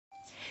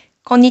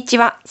こんにち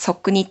は、ソッ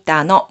クニッ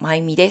ターのま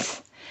ゆみで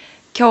す。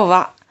今日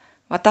は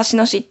私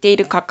の知ってい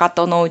るかか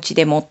とのうち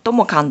で最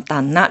も簡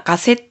単なガ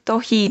セッ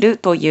トヒール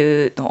と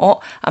いうの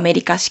をアメ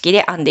リカ式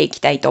で編んでいき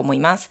たいと思い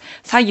ます。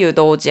左右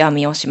同時編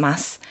みをしま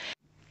す。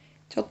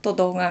ちょっと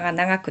動画が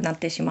長くなっ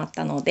てしまっ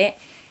たので、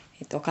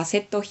ガセ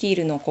ットヒー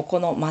ルのここ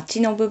のマ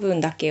チの部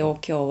分だけを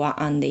今日は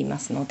編んでいま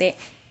すので、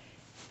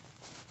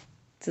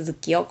続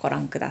きをご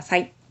覧くださ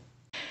い。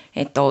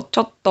ちょ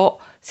っ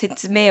と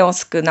説明を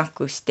少な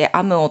くして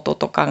編む音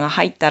とかが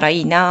入ったら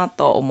いいな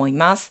と思い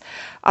ます。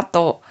あ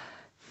と、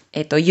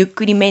ゆっ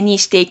くりめに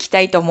していき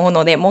たいと思う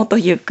ので、もっと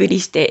ゆっくり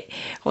して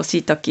ほし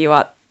いとき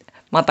は、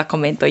またコ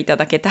メントいた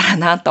だけたら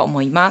なと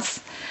思いま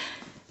す。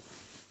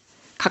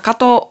かか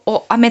と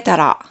を編めた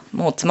ら、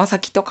もうつま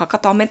先とかか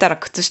と編めたら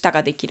靴下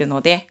ができる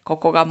ので、こ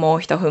こがもう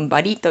一踏ん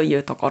張りとい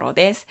うところ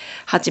です。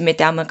初め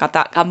て編む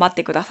方、頑張っ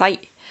てくださ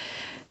い。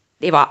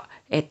では、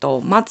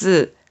ま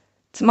ず、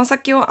つま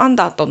先を編ん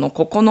だ後の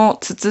ここの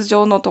筒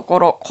状のとこ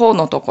ろ、甲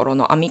のところ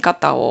の編み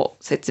方を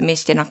説明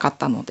してなかっ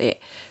たの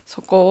で、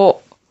そこ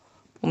を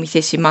お見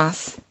せしま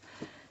す。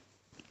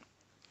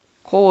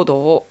コード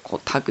をこ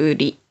う手繰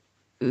り、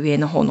上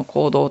の方の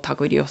コードを手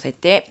繰り寄せ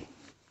て、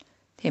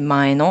手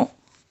前の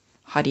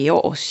針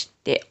を押し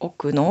て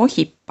奥のを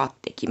引っ張っ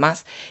てきま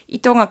す。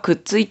糸がくっ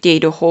ついて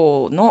いる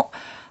方の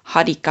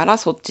針から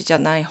そっちじゃ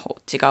ない方、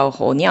違う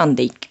方に編ん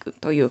でいく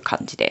という感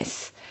じで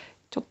す。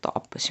ちょっと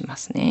アップしま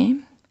すね。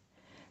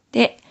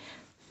で、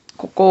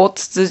ここを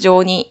筒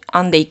状に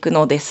編んでいく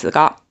のです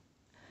が、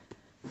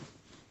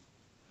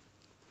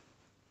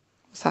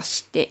刺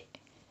して、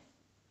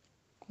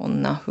こ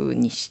んな風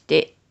にし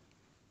て、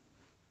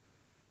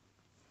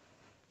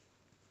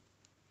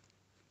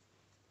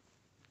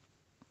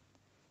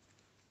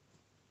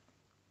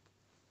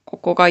こ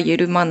こが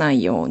緩まな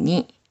いよう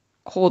に、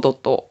コード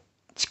と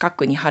近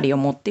くに針を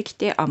持ってき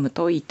て編む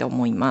といいと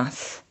思いま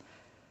す。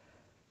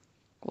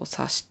こう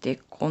刺して、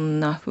こん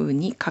な風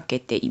にか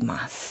けてい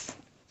ます。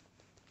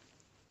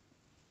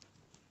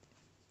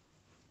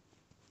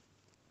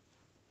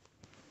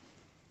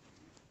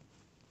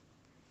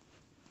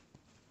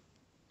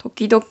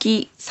時々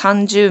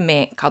30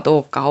目かど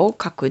うかを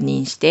確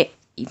認して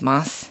い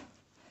ます。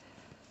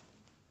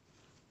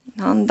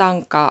何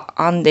段か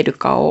編んでる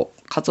かを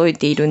数え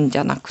ているんじ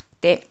ゃなく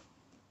て、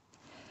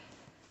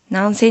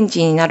何セン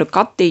チになる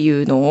かってい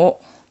うの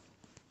を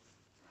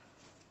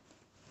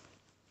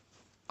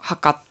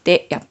測っ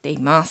てやってい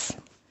ます。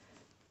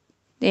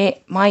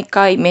で、毎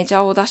回メジ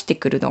ャーを出して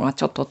くるのが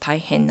ちょっと大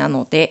変な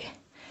ので、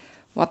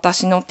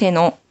私の手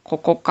のこ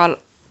こか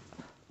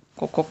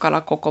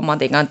らここま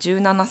でが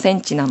17セ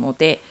ンチなの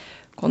で、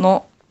こ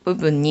の部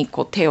分に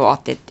こう手を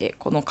当てて、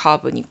このカ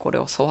ーブにこれ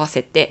を沿わ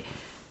せて、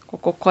こ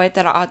こ超え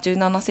たら、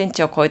17セン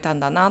チを超えたん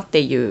だなっ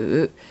て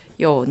いう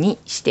ように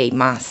してい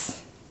ま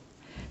す。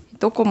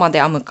どこま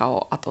で編むか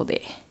を後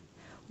で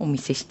お見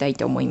せしたい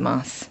と思い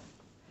ます。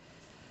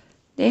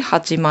で、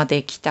端ま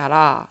で来た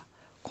ら、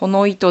こ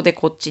の糸で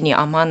こっちに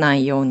編まな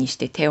いようにし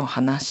て手を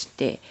離し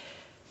て、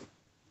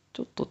ち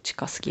ょっと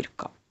近すぎる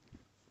か。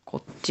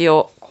こっち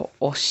をこ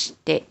う押し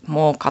て、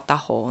もう片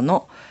方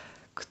の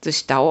靴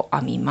下を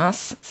編みま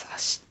す。刺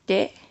し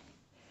て、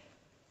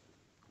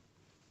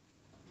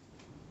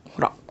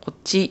ほら、こっ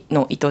ち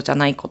の糸じゃ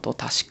ないことを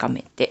確か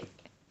めて、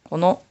こ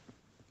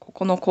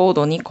このコー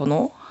ドにこ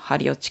の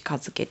針を近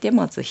づけて、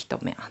まず一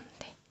目編んで。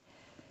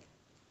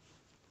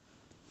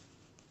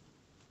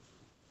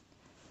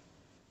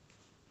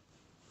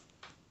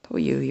と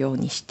いうよう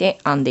にして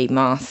編んでい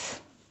ま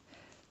す。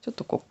ちょっ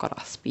とここか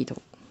らスピード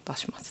を出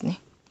します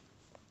ね。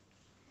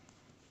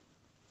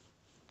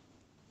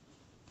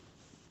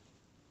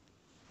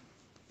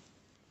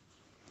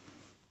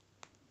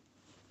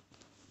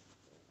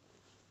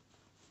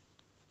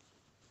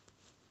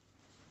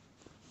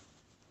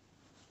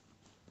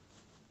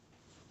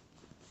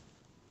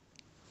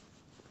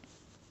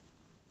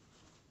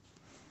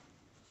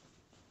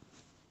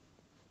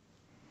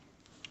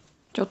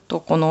ちょっと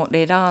この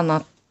レラー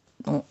ナ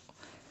の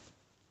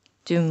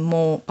純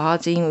毛バ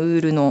ージンウ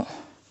ールの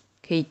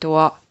毛糸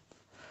は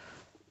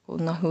こ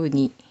んな風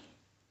に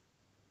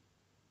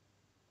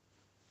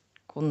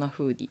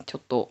ちょ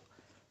っと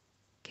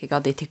毛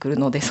が出てくる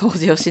ので掃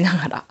除をしな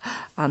がら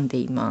編んで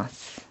いま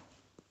す。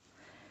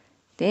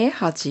で、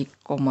端っ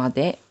こま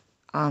で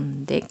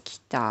編んでき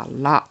た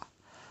ら、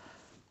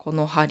こ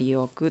の針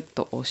をぐっ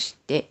と押し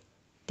て、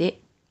で、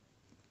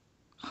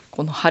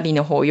この針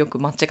の方をよく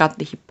間違っ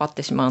て引っ張っ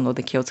てしまうの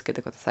で気をつけ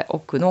てください。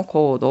奥の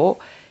コードを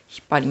引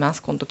っ張りま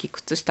す。この時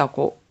靴下を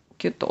こう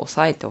キュッと押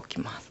さえておき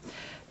ます。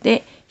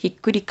で、ひっ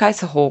くり返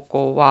す方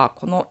向は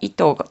この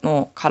糸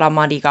の絡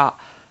まりが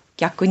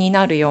逆に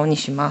なるように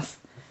します。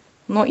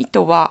この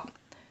糸は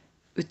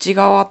内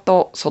側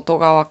と外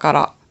側か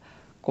ら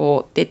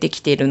こう出てき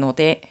ているの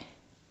で、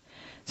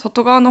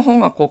外側の方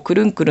がこうく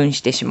るんくるん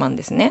してしまうん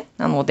ですね。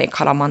なので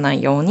絡まな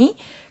いように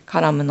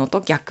絡むの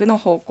と逆の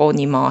方向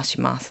に回し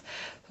ます。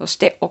そし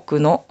て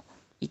奥の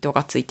糸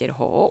がついている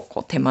方を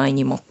こう手前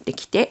に持って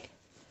きて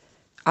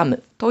編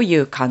むとい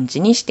う感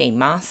じにしてい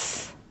ま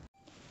す。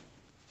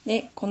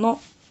で、こ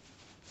の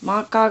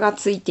マーカーが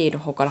ついている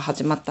方から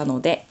始まった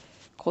ので、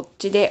こっ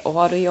ちで終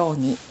わるよう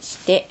にし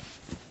て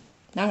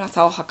長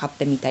さを測っ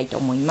てみたいと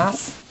思いま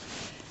す。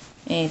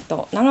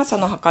長さ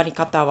の測り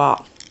方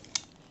は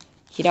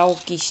平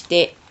置きし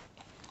て、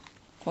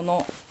こ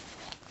の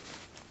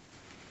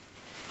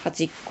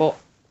端っこ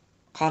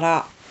か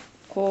ら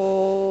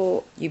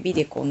こう指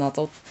でこうな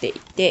ぞってい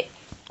て、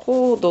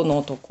コード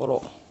のとこ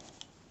ろ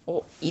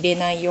を入れ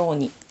ないよう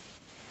に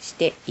し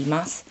てい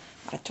ます。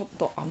ちょっ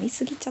と編み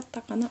すぎちゃっ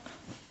たかな。ちょ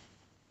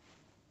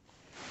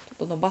っ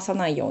と伸ばさ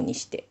ないように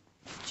して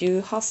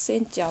18セ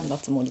ンチ編んだ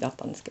つもりだっ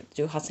たんですけ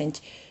ど、18セン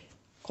チ。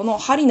この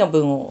針の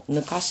分を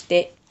抜かし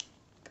て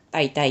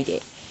大体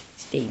で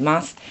してい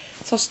ます。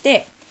そし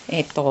て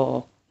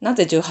な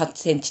ぜ18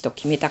センチと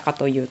決めたか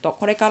というと、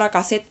これから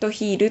ガセット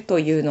ヒールと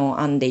いうのを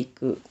編んでい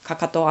く、か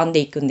かとを編んで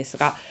いくんです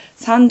が、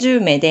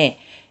30目で、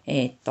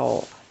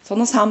そ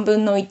の3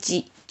分の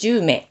1、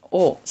10目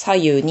を左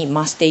右に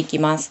増していき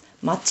ます。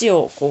マチ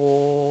を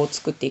こう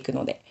作っていく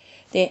ので。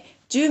で、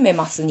10目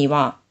増すに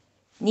は、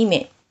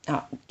10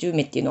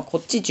目っていうのはこ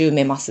っち10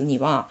目増すに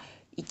は、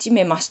1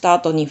目増した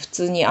後に普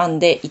通に編ん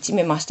で、1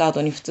目増した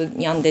後に普通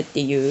に編んでっ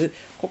ていう、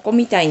ここ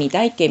みたいに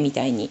台形み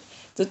たいに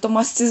ずっと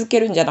増し続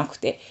けるんじゃなく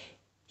て、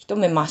1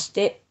目増し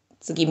て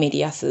次メリ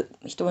ヤス、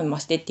1目増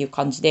してっていう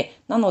感じで、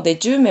なので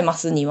10目増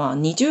すには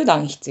20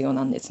段必要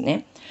なんです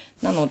ね。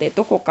なので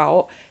どこか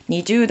を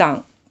20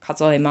段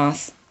数えま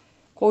す。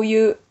こう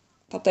いう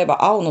例え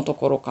ば青のと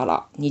ころか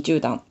ら20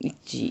段、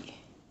1、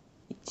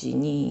1、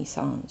2、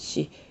3、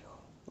4、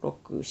6、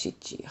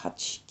7、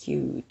8、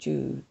9、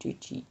10、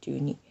11、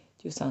12、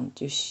13、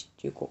14、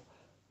15、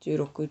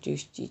16、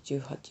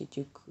17、18、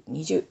19、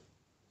20。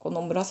こ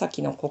の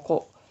紫のこ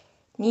こ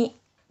に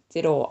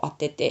0を当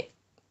てて、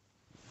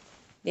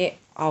で、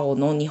青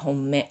の2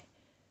本目、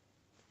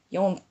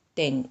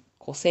4.5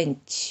 セン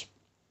チ。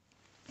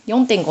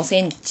4.5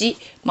 センチ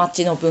マ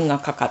チの分が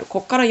かかる。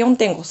ここから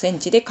 4.5 セン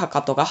チでか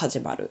かとが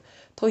始まる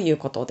という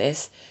ことで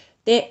す。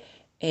で、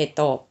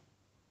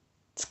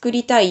作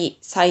りたい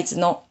サイズ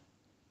の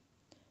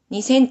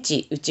2セン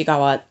チ内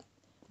側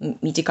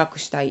短く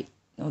したい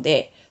の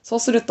で、そう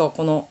すると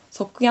この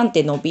側ヤンっ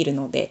て伸びる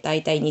ので、だ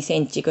いたい2セ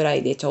ンチぐら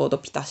いでちょうど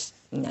ピタッ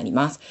になり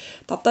ます。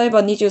例え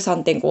ば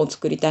 23.5 を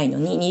作りたいの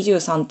に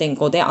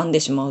 23.5 で編ん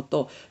でしまう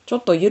とちょ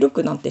っと緩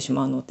くなってし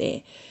まうの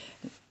で、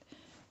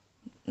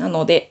な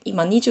ので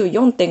今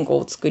 24.5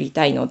 を作り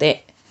たいの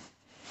で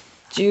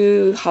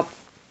 18.5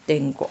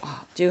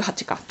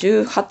 18か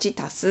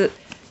18足す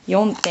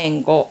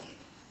 4.5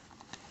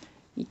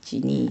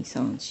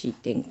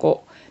 1,2,3,4.5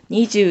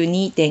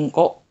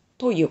 22.5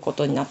 というこ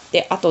とになっ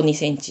て、あと2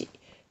センチ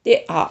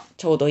で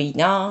ちょうどいい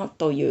な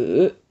と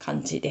いう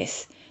感じで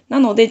す。な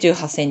ので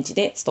18センチ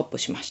でストップ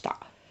しました。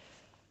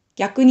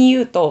逆に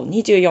言うと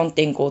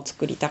 24.5 を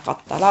作りたかっ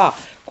たら、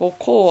こ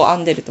うを編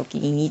んでる時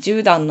に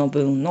20段の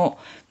分の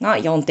が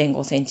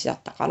 4.5 センチだっ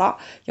たから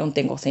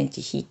 4.5 セン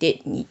チ引い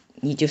て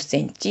20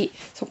センチ、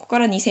そこか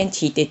ら2セン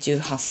チ引いて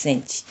18セ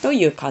ンチと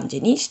いう感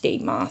じにしてい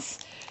ます。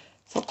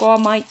そこは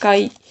毎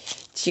回違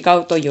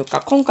うという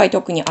か、今回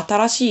特に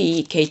新し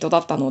い毛糸だ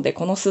ったので、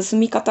この進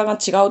み方が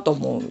違うと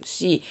思う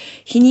し、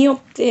日によっ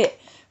て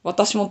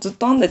私もずっ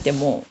と編んでて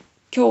も、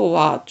今日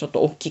はちょっ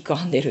と大きく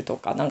編んでると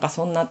か、なんか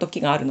そんな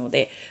時があるの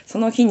で、そ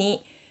の日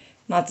に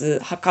まず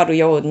測る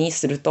ように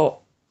する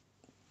と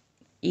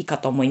いいか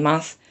と思い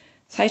ます。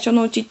最初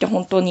のうちって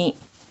本当に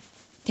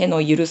手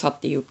の緩さっ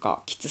ていう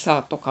か、きつ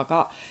さとか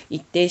が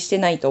一定して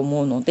ないと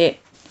思うの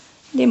で、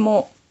で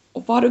も、オ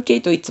パール毛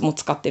糸いつも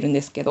使ってるん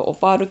ですけど、オ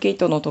パール毛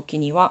糸の時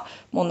には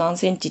もう何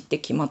センチって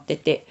決まって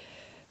て、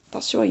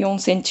私は4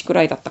センチく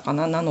らいだったか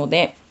な。なの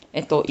で、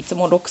いつ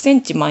も6セ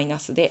ンチマイナ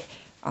スで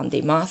編んで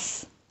いま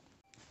す。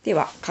で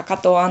は、かか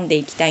とを編んで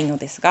いきたいの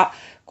ですが、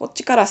こっ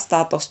ちからス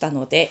タートした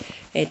ので、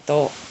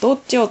どっ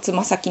ちをつ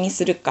ま先に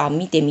するか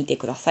見てみて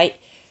ください。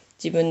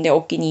自分で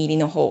お気に入り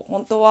の方。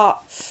本当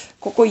は、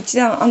ここ一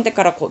段編んで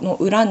からこの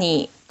裏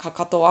にか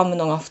かとを編む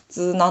のが普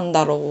通なん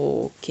だ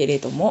ろうけれ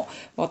ども、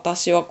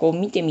私はこう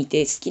見てみ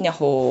て好きな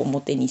方を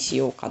表にし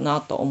ようか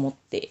なと思っ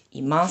て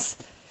います。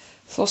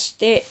そし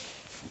て、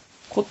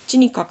こっち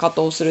にかか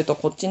とをすると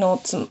こっち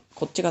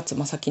がつ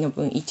ま先の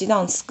分一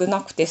段少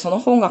なくて、その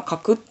方がカ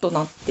クッと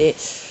なって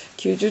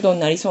90度に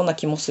なりそうな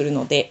気もする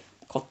ので、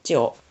こっち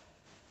を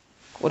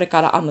これ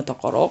から編むと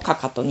ころをか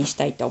かとにし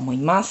たいと思い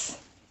ます。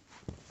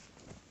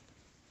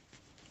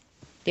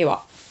で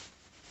は、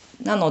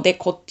なので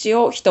こっち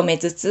を1目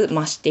ずつ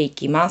増してい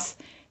きます。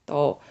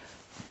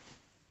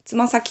つ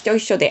ま先と一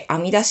緒で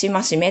編み出し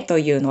増し目と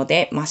いうの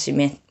で増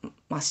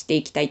して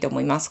いきたいと思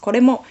います。これ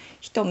も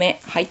1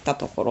目入った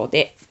ところ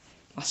で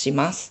増し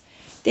ます。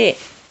で、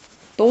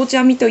同時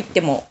編みといっ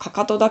てもか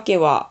かとだけ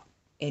は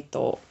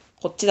こ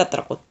っちだった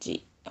らこっ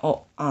ち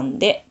を編ん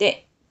で、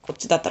でこっ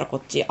ちだったらこ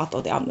っち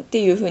後で編むって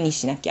いう風に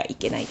しなきゃい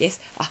けないです。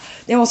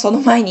でもそ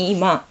の前に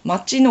今マ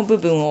チの部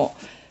分を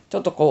ちょ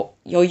っとこ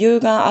う余裕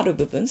がある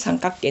部分、三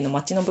角形の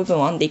マチの部分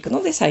を編んでいく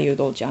ので左右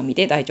同時編み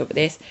で大丈夫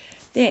です。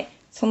で、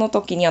その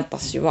時に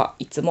私は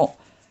いつも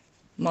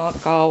マ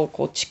ーカーを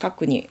こう近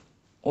くに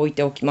置い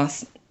ておきま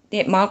す。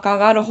で、マーカー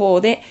がある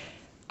方で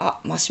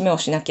増し目を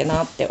しなきゃ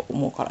なって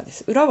思うからで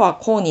す。裏は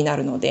こうにな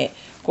るので、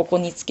ここ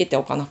につけて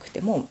おかなく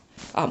ても、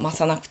増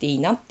さなくていい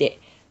なって、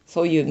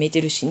そういう目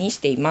印にし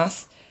ていま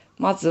す。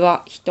まず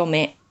は1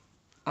目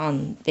編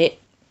んで、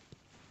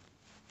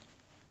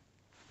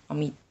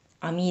編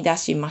み出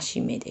し増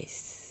し目で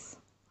す。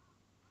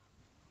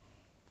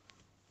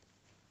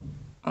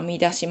編み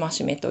出し増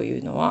し目とい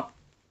うのは、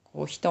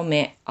こう1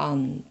目編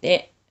ん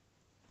で、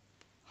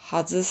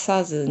外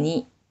さず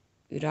に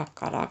裏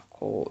から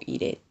こう入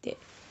れて、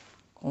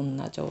こん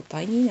な状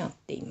態になっ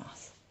ていま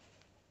す。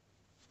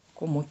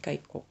こうもう一回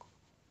こう。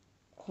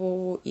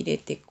こう入れ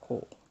て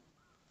こう。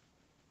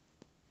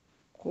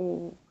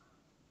こう。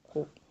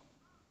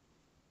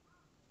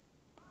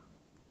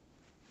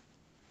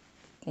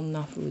こん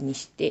な風に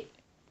して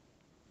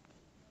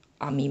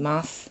編み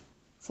ます。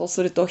そう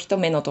すると1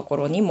目のとこ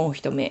ろにもう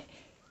1目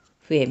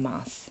増え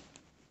ます。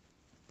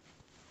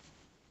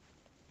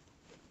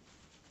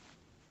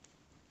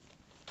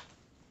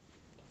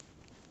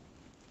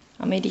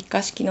アメリ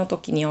カ式の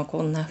時には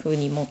こんな風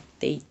に持っ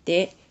てい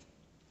て、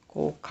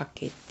こうか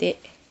けて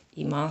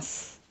いま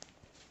す。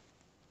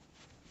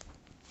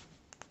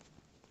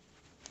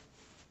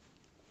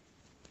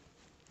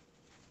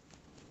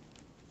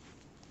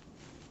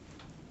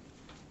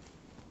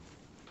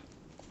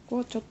ここ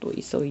はちょっと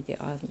急いで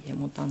編んで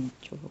も大丈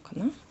夫か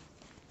な。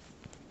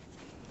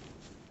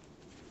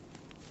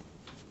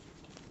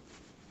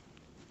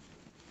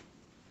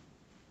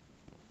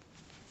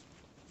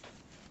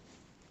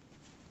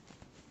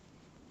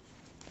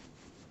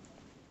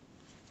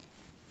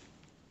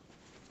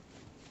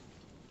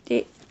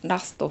で、ラ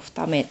スト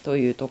2目と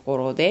いうとこ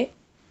ろで、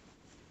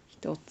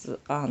1つ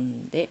編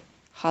んで、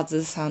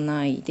外さ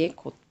ないで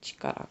こっち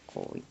から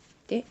こういっ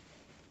て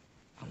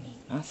編み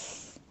ま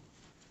す。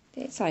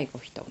で、最後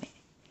1目。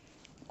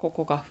こ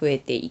こが増え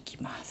てい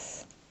きま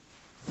す。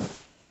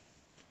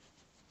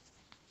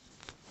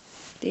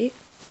で、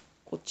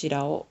こち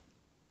らを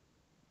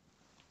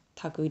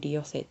手繰り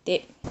寄せ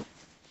て、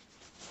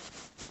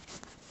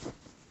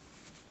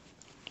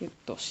ギュッ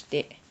とし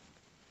て、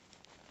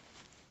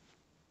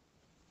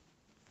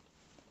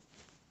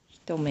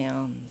1目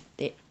編ん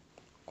で、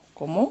こ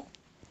こも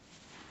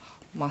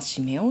増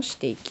し目をし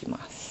ていき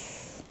ます。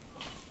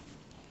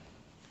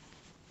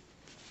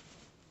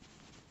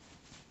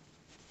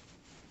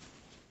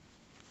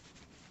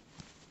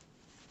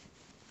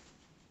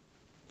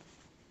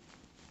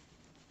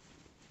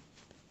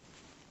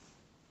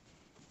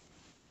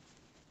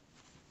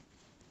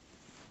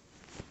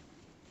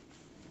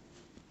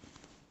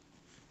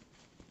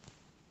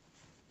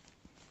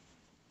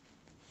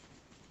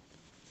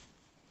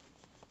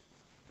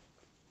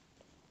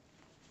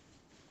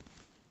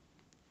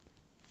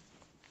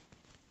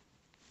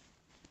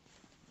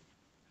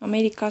ア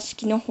メリカ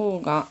式の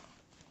方が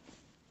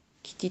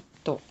きちっ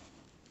と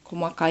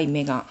細かい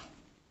目が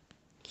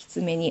き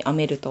つめに編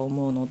めると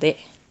思うので、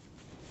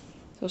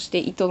そして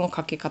糸の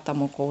かけ方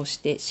もこうし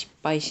て失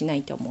敗しな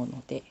いと思う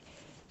ので、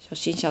初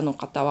心者の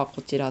方は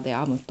こちらで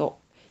編むと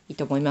いい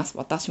と思います。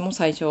私も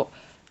最初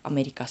ア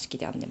メリカ式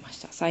で編んでまし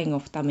た。最後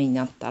2目に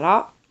なった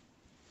ら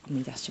編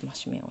み出し増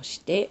し目をし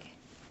て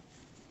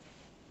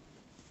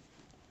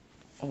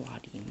終わ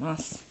りま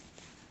す。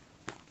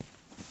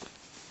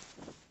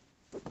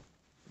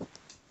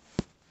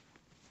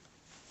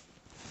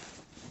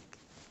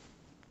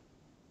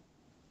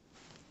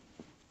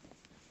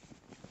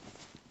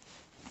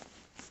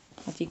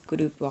マジック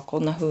ループはこ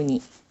んな風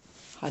に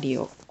針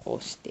をこ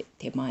うして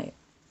手前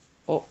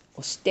を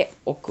押して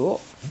奥を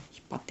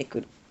引っ張って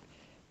くる。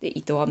で、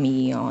糸は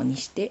右側に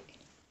して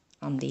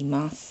編んでい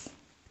ます。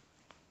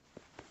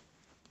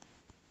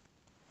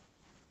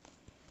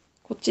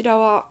こちら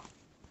は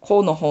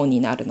甲の方に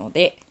なるの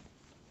で、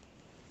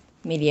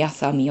メリヤ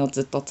ス編みを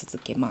ずっと続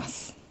けま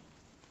す。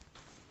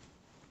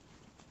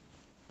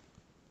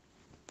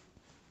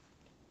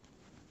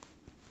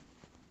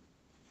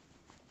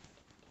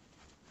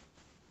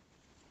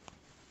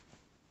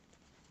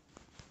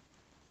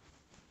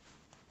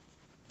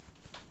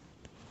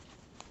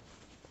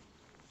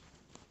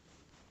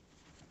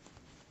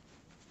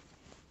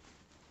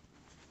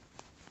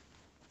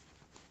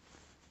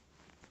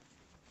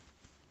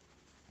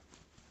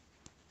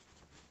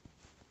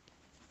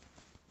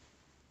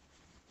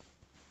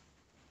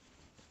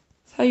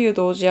左右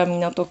同時編み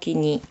の時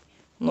に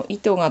この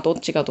糸がどっ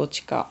ちがどっ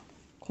ちか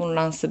混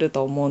乱する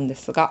と思うんで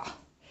すが、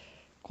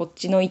こっ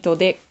ちの糸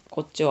で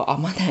こっちを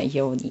編まない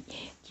ように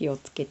気を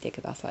つけて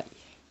ください。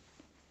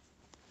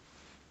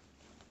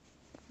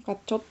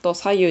ちょっと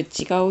左右違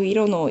う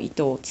色の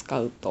糸を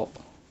使うと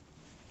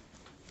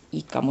い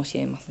いかもし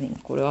れません。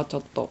これはちょ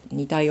っと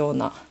似たよう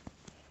な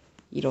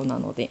色な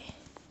ので。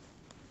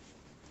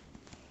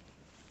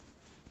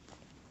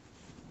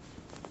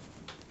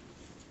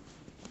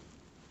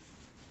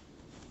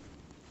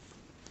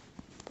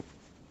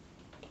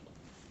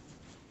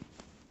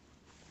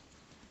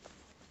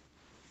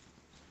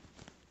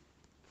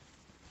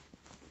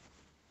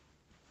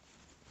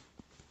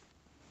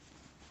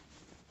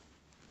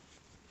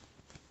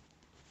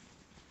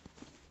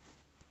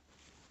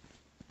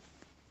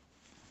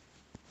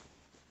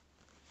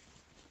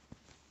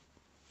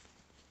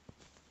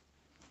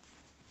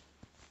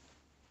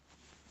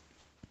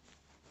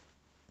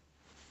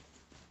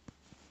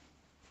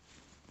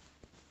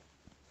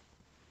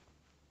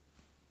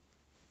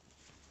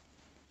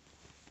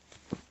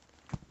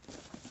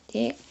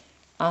で、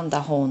編ん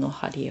だ方の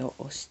針を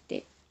押し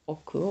て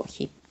奥を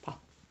引っ張っ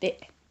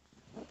て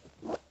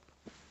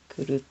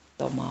くるっ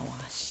と回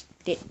し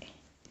て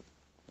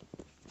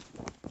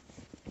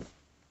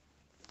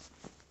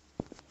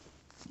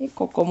で、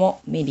ここ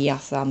もメリヤ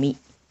ス編み、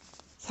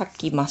さっ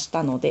き増し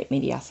たのでメ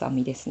リヤス編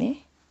みですね。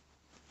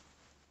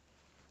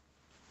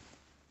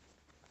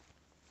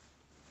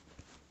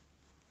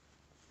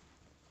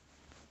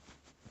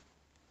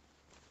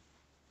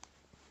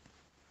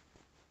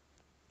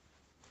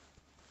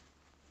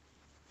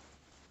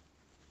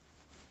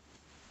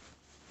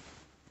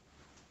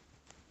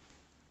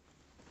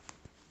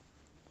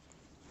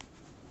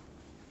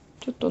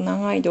ちょっと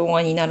長い動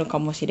画になるか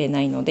もしれ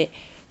ないので、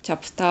チャ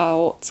プター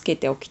をつけ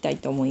ておきたい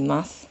と思い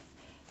ます。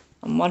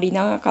あんまり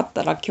長かっ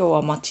たら今日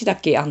はマチだ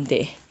け編ん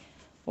で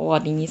終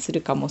わりにす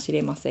るかもし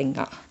れません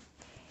が、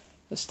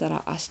そした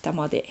ら明日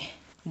まで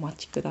お待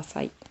ちくだ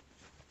さい。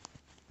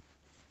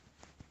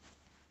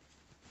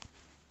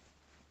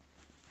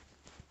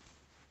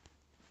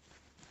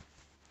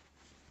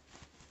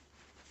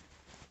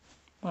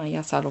毎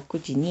朝6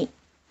時に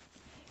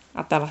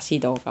新しい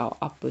動画を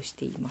アップし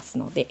ています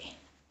ので、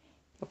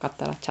よかっ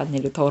たらチャンネ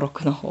ル登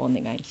録の方お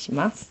願いし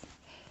ます。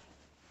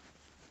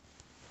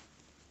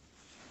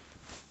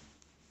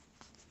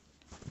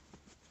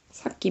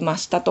さっき増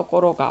したとこ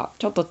ろが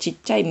ちょっとちっ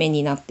ちゃい目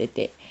になって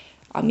て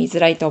編みづ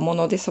らいと思う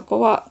ので、そこ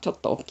はちょっ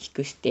と大き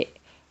くして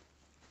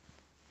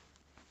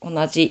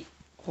同じ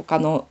他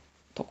の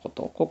とこ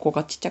とここ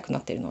がちっちゃくな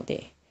ってるの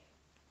で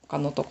他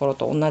のところ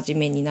と同じ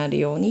目になる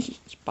ように引っ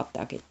張って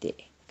あげて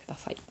くだ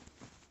さい。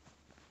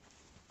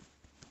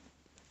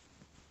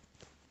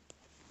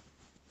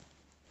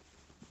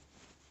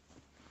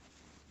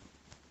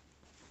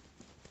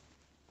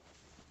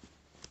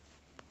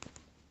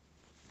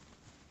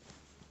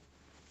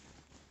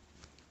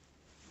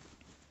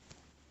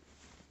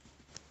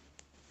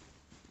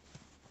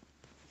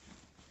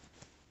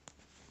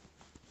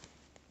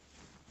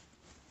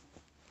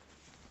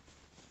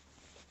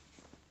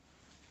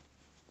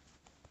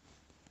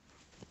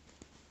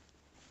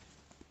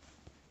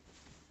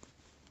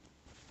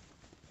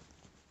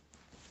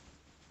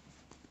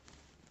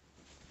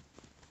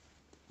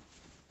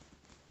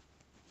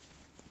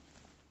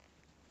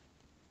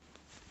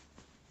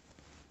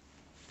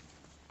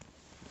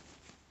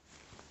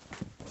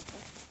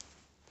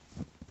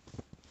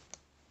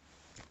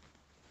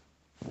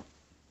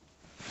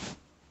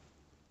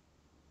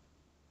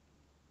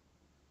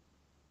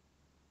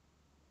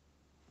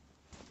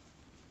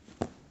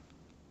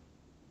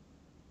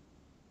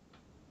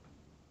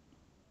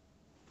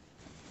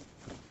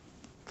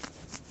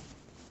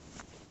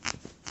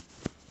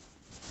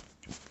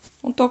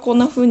本当はこん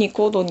な風に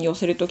コードに寄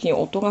せるときに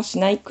音がし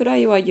ないくら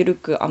いは緩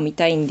く編み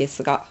たいんで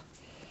すが、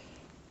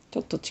ちょ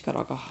っと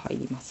力が入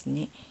ります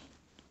ね。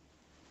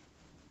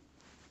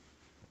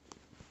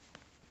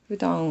普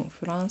段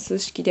フランス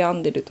式で編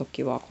んでると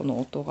きはこ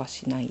の音が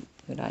しない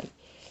ぐらい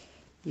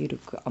緩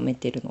く編め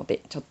てるの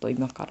で、ちょっと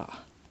今から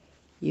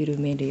緩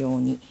めるよ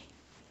うに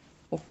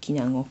大き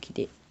な動き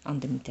で編ん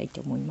でみたい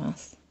と思いま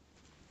す。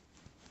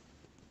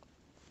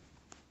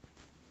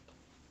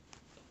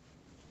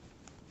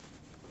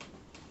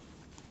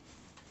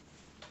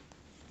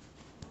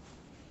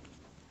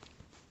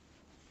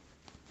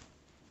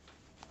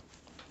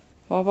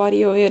輪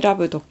針を選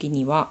ぶとき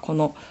にはこ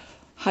の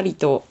針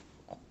と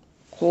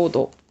コー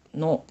ド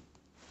の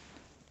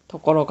と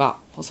ころが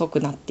細く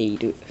なってい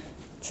る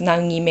つ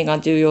なぎ目が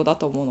重要だ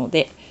と思うの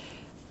で、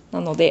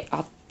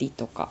addi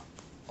とか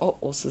を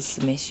おす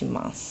すめし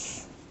ま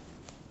す。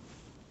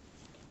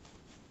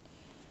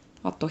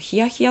あとヒ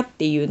ヤヒヤっ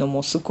ていうの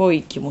もすご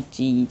い気持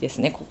ちいいです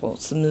ね。ここ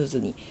スムー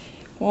ズに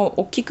こ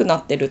う大きくな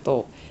ってる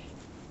と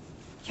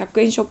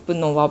100円ショップ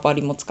の輪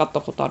針も使った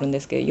ことあるんで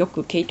すけど、よ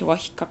く毛糸が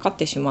引っかかっ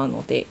てしまう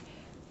ので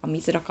編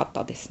みづらかっ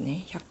たです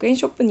ね。100円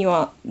ショップに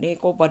は0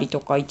号針と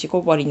か1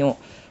号針の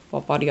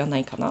輪針はな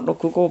いかな、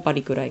6号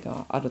針ぐらい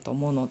があると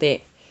思うの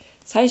で、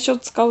最初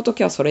使うと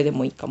きはそれで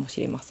もいいかもし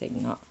れませ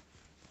んが、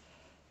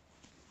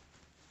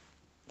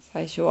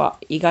最初は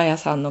伊賀屋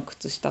さんの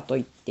靴下と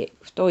いって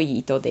太い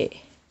糸で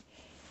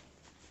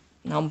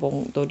何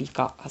本取り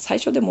か、最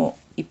初でも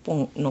1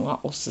本のが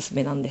おすす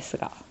めなんです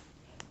が、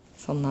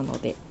そんなの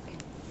で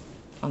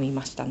編み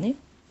ましたね。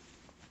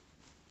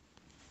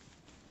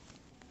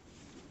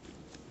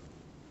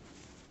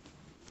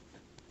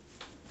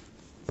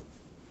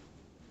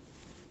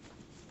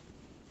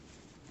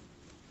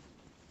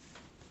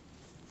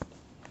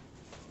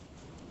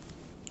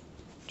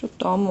ちょっ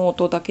と編む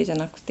音だけじゃ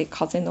なくて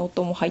風の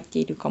音も入って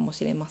いるかも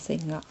しれませ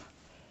んが、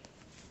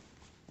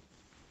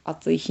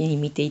暑い日に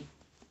見て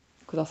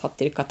くださっ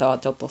ている方は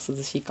ちょっと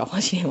涼しいかも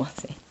しれま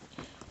せん。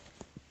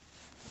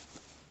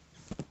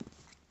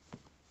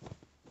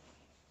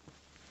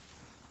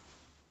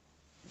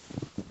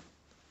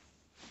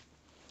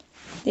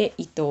で、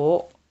糸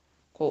を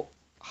こう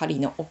針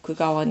の奥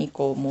側に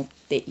こう持っ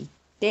ていっ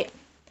て、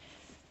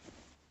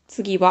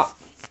次は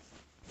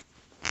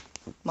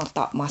ま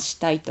た増し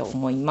たいと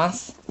思いま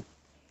す。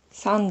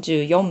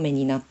34目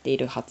になってい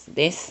るはず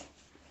です。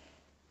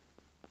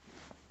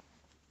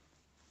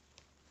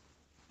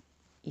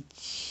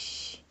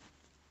1、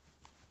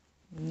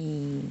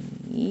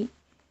2、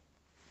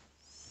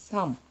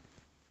3、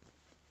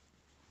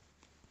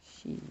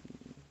4、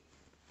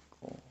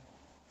5、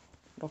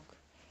6、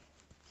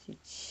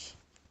7、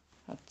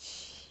8、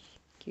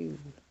9、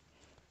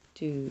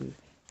10、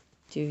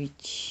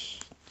11、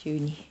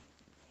12、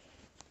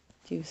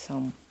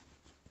13、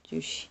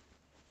14、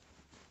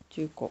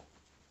15、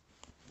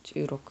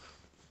16、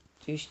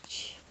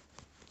17、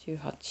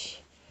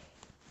18、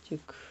19、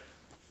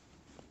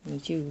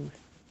20、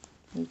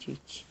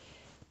21、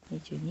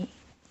22、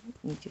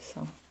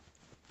23、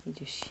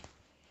24、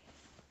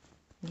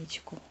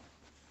25、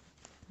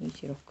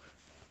26、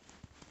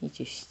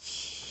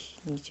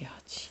27、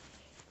28、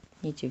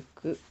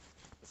29、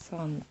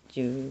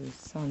30、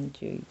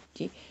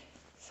31、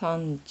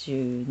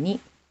32、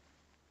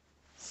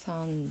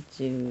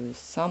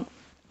33、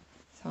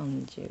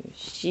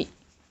34、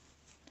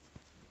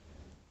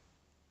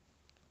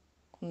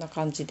こんな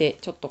感じで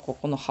ちょっとこ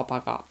この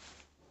幅が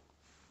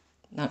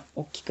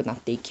大きくなっ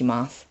ていき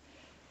ます。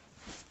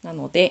な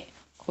ので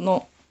こ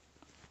の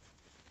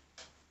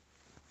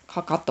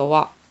かかと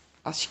は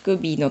足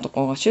首のと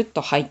ころがシュッ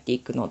と入ってい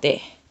くの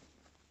で、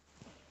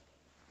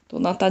ど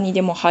なたに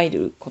でも入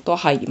ることは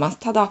入ります。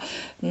ただ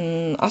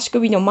足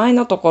首の前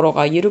のところ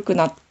が緩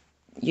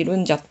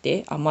んじゃっ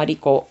て、あまり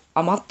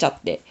余っちゃっ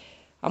て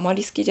あま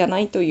り好きじゃな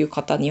いという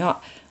方に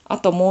は、あ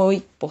ともう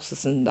一歩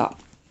進んだ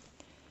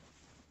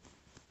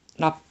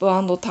ラップ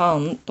&タ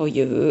ーンと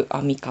いう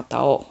編み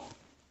方を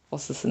お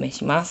すすめ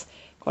します。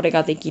これ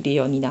ができる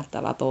ようになっ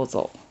たらどう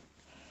ぞ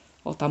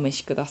お試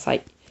しくださ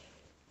い。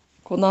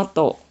この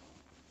後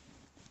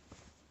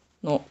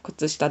の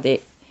靴下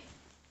で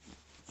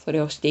それ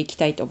をしていき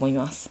たいと思い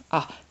ます。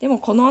でも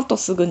この後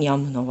すぐに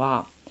編むの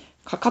は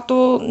かか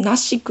とな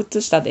し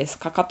靴下です。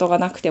かかとが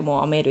なくて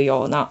も編める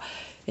ような、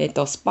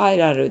スパイ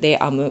ラルで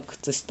編む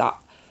靴下。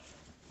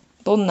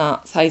どん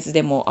なサイズ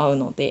でも合う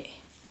ので、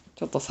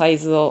ちょっとサイ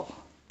ズ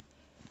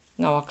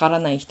がわから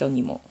ない人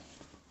にも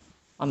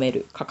編め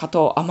る、かか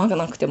とを編ま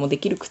なくてもで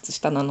きる靴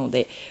下なの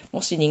で、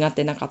もし苦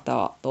手な方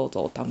はどう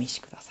ぞお試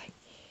しください。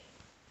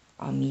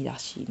編み出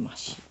しま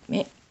し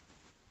め。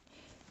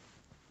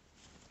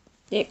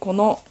で、こ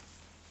の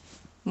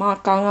マ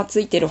ーカーが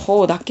ついてる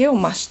方だけを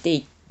増してい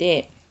っ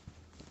て、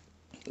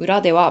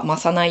裏では増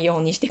さないよ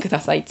うにしてくだ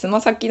さい。つ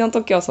ま先の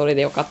時はそれ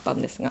でよかった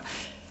んですが、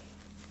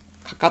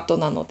かかと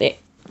なの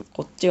で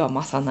こっちは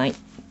増さない、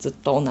ずっ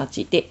と同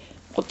じで、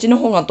こっちの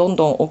方がどん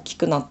どん大き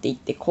くなっていっ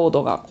て、コー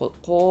ドが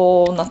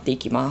こうなってい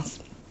きま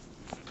す。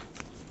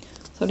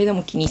それで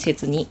も気にせ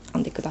ずに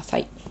編んでくださ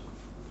い。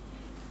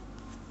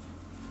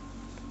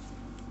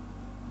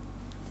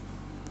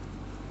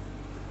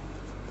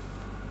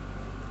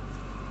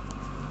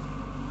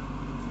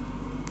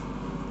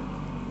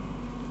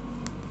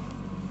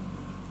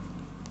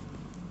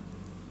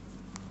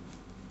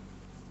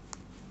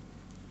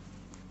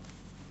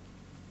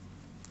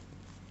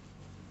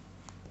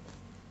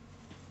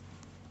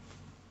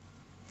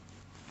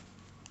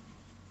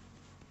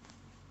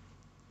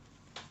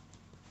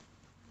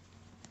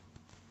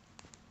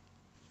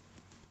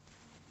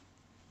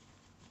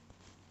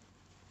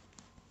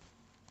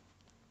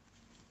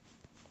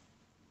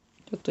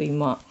ちょっと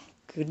今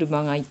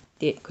車が行っ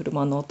て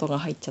車の音が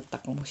入っちゃった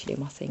かもしれ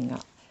ませんが、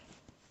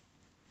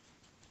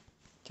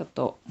ちょっ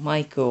とマ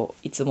イクを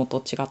いつもと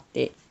違っ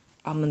て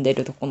編んで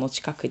るとこの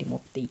近くに持っ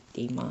て行っ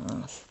てい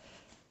ます。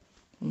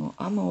この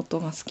編む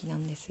音が好きな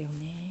んですよ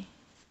ね。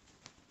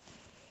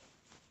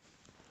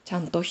ちゃ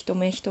んと一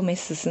目一目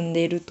進ん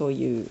でいると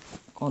いう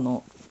こ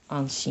の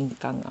安心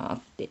感があっ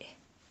て、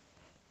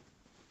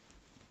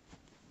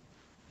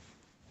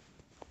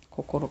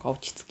心が落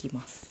ち着き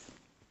ます。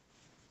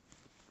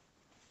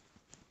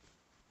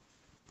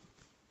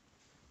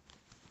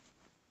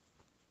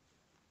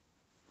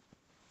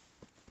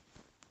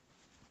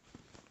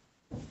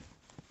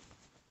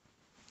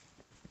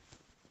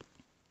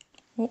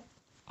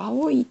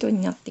青い糸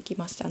になってき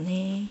ました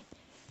ね。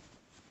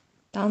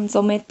段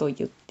染めとい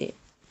って、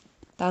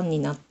段に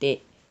なっ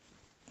て、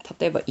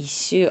例えば一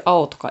周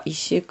青とか一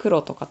周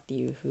黒とかって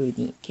いう風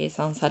に計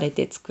算され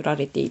て作ら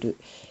れている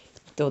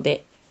糸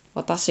で、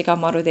私が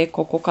まるで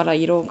ここから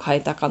色を変え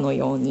たかの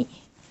ように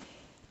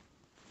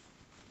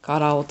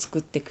柄を作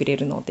ってくれ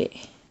るので、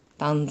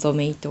段染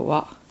め糸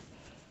は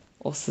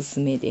おすす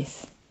めで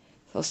す。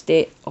そし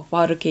てオ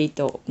パール毛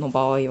糸の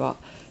場合は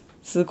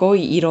すご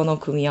い色の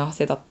組み合わ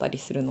せだったり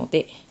するの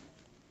で、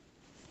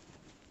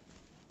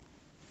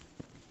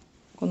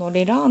この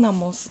レラーナ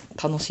も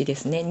楽しいで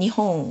すね。2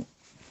本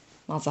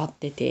混ざっ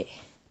てて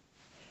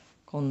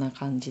こんな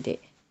感じで、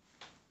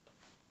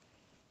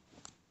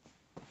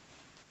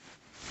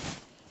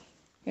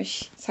よ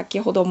し、先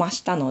ほど増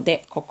したの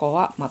でここ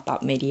はまた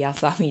メリヤ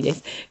ス編みで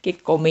す。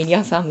結構メリ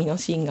ヤス編みの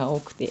シーンが多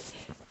くてす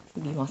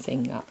みませ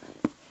んが、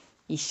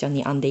一緒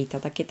に編んでい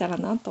ただけたら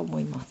なと思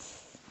います。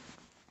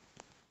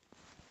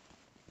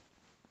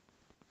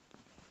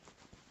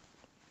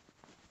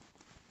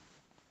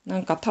な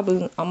んか多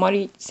分あま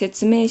り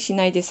説明し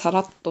ないでさ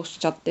らっとし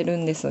ちゃってる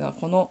んですが、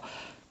この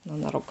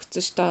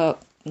靴下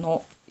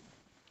の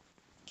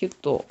キュッ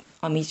と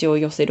編み地を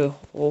寄せる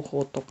方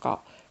法と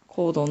か、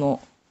コード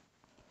の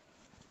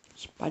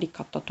引っ張り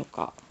方と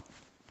か、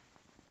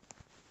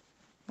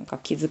なんか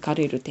気づか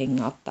れる点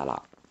があった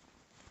ら、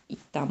一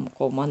旦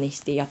こう真似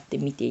してやって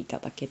みていた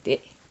だけ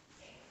て、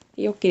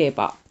よけれ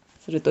ば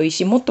するといい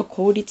し、もっと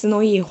効率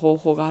のいい方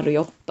法がある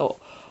よと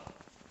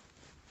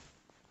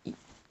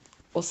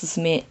おすす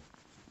め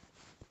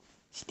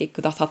して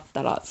くださっ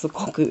たらす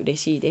ごく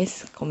嬉しいで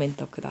す。コメン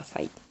トくださ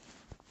い。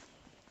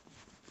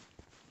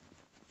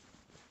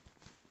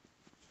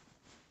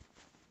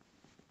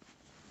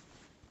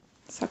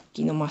さっ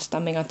きの増し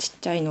目がちっ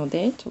ちゃいの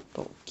でちょっ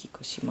と大き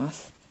くしま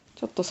す。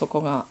ちょっとそ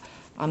こが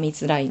編み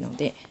づらいの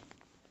で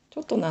ち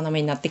ょっと斜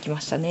めになってき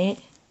ましたね。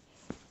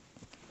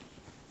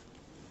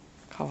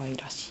可愛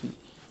らしい。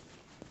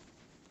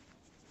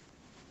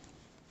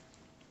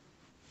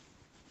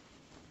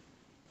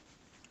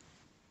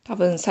多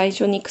分最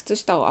初に靴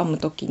下を編む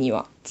ときに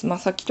はつま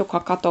先と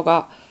かかと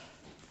が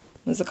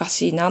難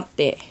しいなっ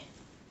て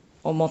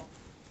思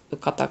う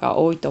方が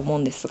多いと思う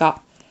んです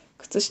が、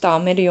靴下を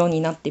編めるように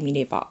なってみ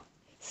れば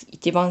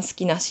一番好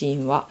きなシ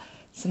ーンは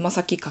つま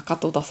先かか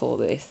とだそ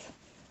うです。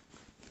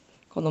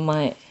この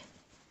前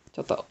ち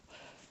ょっと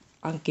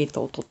アンケー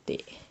トを取っ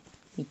て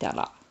みた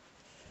ら、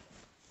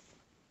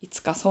い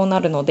つかそうな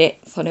るので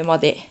それま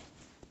で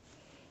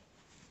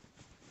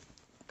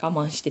我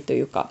慢してと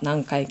いうか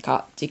何回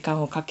か時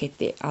間をかけ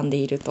て編んで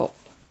いると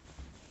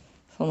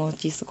そのう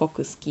ちすご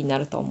く好きにな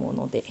ると思う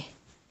ので、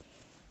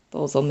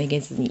どうぞめげ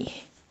ずに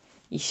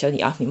一緒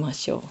に編みま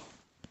しょう。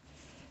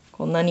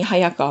こんなに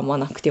早く編ま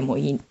なくても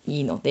い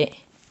いので、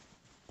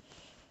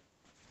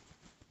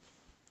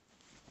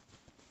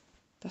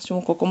私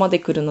もここまで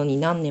来るのに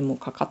何年も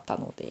かかった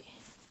ので、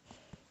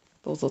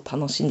どうぞ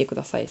楽しんでく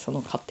ださい、そ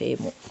の過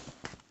程も。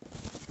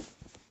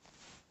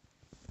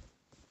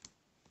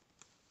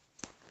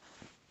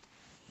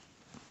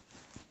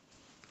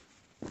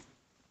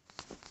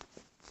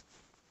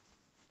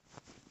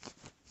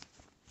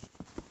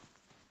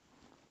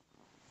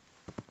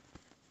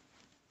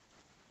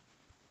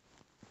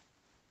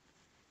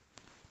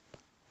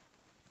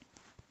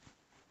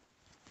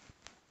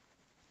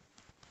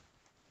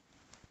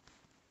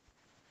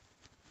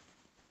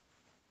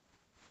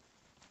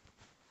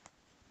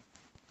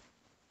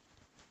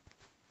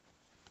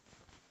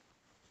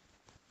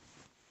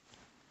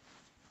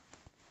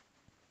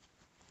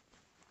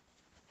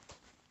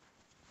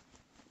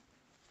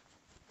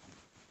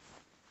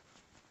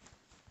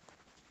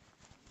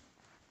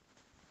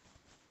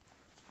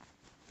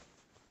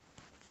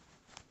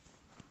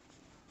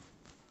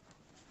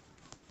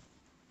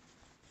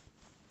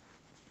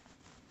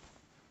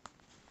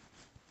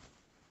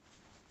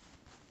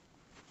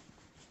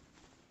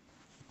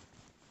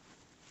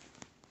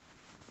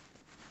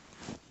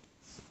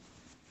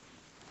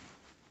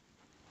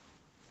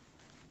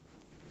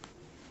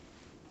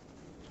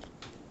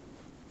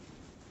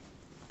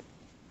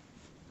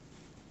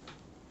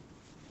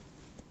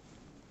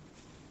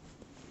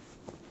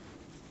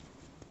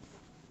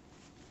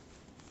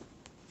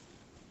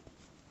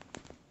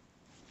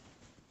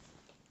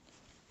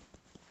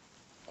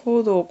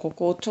コードをこ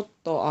こをちょっ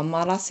と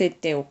余らせ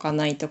ておか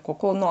ないと、こ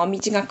この編み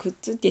地がくっ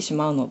ついてし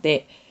まうの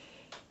で、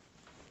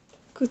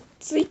くっ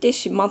ついて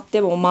しまって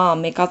も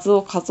目数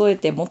を数え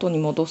て元に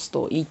戻す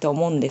といいと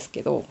思うんです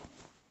けど、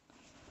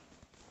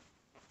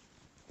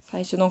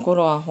最初の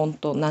頃は本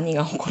当何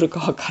が起こる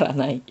かわから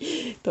ない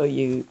と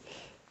いう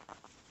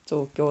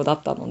状況だ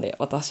ったので、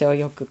私は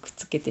よくくっ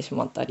つけてし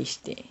まったりし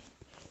て、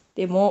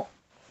でも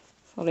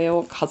それ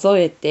を数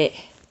えて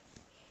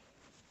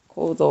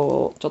コード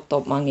をちょっ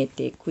と曲げ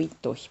てクイッ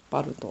と引っ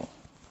張ると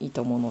いい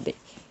と思うので、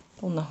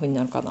どんな風に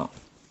なるかな。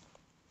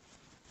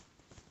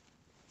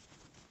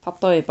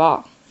例え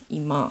ば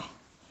今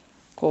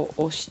こ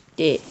う押し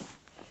て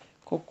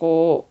こ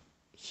こを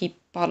引っ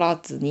張ら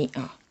ずに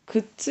く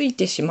っつい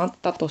てしまっ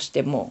たとし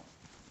ても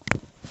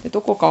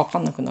どこか分か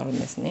んなくなるん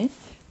ですね。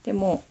で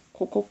も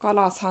ここか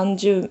ら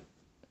30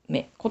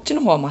目、こっち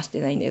の方は増して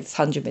ないんで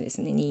30目で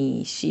すね。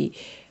にし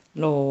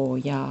ろ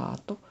や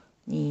と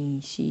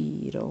に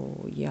し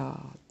ろや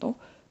と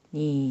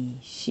に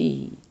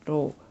し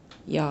ろ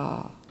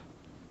や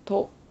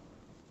と、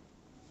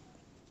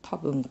多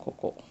分こ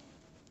こっ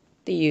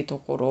ていうと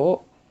ころ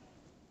を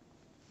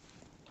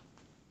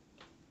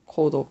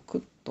コードをク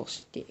ッと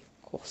して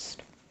こうす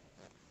る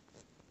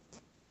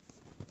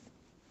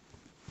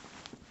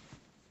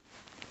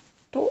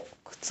と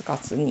くっつか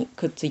ずに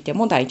くっついて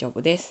も大丈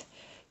夫です。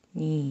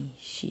に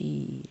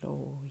し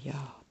ろや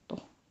と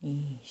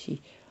に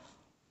し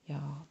や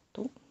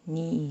と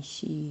に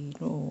し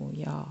ろ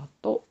や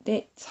と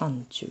で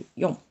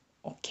34OK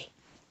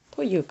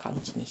という感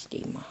じにして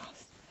いま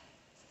す。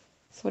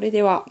それ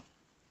では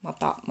ま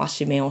た増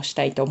し目をし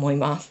たいと思い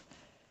ます。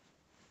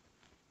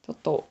ちょっ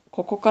と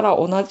ここから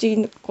同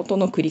じこと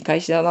の繰り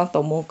返しだなと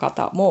思う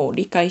方、もう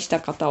理解した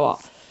方は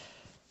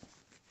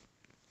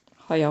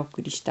早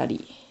送りした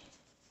り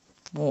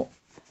も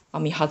う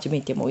編み始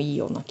めてもいい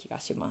ような気が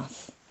しま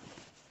す。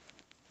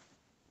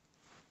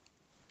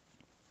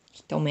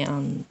一目編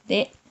ん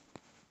で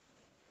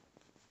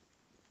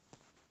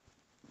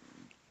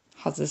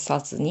外さ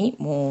ずに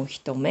もう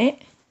一目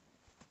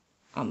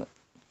編む。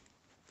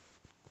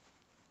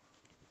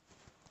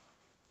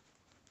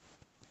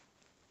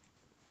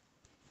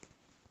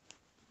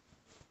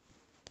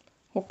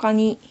他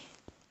に、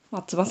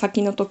つま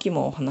先の時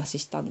もお話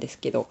ししたんです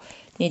けど、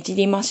ねじ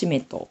り増し目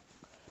と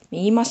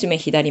右増し目、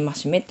左増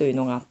し目という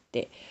のがあっ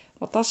て、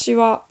私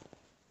は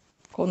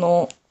こ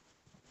の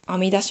編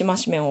み出し増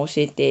し目を教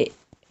えて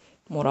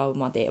もらう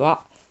まで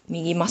は、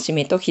右増し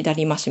目と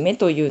左増し目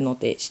というの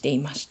でしてい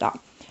ました。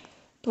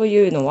と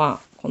いうのは、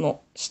こ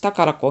の下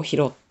からこう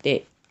拾っ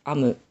て編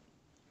む、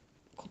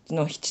こっち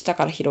の下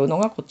から拾うの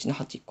がこっちの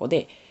端っこ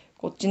で、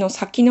こっちの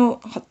先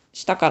の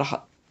下か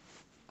ら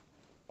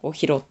こう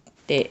拾っ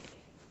て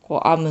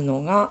こう編む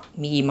のが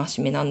右増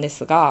し目なんで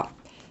すが、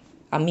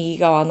右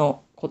側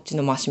のこっち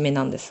の増し目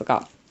なんです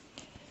が、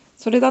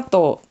それだ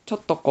とちょ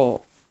っと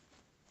こ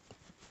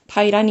う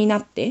平らにな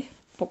って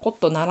ポコッ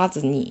となら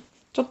ずに、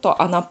ちょっ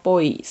と穴っ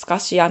ぽい透か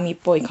し編みっ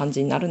ぽい感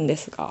じになるんで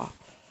すが、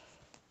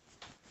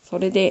そ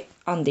れで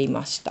編んでい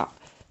ました。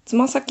つ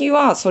ま先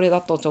はそれ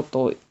だとちょっ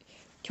と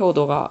強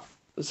度が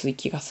薄い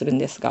気がするん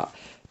ですが、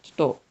ちょっ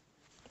と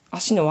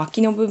足の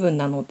脇の部分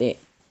なので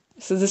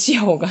涼しい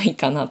方がいい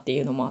かなって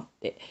いうのもあっ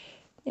て、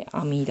で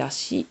編み出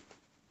し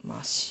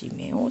増し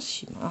目を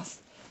しま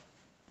す。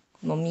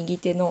この右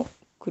手の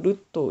くるっ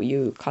とい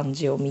う感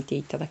じを見て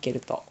いただけ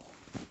ると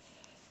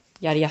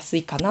やりやす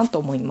いかなと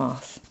思い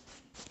ます。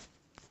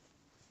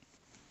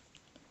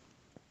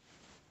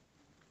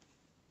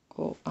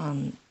こう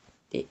編ん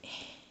で、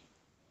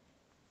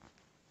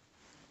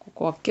こ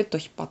こはキュッと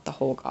引っ張った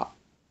方が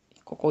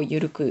ここ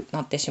緩く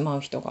なってしま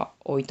う人が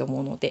多いと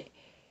思うので、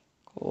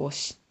こう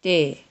し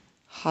て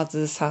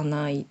外さ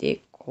ない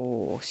で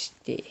こうし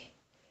て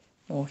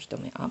もう一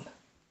目編む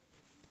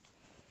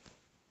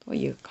と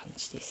いう感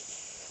じで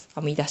す。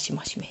編み出し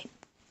増し目。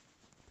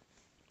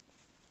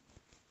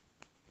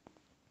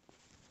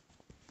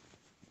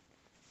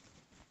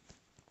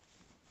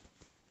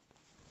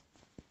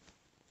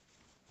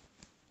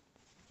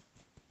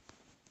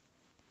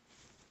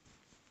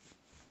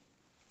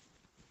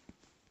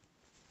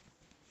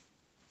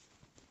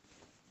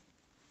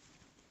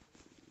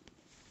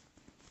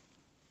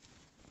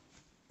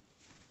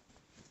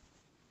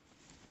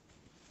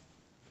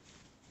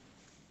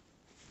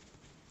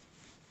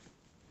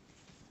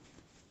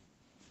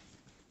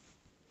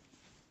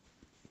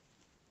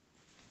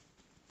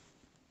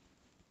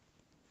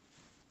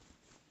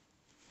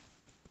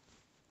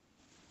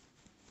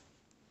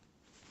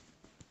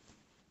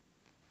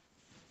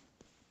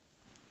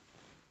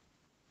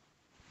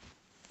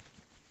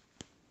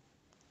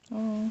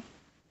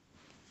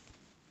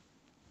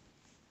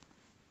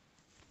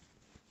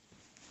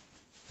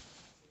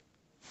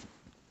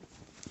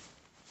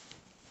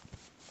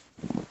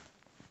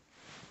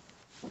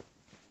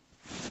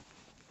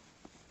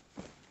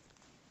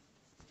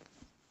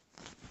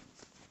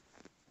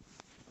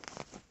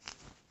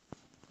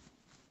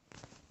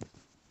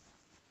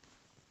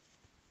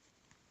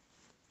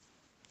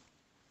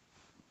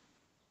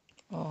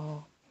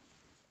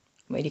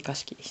アメリカ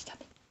式でしたね。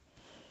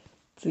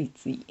つい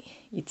つい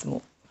いつ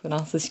もフラ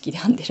ンス式で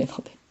編んでるの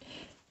で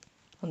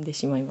編んで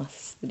しまいま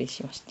す。失礼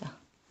しました。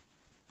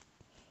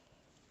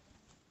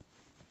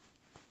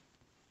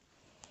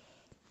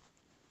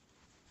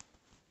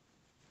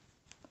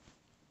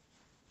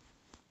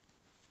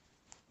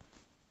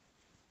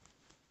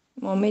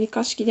アメリ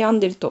カ式で編ん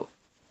でると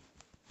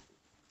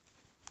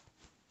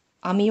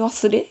編み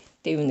忘れっ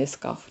ていうんです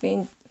か、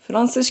フ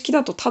ランス式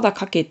だとただ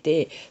かけ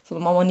てそ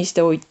のままにし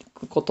てお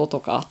くことと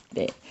かあっ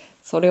て、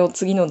それを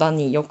次の段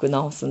によく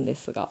直すんで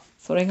すが、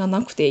それが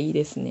なくていい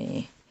です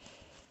ね。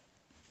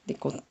で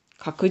こう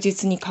確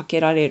実にかけ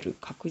られる、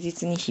確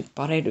実に引っ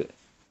張れる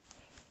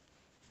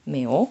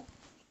目を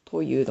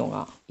というの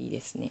がいい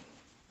ですね。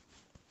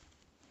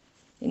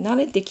で慣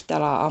れてきた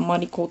らあんま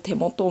りこう手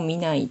元を見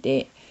ない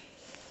で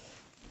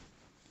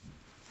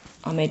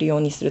編めるよ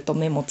うにすると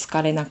目も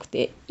疲れなく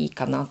ていい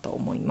かなと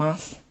思いま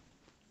す。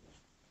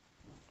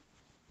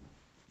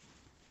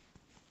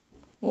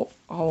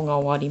青が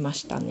終わりま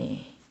した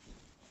ね。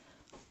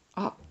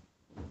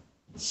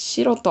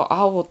白と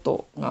青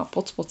とが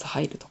ポツポツ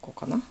入るとこ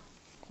かな。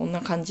こん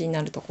な感じに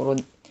なるところ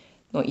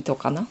の糸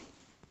かな。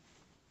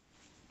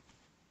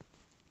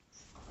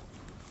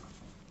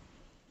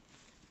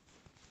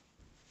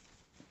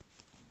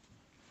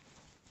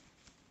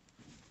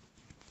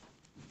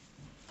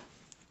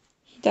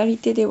左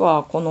手で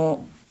はこ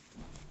の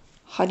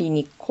針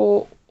に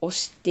こう押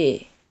し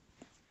て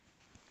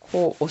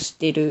こう押し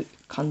てる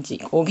感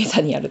じ、大げさ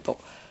にやると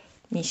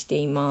にして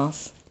いま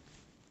す。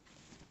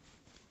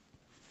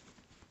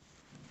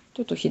ち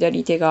ょっと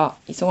左手が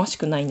忙し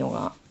くないの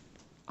が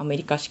アメ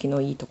リカ式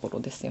のいいところ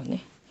ですよ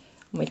ね。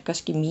アメリカ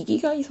式右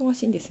が忙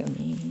しいんですよ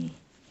ね。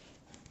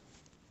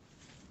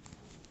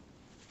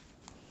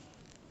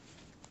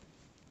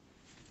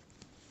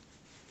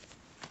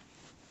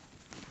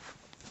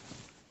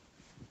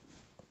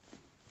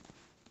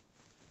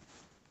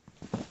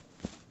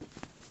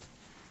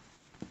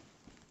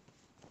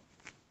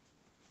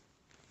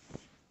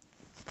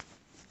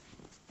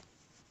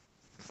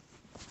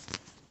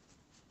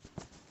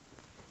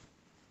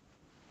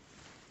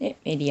で、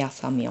メリヤ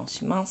ス編みを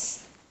しま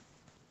す。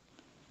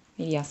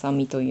メリヤス編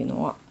みという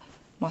のは、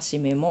増し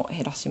目も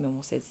減らし目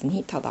もせず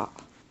に、ただ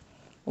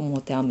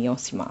表編みを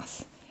しま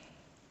す。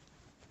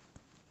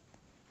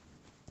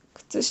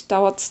靴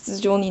下は筒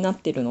状になっ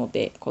ているの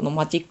で、この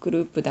マジック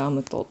ループで編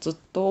むとずっ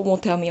と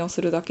表編みを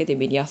するだけで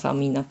メリヤス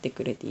編みになって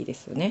くれていいで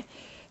すよね。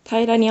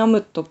平らに編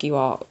むとき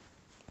は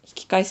引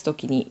き返すと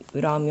きに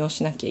裏編みを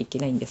しなきゃいけ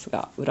ないんです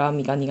が、裏編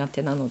みが苦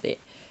手なので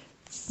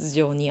筒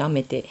状に編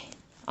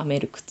め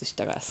る靴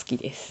下が好き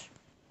です。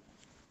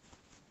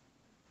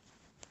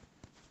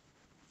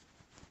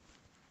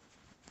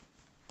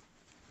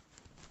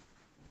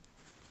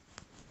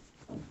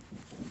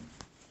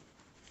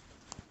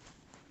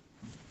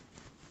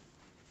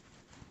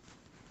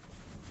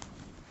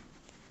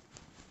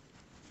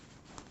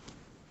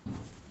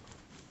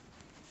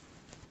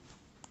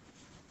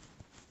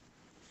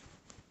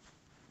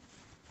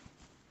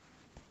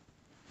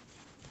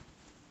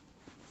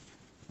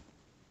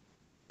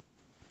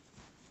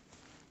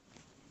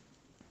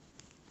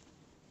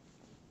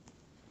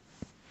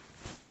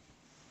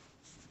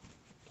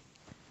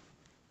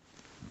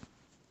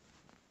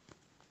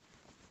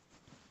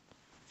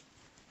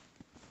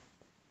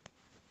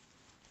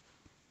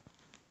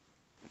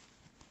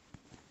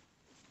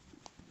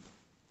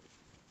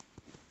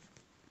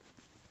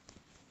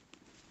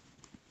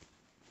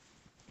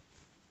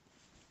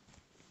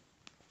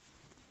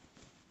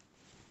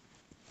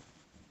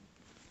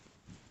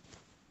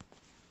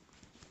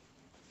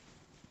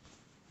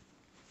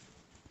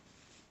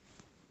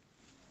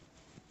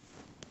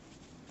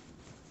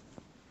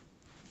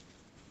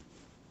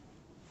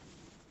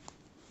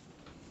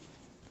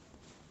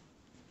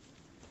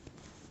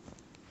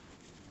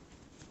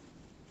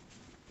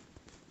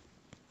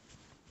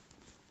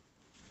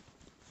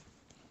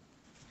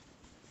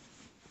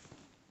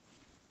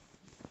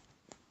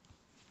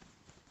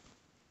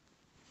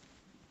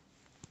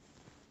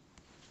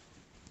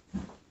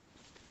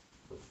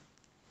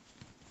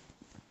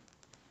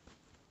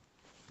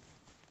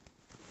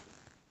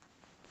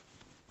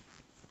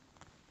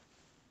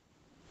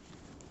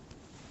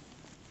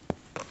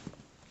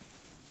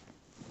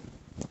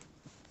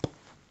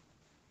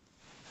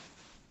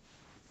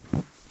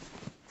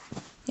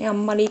で、あ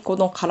んまりこ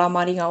の絡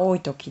まりが多い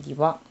時に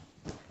は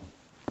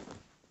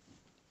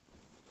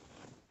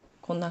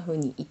こんな風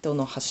に糸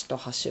の端と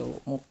端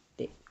を持っ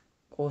て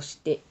こうし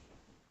て、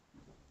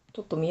ち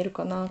ょっと見える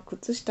かな、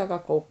靴下が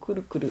こうく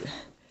るくる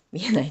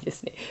見えないで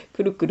すね、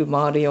くるくる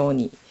回るよう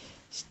に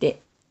し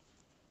て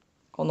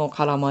この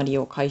絡まり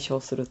を解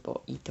消する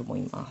といいと思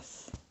いま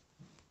す。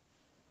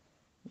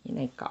見え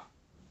ないか、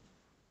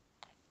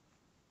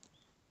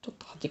ちょっ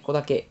と端っこ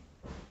だけ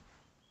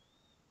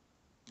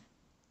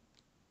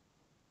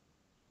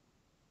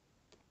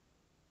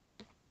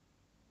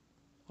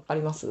わか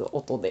ります？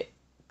音で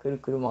くる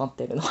くる回っ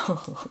てるのち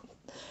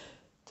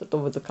ょっと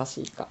難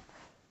しいか。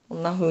こ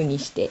んな風に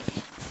して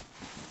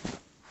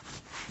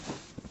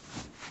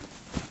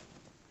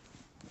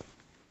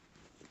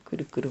く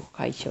るくるを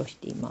解消し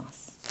ていま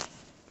す。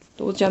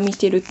同時編みし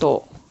てる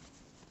と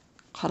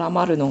絡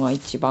まるのが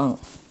一番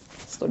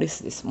ストレ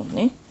スですもん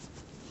ね。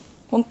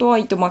本当は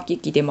糸巻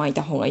き機で巻い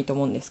た方がいいと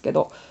思うんですけ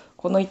ど、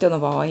この糸の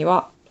場合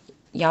は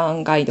ヤー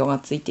ンガイドが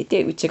ついて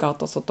て内側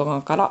と外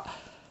側から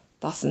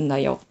出すんだ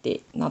よっ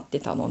てなっ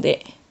てたの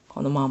で、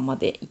このまんま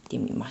でいって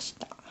みまし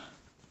た。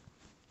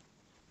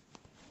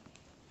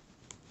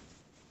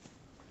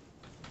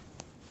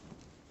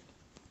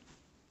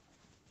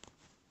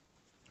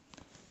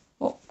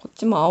こっ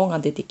ちも青が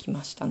出てき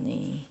ました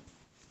ね。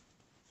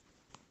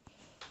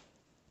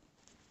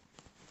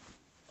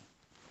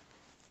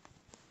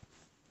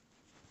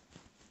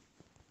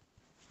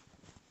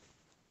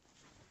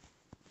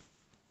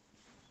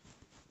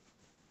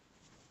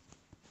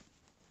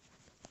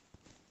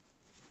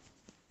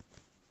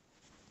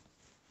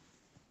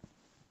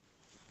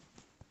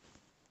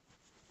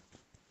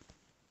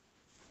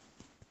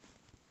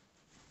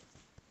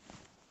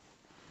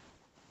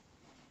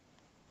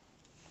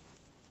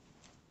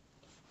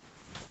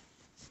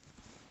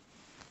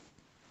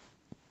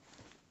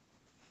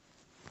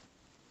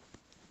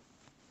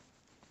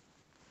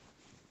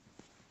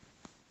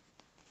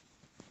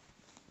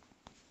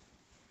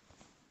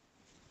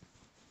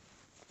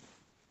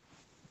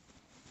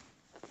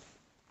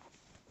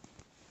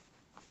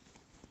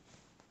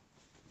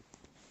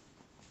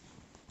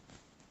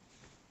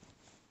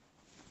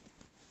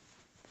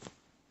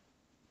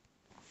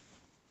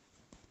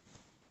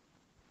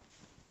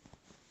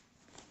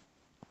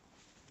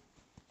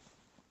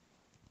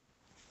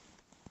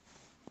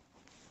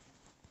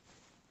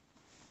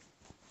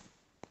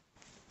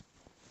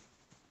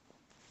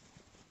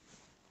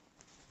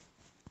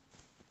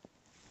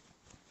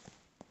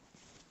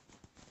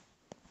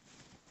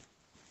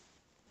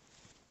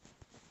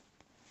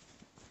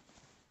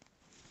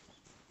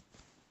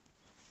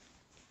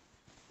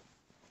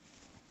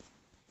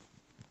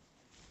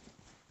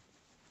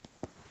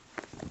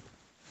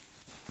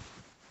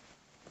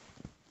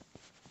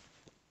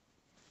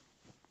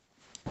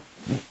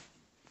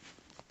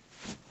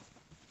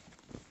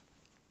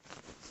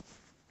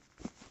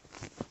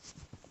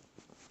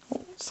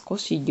少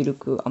し緩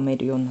く編め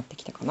るようになって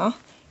きたかな。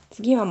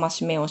次は増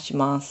し目をし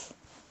ます。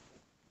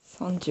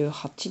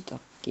38だっ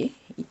け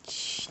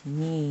 ?1、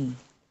2、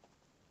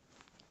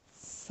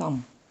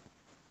3、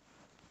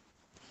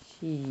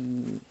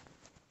4、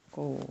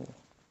5、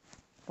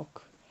6、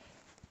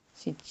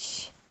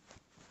7、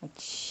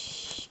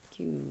8、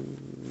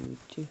9、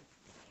10、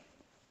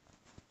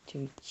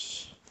11、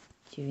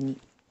12、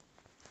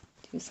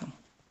13、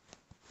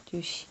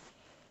14、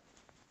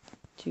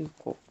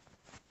15、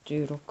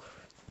16、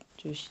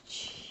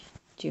17、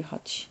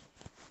18、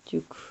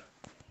19、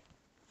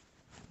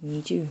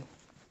20、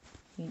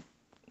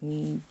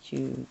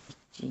21、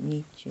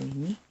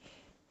22、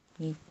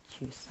23、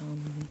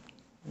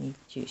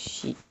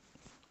24、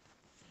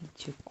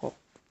25、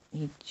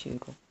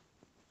26、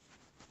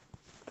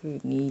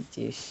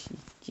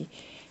27、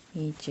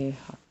28、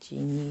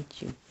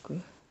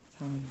29、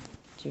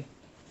30、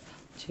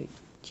31、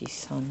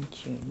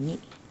32、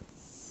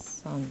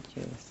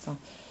33、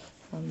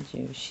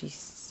34、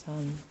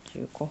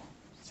35、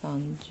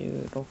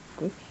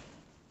36、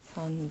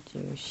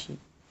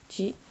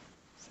37、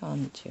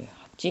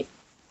38。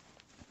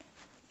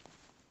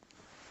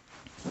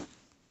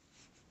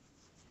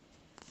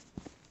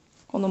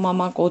このま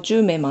ま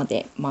50目ま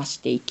で増し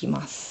ていき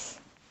ます。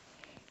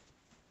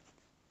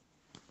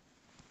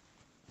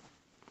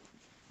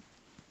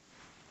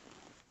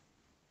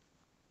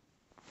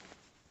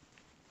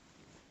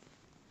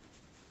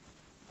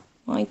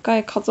毎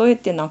回数え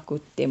てなくっ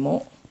て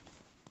も、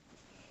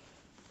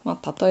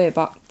例え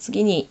ば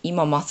次に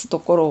今増すと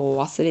ころ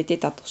を忘れて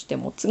たとして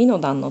も、次の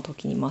段の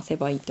時に増せ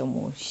ばいいと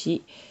思う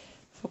し、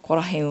そこ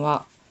ら辺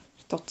は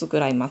一つぐ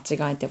らい間違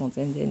えても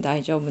全然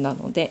大丈夫な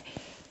ので、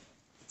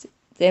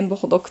全部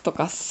ほどくと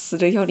かす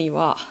るより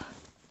は、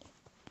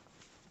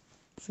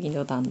次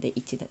の段で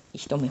一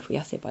目増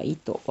やせばいい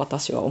と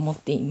私は思っ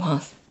ていま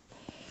す。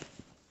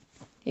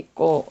結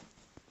構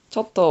ち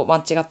ょっと間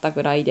違った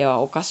ぐらいで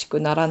はおかしく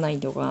ならない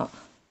のが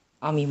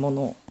編み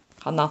物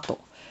かなと。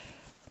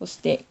そし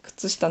て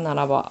靴下な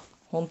らば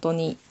本当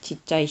にちっ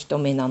ちゃい一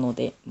目なの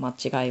で間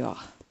違いは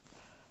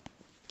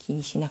気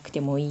にしなく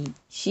てもいい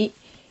し、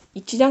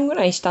一段ぐ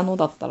らい下の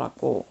だったら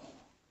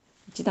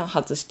一段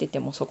外してて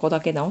もそこだ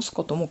け直す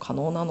ことも可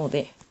能なの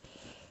で、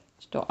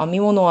ちょっと編み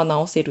物は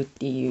直せるっ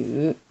て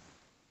いう、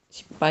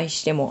失敗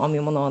しても編み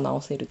物は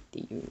直せるって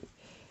いう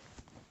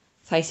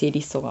再生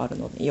リストがある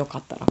ので、よか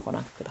ったらご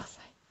覧くださ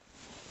い。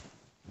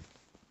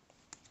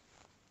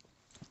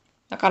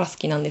だから好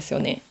きなんですよ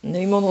ね。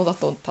縫い物だ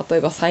と例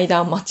えば裁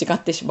断間違っ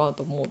てしまう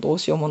ともうどう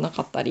しようもな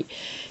かったり、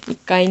一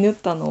回縫っ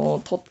たのを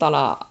取った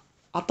ら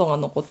跡が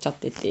残っちゃっ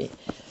てて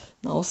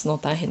直すの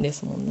大変で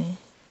すもんね。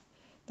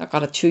だか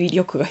ら注意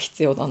力が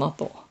必要だな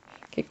と。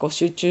結構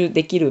集中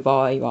できる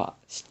場合は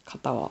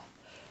方は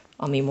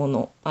縫い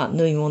物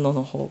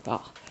の方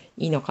が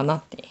いいのかな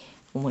って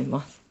思い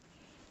ます。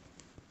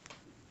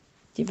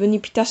自分に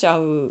ぴったし合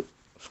う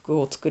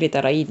服を作れ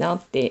たらいいな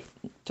って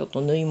ちょっ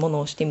と縫い物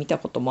をしてみた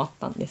こともあっ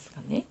たんです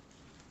がね。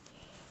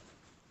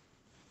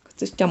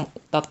靴下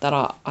だった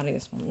らあれで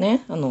すもん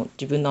ね。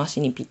自分の足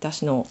にぴった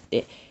しのっ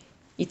て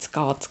いつ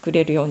かは作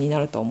れるようにな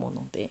ると思う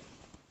ので、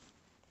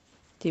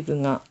自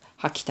分が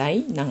履きた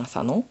い長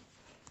さの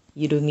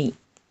ち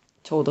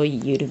ょうどい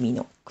い緩み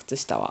の靴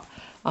下は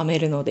編め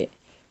るので、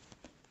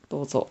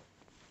どうぞ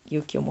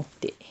勇気を持っ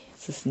て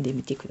進んで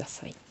みてくだ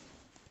さい。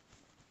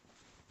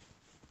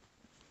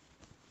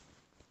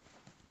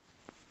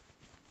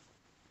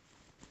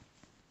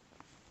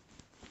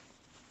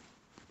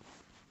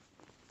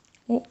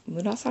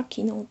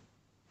紫の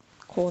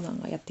コーナ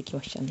ーがやってき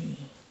ましたね。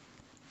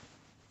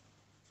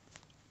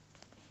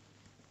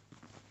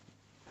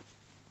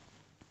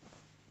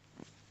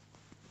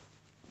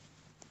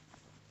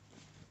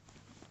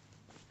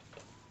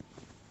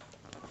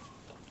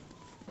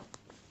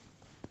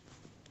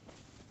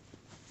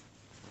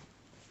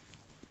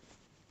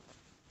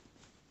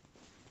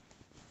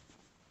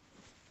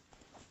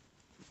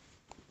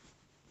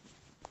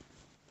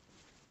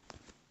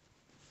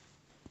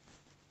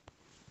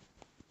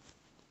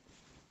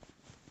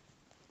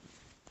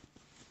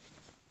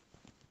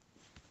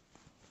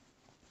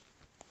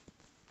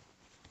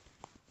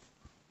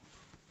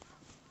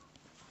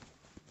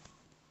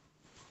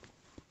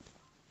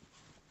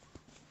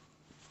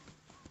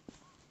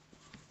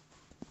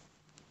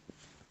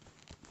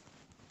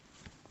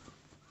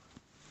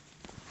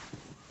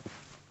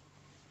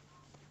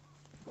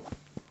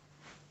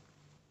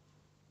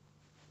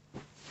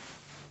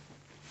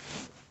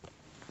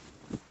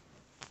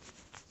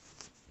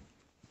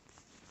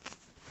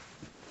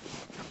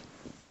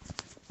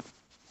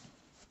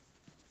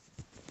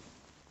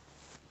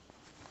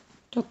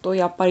ちょっと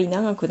やっぱり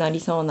長くなり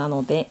そうな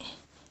ので、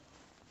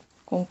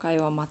今回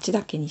はマチ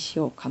だけにし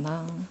ようか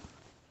な。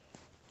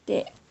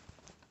で、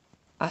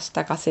明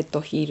日ガセット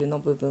ヒールの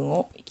部分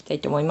をいきたい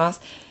と思います。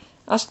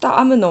明日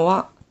編むの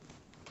は、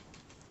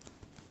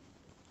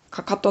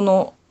かかと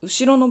の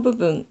後ろの部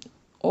分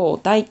を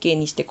台形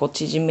にして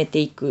縮めて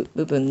いく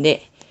部分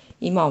で、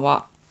今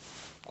は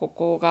こ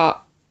こ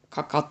が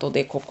かかと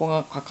で、ここ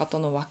がかかと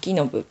の脇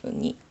の部分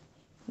に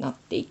なっ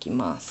ていき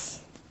ま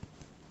す。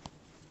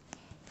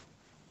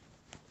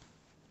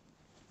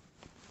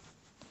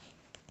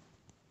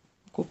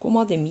ここ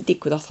まで見て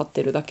くださっ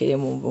てるだけで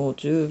ももう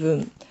十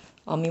分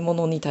編み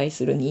物に対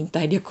する忍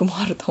耐力も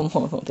あると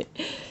思うので。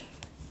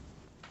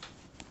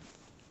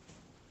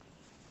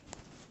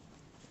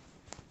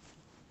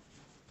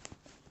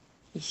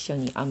一緒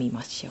に編み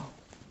ましょう。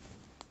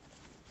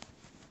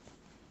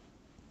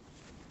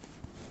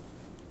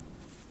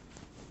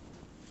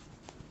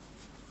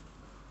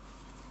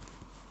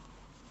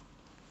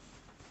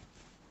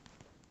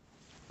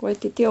こうやっ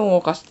て手を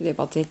動かしてれ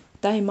ば絶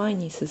対前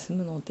に進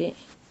むので、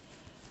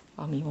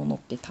編み物っ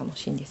て楽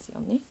しいんです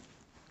よね。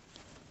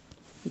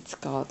いつ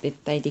かは絶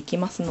対でき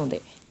ますの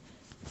で、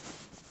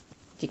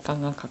時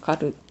間がかか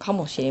るか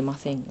もしれま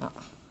せんが、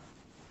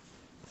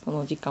そ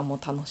の時間も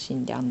楽し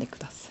んで編んでく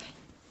ださい。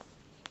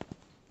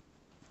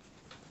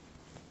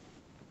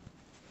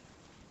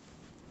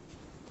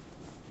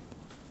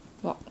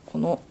こ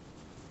の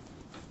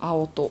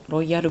青と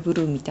ロイヤルブ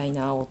ルーみたい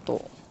な青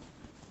と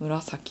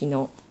紫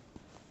の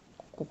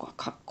ここが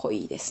かっこ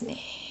いいですね。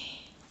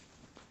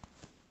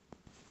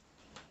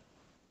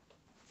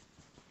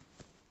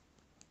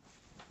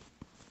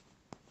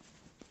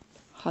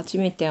初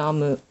めて編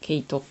む毛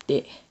糸っ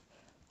て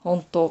ほ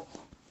んと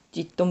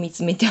じっと見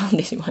つめて編ん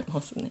でしまい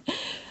ますね。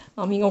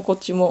編み心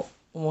地も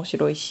面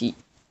白いし、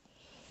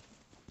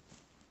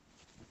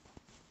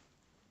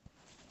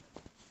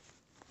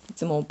い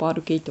つもオパー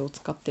ル毛糸を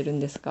使ってるん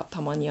ですが、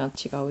たまには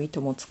違う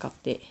糸も使っ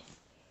て、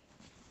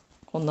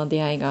こんな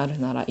出会いがある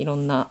ならいろ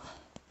んな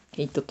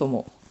毛糸と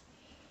も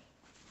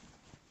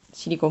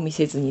尻込み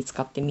せずに使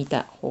ってみ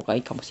た方がい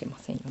いかもしれま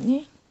せんよ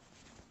ね。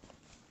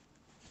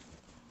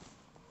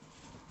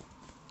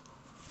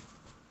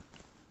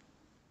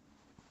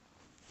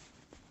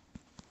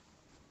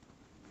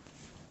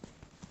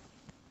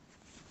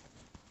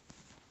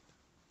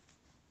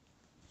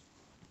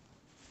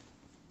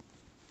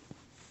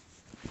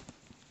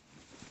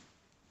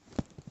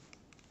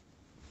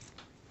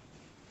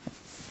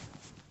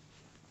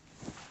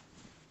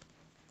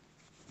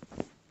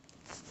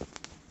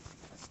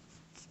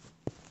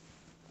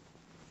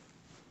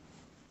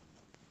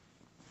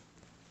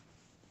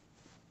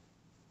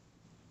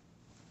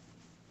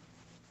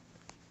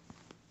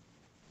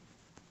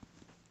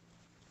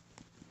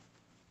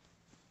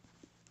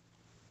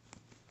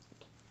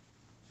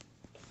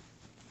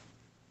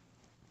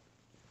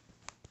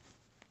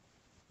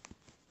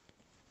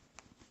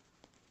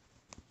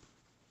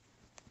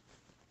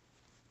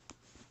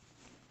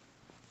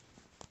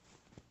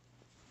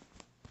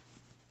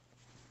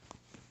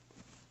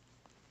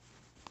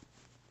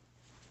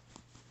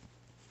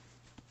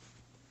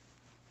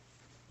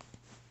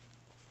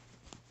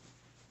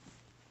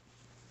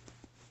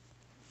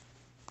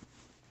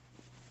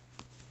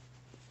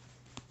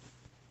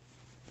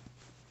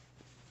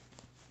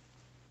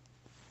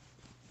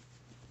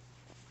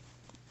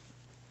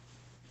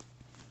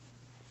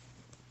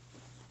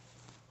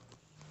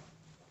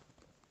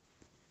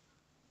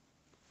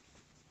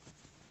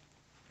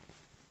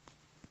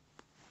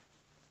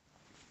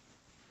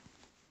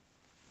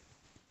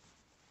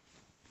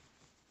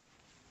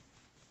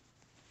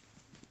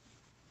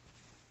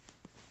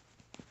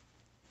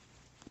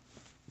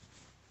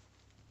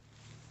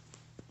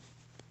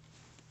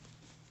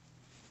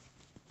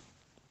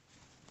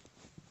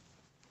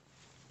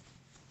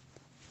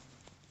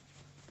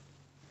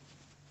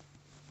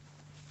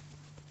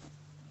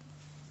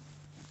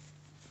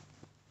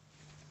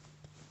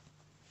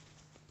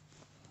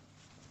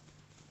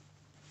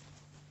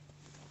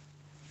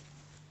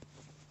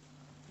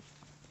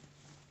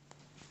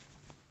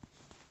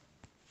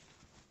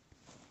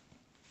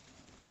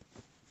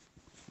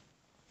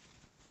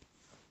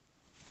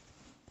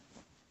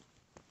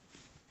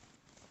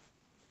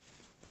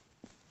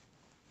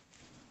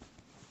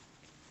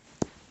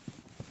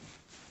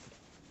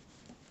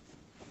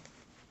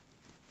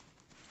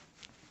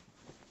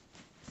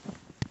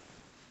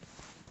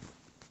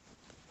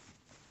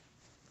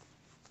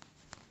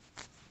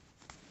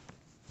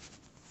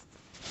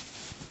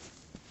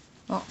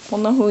こ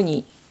んな風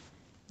に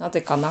な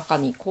ぜかコ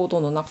ード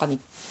の中に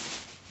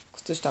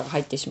靴下が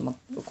入ってしま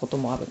うこと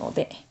もあるの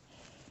で、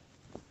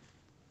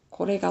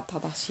これが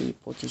正しい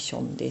ポジシ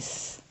ョンで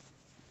す。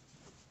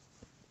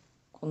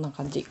こんな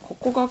感じ。こ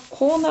こが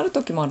こうなる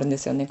時もあるんで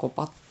すよね。コ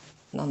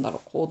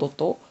ード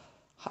と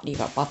針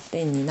がバッ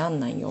テンになん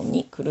ないよう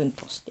にくるん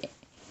として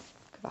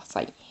くだ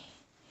さい。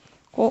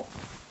こ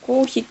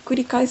うひっく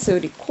り返すよ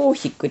りこう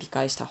ひっくり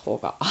返した方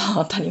が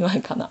当たり前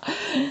かな。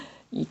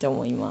いいと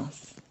思いま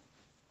す。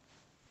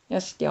よ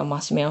し、では増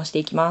し目をして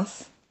いきま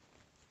す。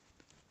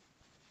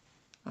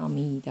編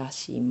み出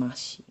し増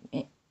し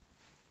目。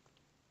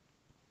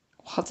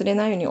外れ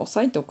ないように押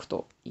さえておく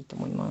といいと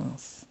思いま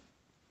す。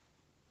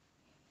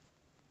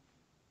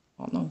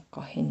なん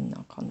か変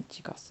な感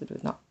じがす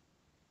るな。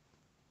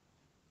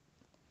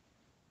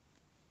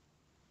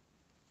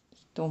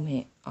一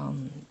目編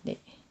んで、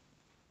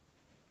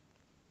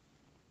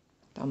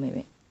二目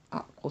目。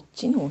こっ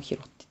ちのを拾っ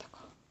てたか。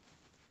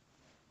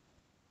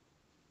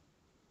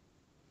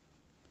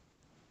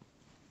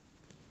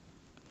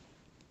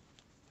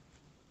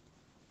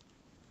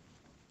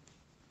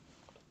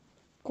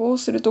ここう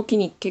するとき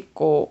に結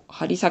構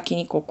針先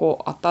にこ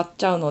こ当たっ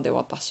ちゃうので、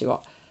私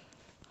は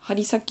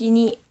針先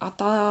に当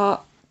た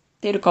っ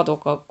てるかどう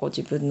か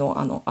自分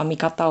の編み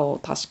方を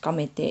確か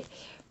めて、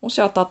もし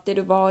当たって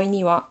る場合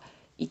には、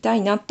痛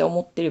いなって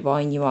思ってる場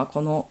合には、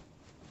この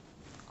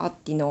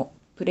addiの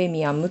プレ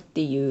ミアムっ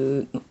てい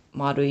う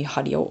丸い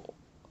針を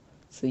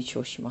推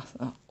奨します。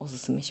おす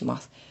すめしま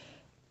す。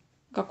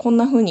がこん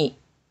な風に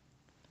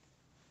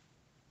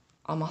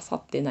余さ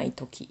ってない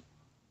とき、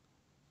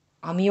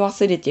編み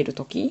忘れてる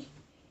とき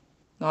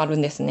がある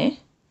んです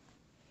ね。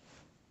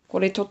こ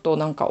れちょっと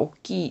なんか大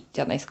きい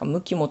じゃないですか。向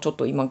きもちょっ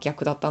と今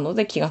逆だったの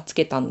で気がつ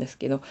けたんです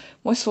けど、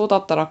もしそうだ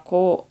ったら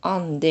こう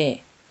編ん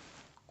で、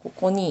こ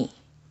こに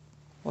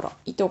ほら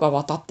糸が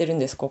渡ってるん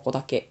です、ここ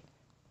だけ。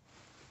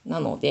な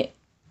ので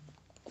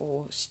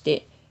こうし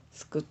て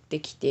すくって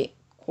きて、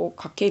こう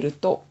かける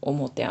と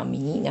表編み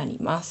になり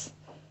ます。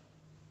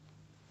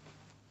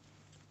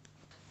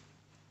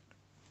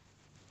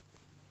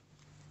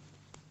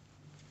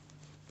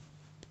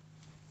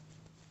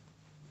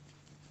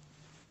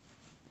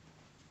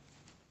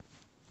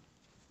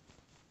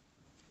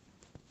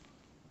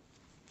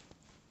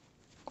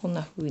こん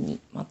な風に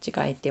間違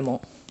えて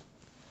も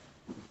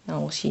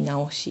直し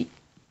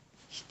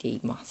して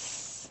いま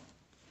す。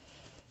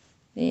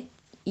で、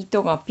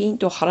糸がピン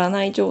と張ら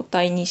ない状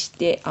態にし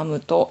て編む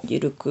と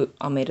緩く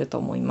編めると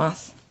思いま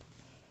す。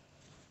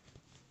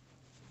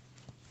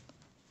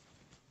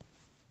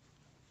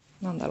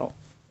なんだろ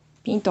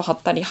う、ピンと張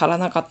ったり張ら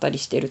なかったり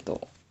してる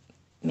と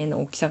目の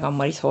大きさがあん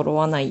まり揃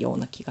わないよう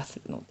な気がす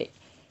るので、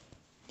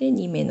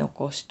2目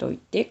残しとい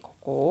て、こ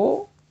こ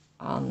を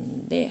編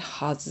んで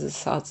外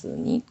さず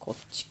にこっ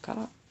ちか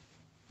ら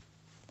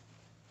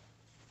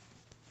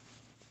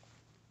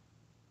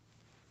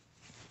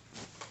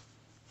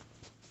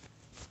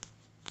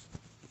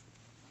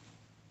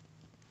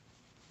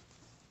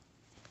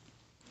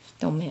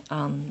1目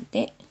編ん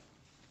で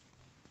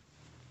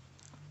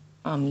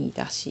編み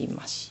出し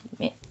増し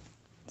目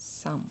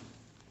3、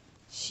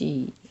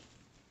4、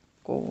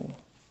5、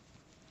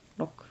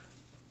6、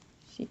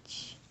7、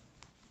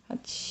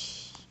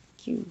8、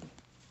9、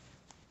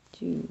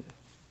10、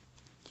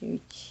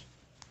11、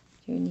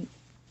12、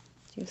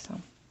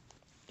13、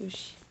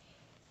14、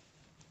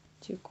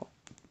15、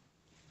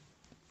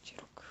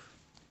16、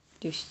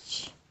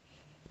17、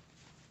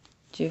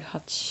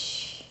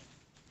18、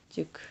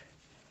19、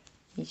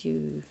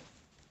20、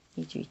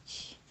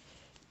21、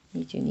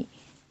22、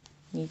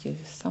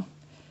23、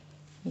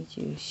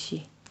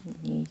24、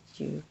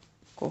25、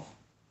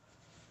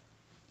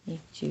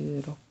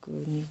26、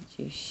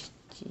27、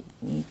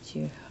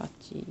28、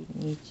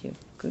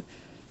29、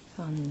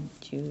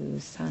30、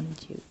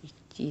31、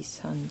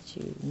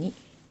32、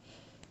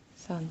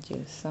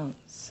33、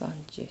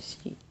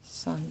34、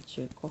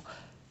35、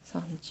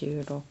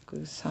36、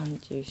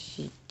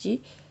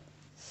37、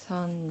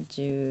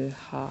38、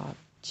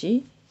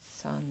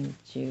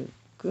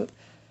39、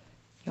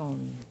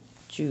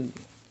40。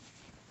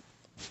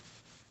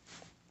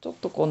ちょっ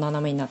とこう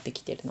斜めになって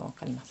きてるの分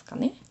かりますか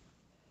ね。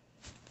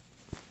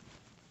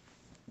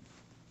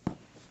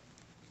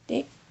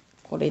で、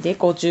これで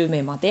50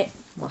目まで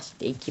増し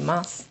ていき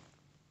ます。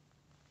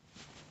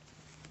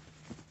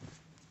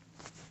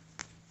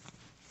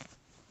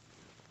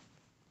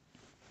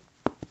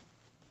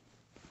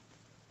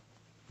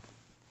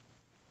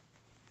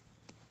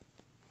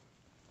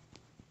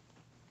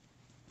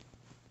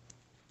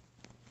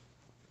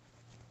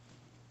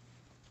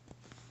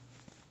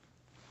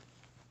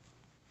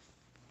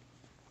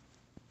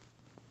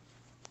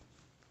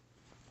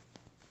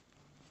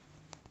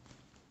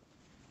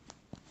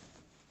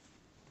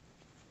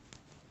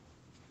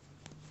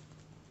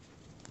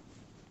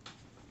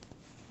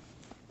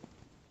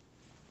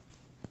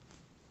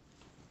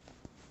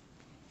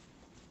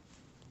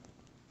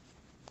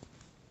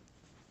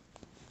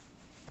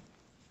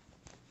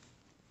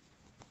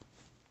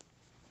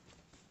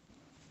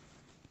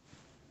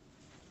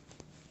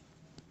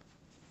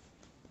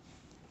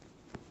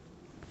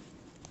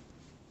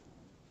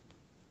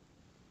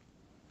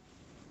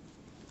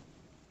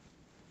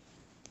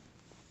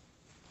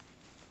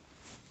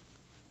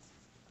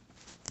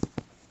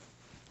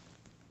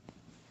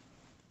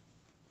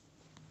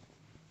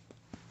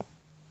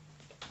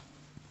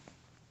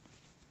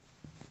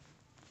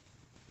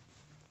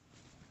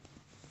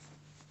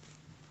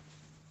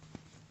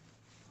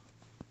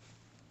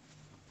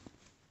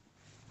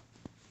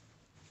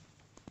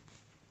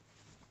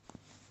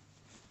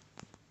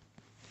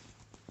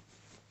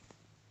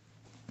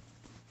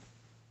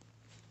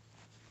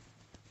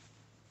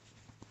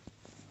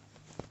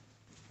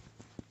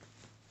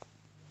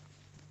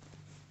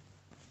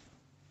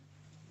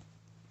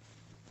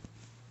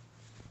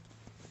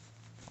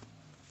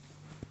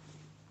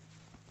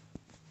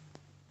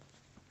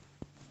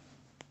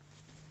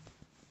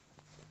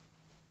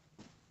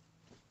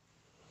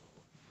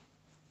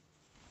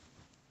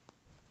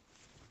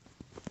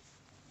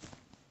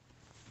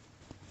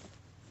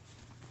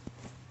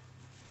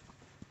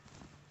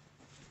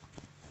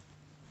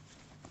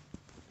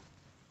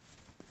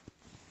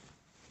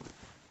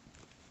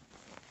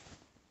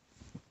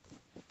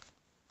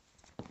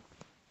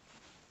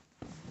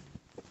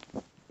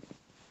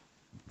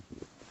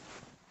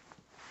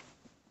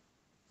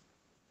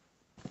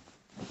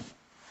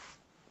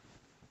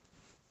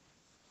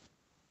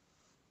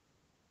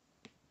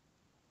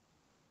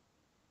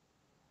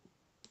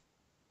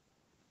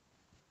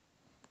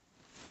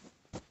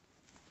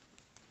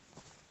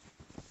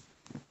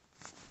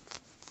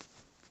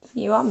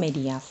次はメ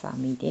リヤス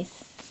編みで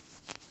す。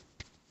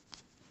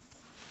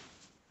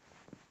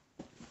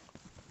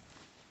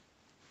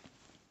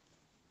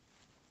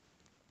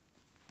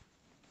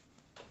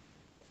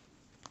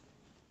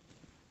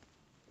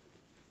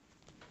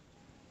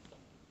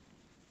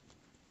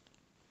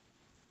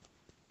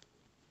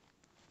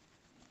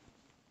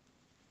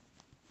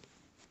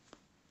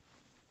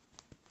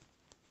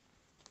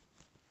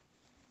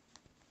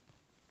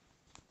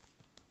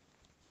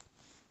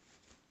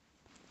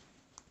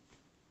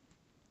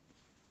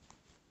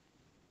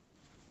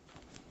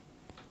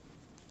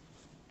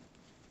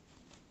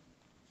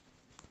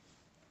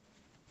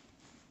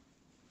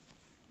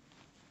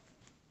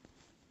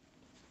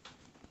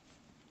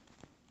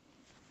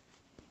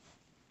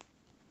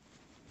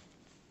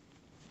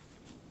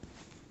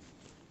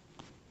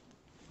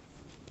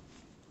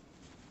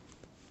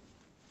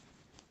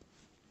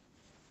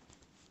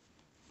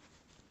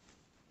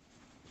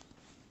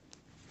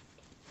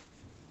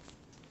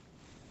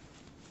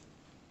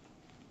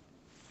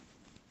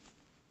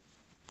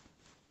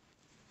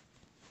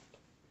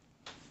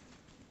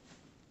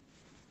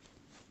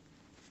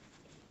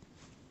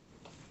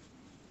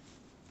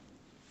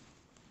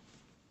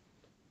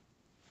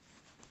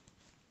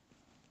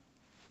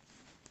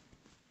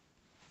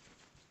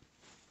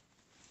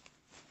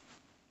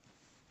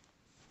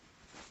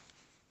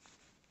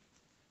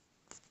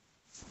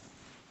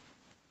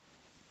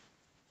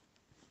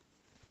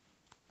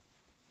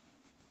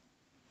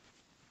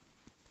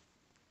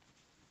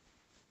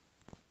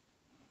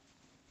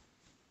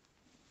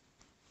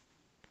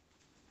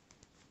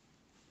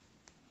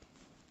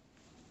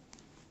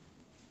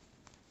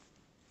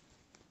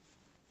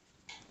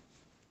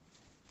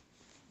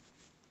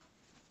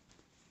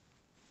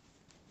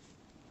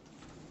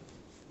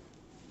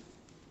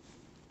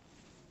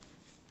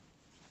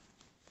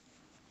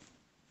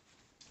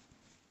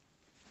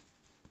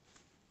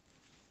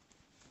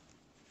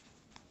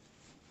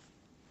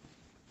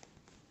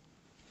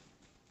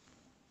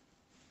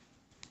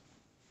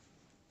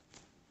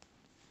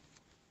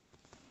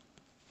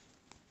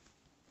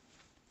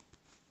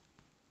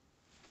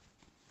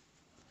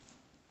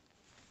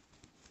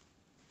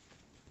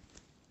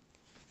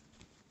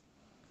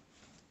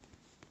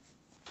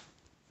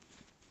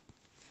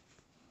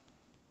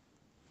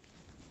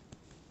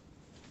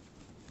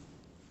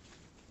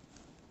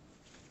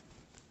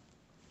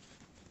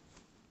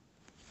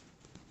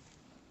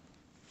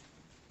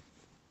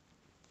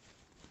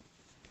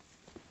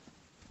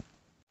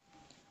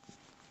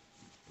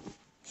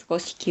少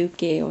し休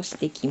憩をし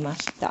てきま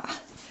した。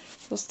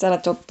そしたら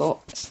ちょっ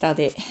と下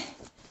で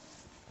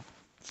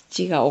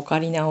父がオカ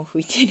リナを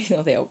吹いている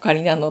のでオカ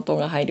リナの音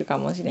が入るか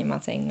もしれ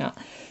ませんが、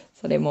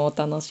それもお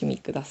楽しみ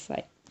くださ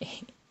い。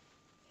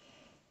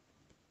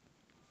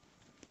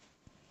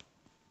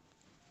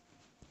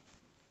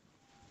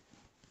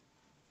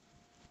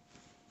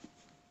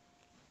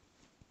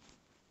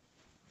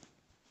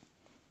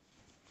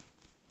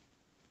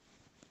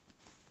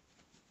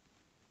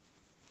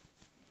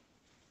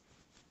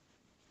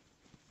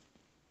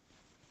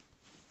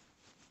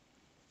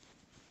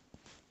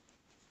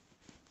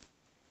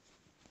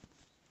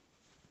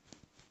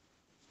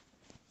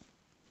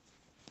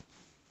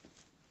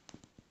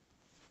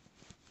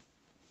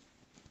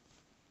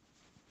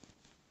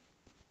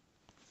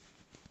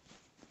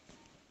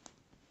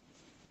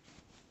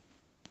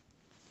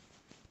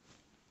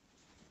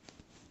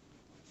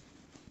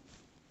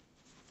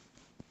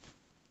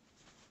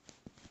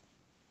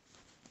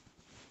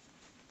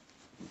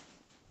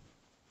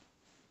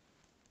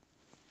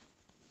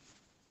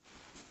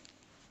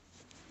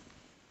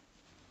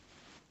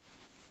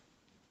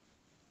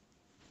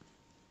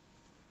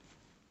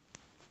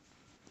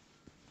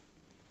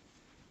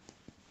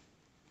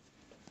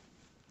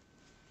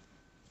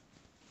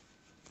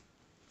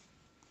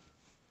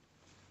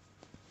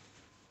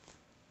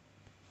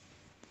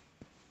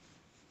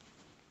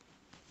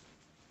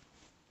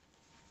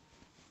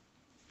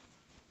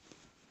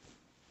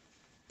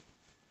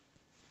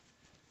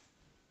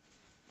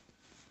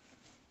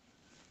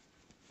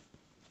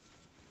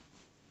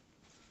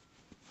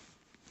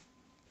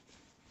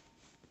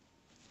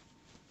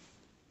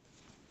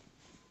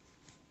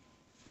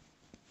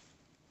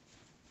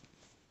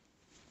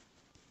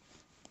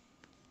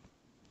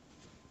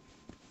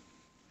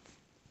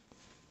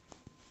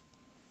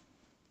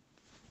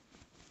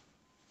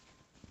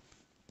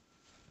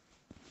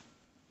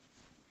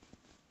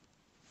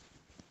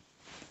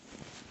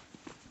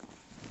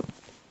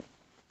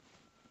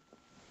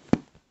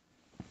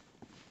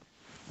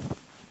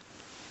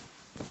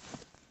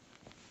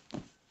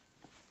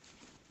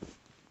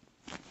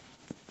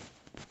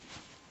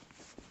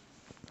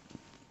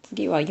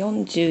次は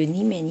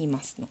42目に増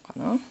すのか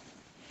な。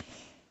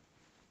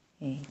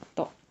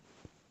1、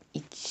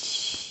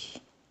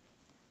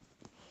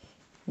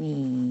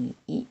2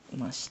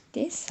増し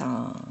て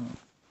3、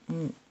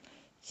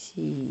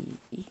4、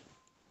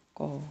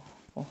5、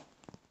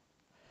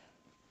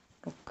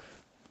6、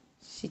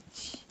7、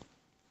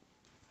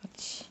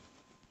8、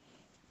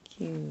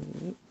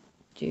9、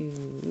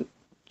10、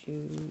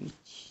11、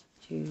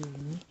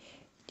12、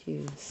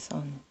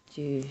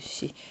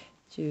14、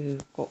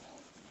15、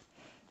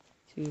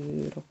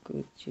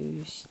16、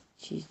17、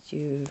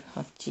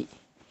18、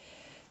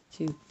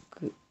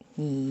19、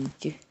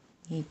20、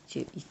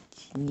21、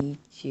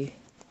22、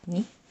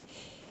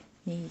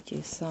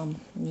23、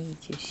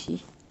24、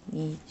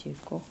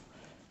25、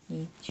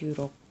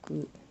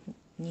26、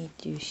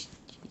27、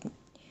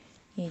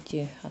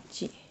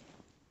28、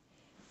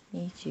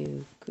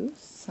29、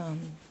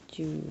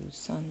30、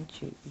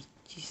31、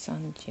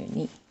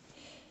32、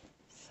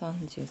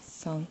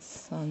33、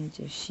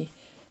34、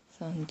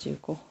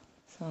35、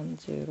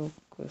36、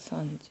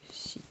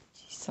37、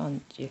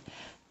38、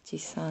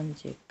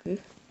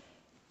39、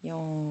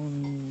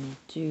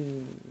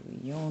40、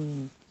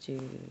41、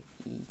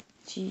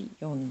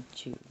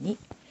42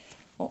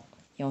を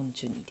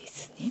42で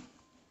すね。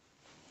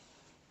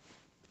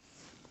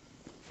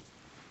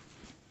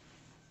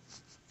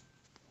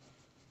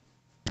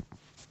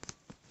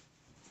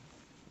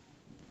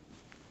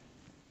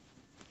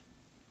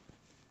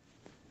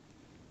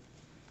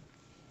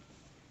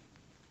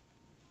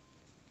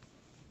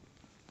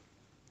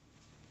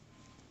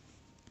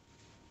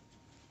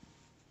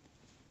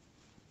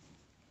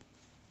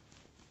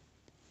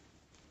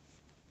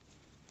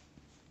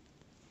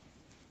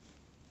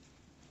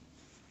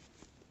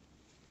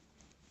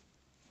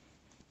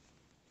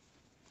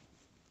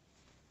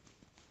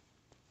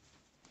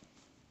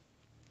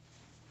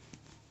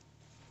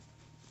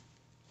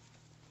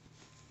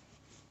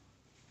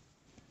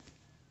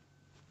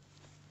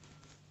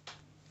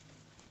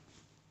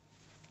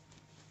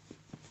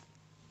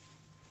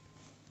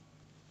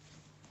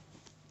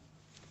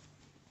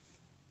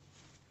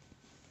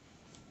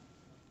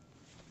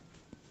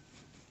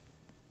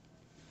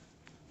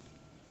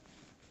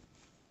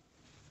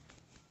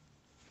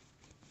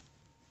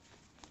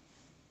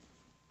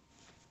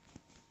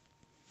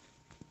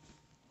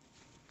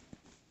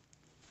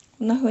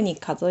こんな風に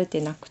数えて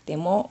なくて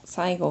も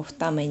最後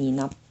2目に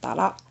なった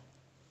ら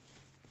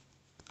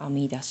編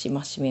み出し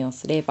増し目を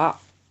すれば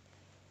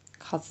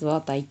数は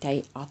だいた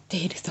い合って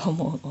いると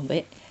思うの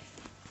で、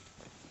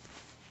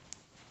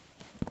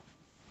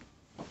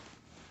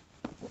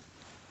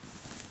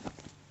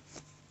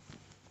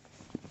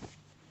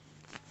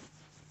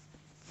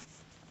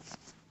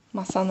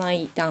増さな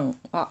い段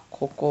は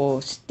ここを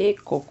押して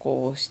こ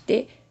こを押し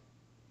て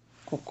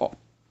ここ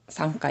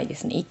3回で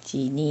すね。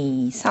1、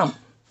2、3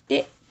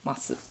で増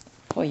す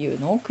という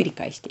のを繰り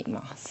返してい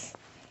ます。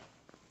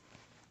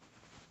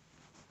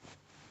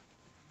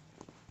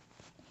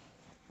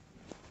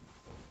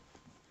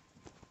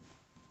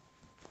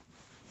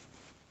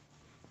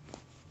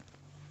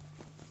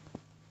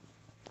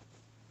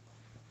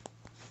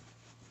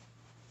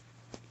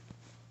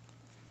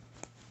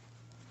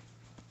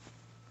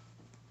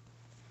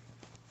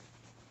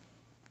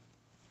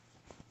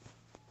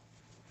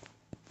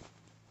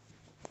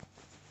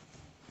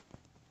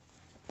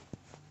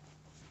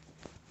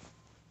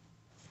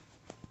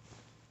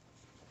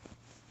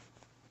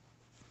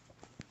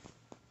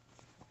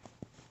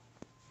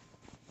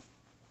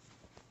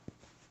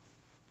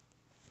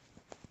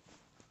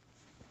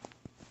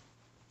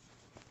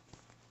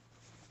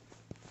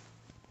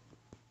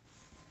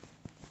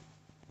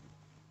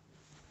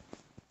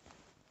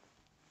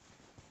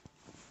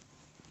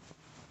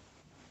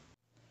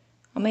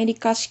アメリ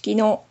カ式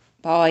の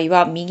場合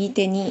は右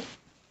手に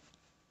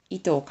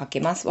糸をか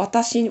けます。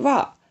私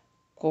は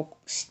こ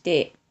うし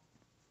て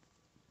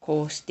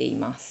こうしてい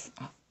ます。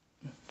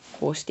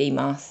こうしてい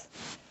ます。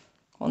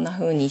こんな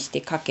風にし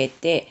てかけ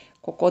て、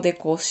ここで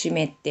こう締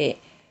めて、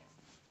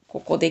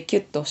ここでキュ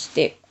ッとし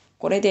て、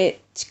これ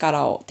で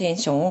テン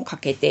ションをか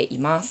けてい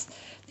ます。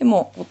で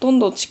もほとん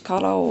ど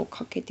力を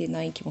かけて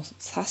ない気もする。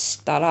刺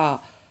した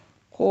ら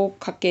こう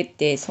かけ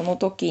て、その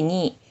時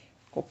に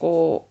こ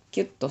こを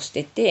キュッとし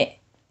てて、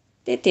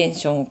でテン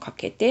ションをか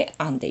けて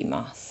編んでい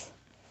ます。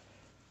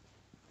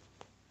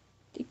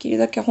できる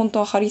だけ本当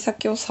は針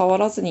先を触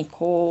らずに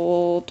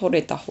こう取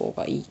れた方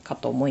がいいか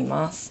と思い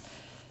ます。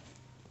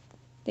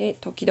で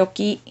時々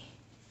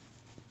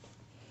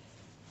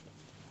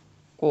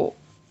こ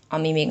う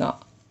編み目を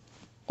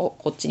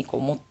こっちにこ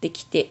う持って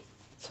きて、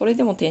それ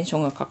でもテンショ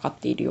ンがかかっ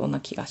ているような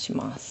気がし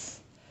ま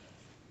す。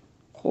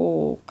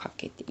こうか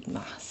けてい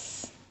ま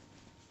す。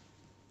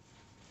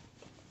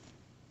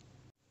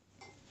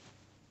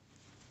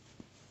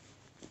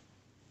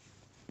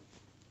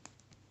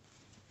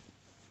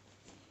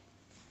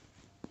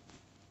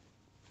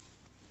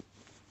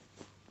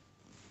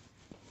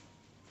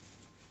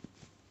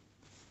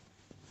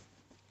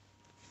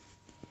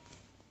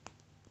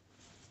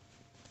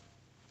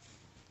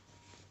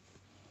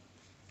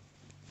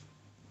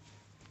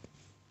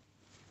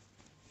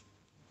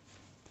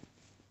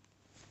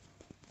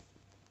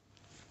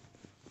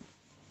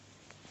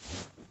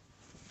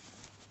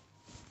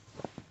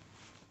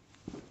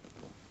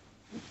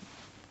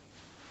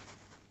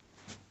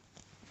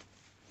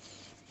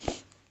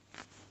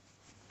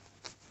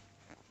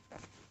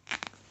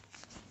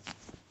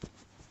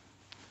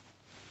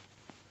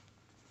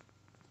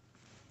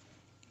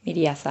メ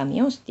リヤス編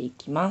みをしてい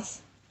きま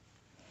す。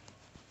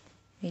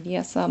メリ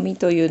ヤス編み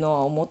というの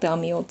は表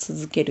編みを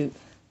続ける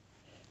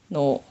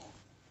のを、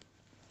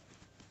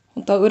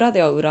本当は裏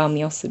では裏編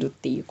みをするっ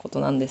ていうこと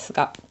なんです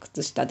が、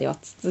靴下では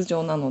筒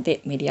状なの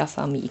でメリヤ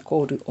ス編みイ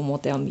コール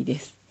表編みで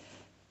す。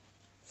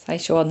最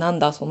初はなん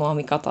だその編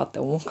み方って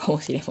思うかも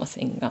しれま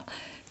せんが、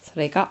そ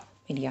れが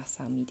メリヤ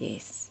ス編みで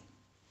す。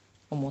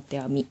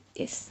表編み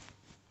です。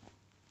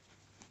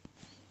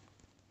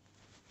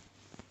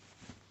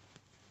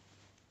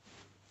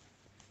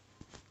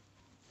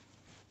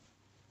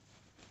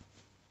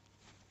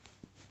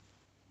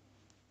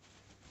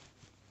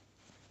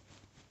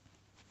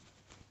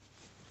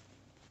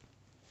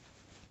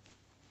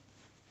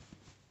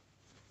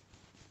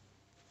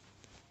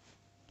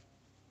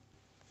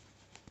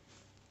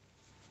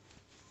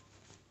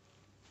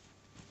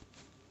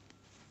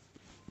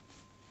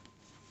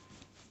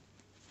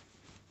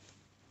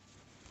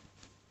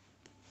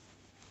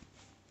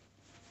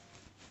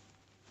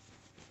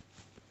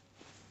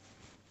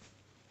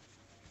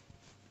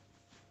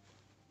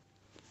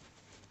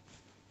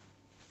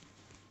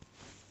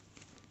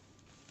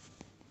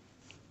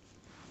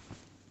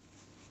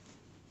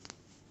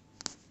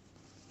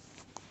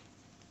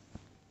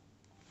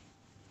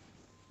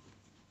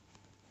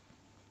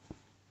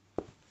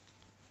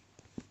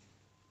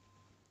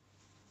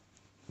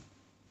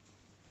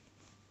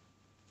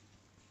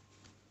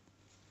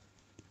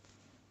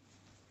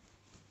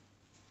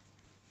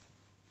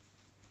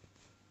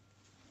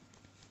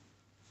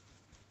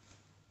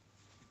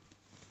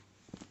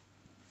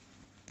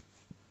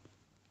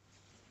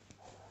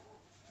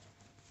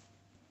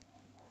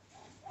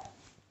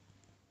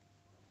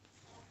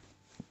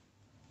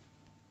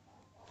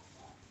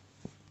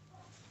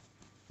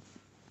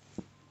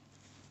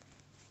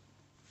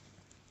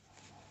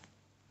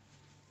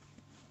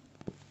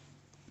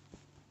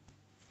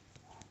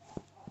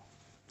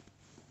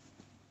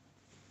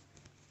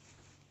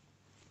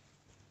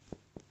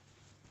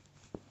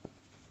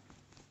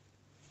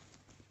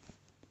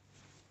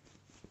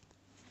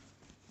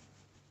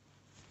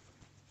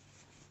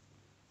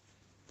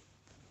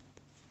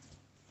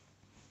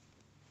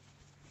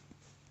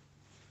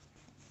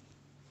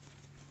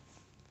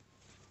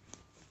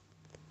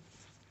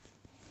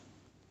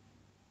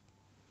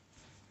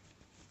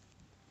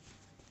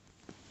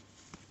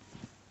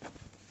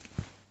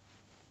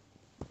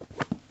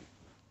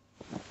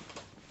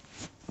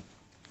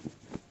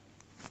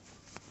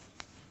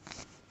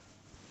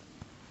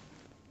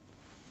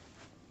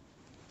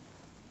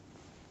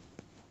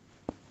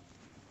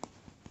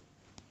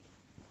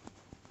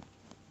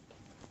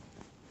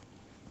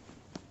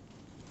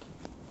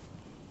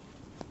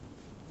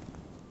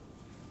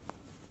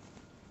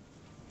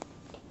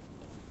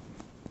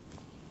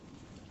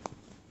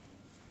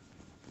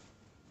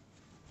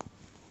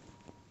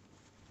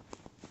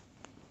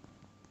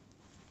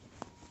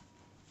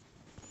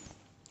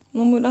こ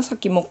の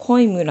紫も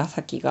濃い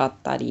紫があっ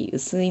たり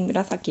薄い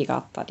紫があ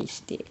ったり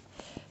して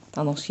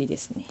楽しいで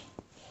すね。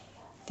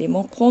で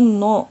も紺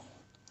の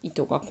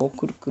糸がこう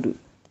くるくる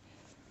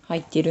入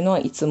っているのは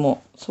いつ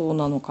もそう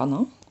なのか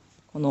な。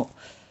この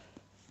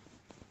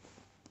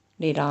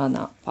レラー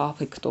ナパー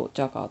フェクト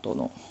ジャガード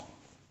の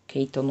毛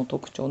糸の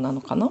特徴な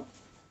のかな。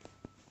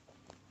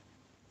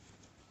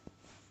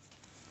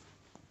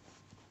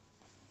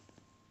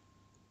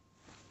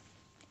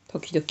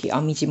時々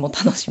編み地も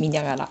楽しみ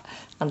ながら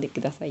編んでく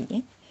ださい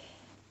ね。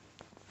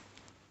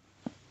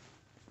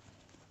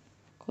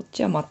こっ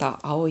ちはまた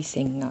青い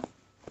線が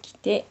来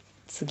て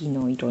次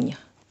の色に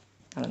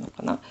なるの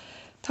かな。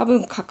多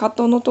分かか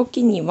との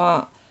時に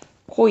は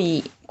濃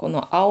いこ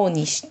の青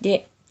にし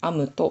て編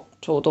むと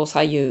ちょうど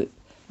左右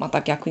ま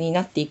た逆に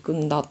なっていく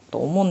んだと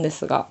思うんで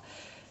すが、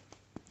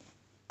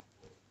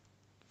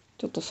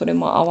ちょっとそれ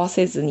も合わ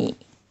せずに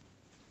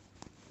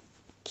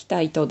着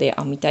た糸で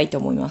編みたいと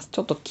思います。ち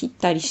ょっと切っ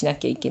たりしな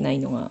きゃいけない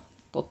のが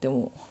とって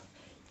も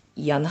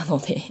嫌なの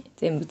で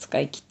全部使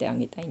い切ってあ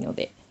げたいの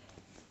で。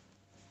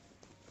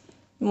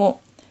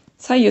もう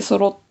左右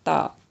揃っ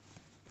た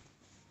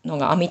の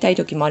が編みたい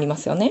時もありま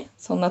すよね。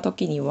そんな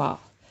時には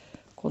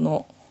こ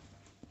の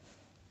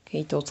毛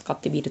糸を使っ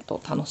てみる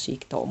と楽しい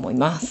と思い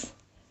ます。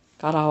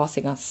柄合わ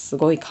せがす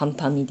ごい簡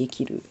単にで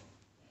きる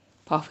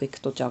パーフェ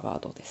クトジャガー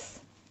ドで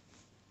す。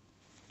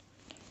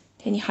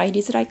手に入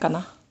りづらいか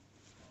な。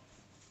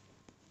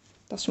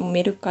私も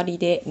メルカリ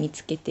で見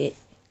つけて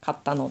買っ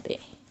たので。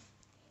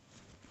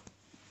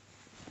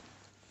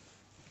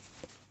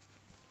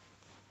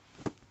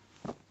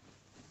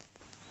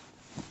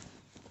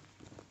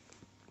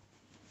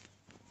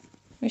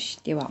よし、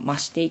では増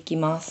していき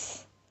ま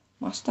す。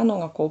増したの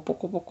がこうポ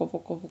コポコポ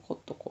コポコっ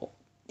とこ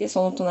う。で、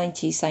その隣に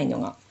小さいの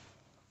が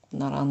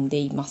並んで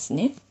います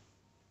ね。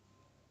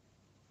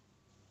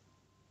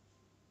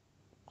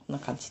こんな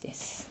感じで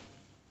す。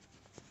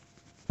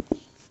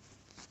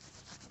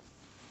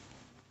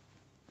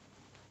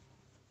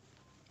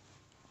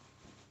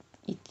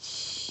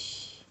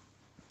1、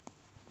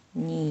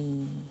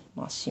2、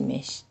増し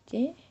目し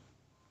て、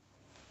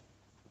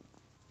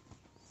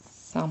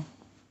3、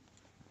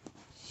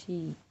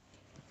4、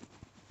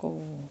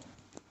5、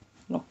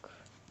6、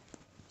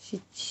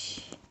7、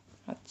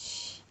8、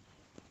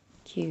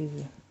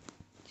9、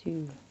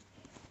10、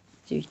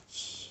11、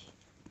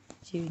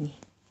12、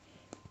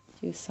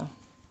13、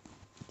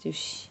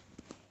14、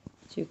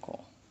15、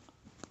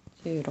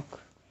16、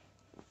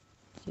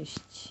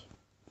17、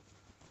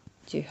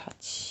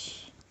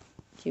18、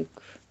19、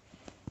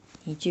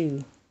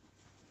20、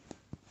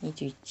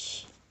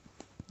21、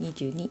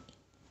22、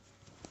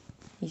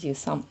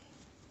23、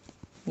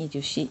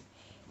24、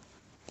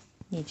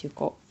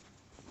25、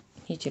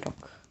26、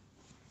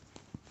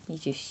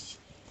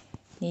27、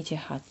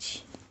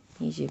28、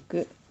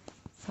29、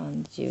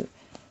30、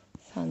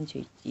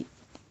31、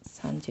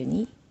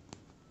32、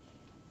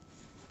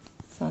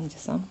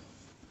33、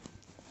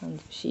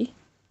34、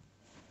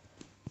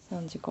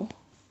35、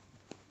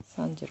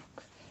36、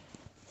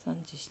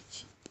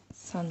37、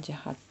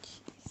38、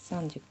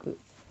39、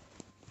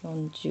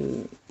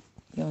40、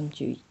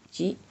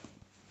41、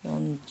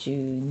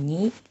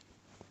42、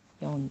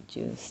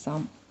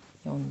43、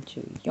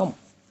44。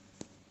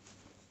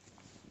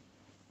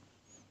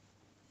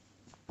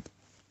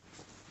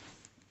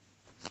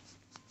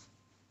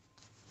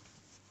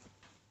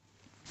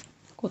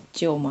こっ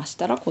ちを増し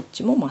たらこっ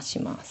ちも増し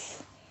ま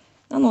す。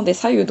なので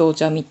左右同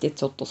時は見て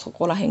ちょっとそ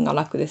こら辺が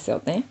楽ですよ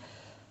ね。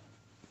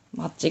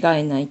間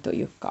違えないと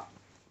いうか、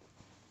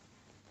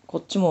こ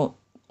っちも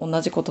同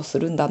じことす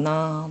るんだ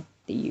なーっ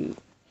ていう。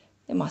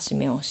で、増し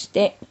目をし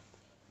て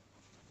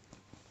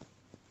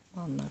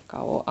真ん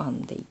中を編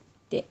んでいっ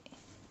て、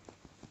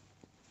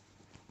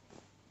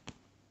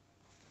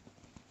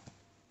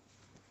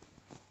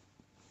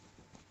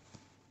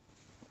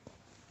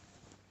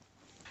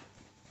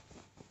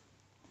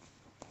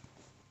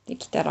で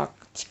きたら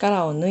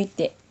力を抜い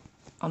て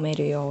編め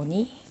るよう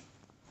に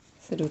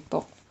する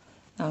と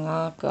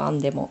長く編ん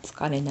でも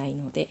疲れない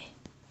ので、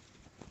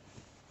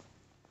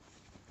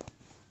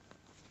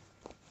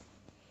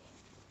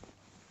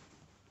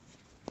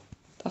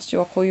私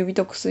は小指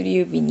と薬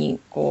指に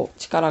こう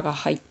力が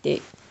入っ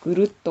てぐ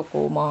るっと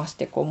こう回し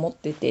てこう持っ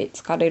てて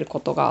疲れるこ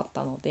とがあっ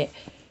たので、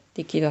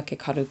できるだけ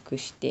軽く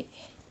して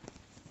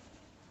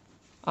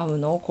編む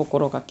のを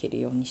心がける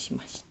ようにし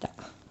ました。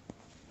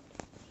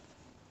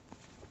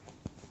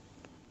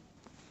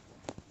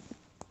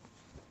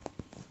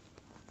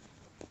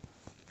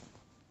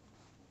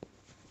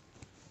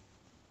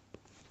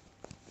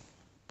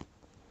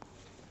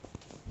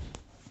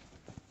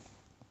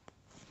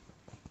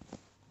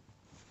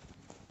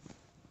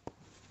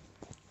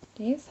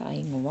で、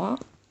最後は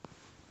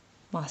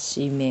増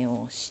し目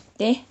をし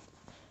て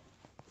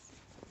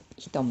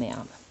一目編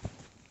む。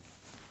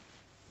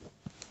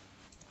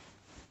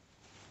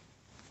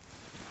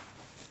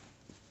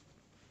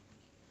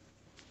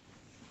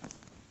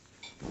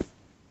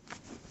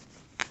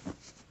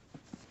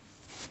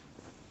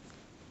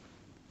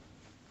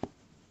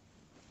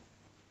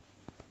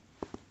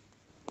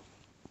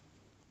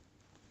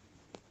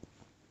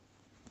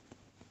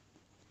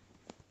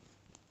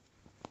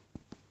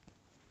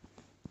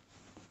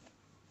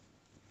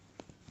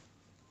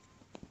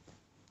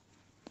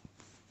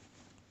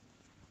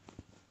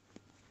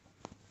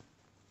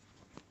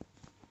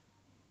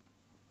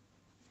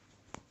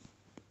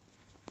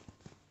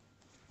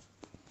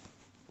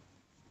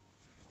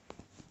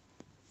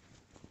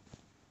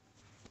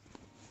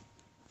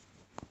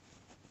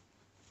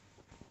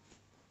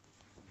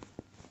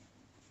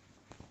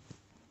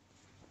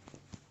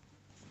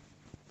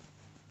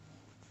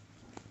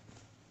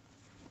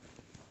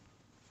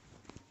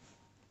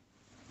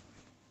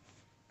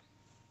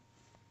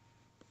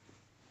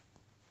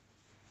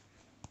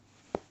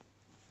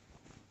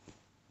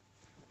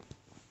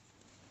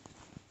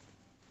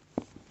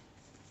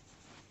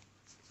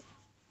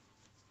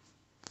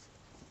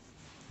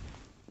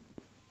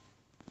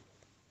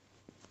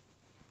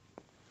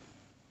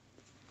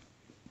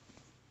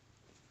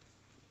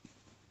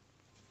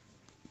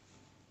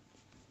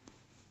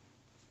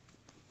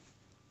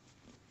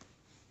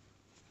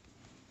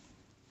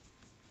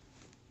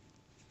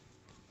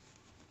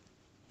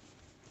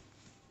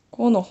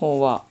こうの方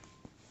は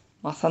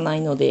増さな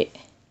いので、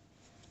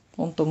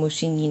ほんと無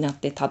心になっ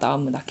てただ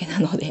編むだけな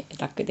ので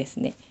楽です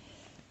ね。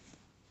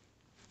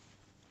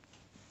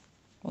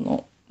こ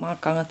のマー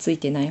カーがつい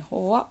てない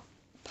方は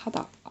た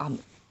だ編む。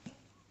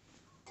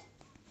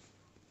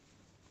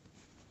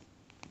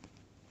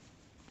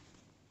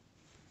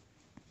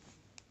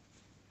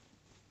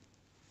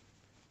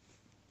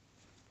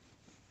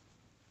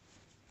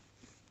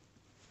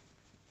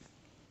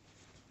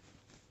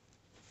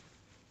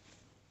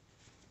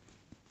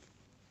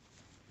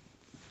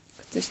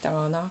靴下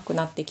が長く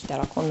なってきた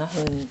らこんな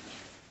風に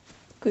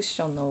クッシ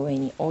ョンの上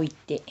に置い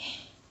て、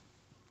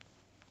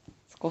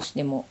少し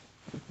でも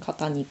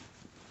肩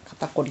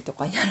こりと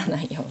かになら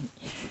ないように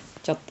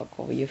ちょっと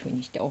こういう風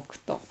にしておく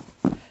と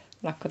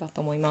楽だ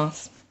と思いま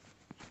す。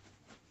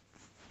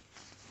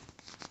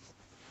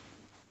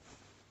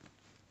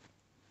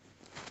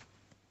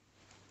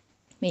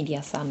メリ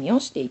ヤス編みを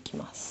していき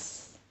ます。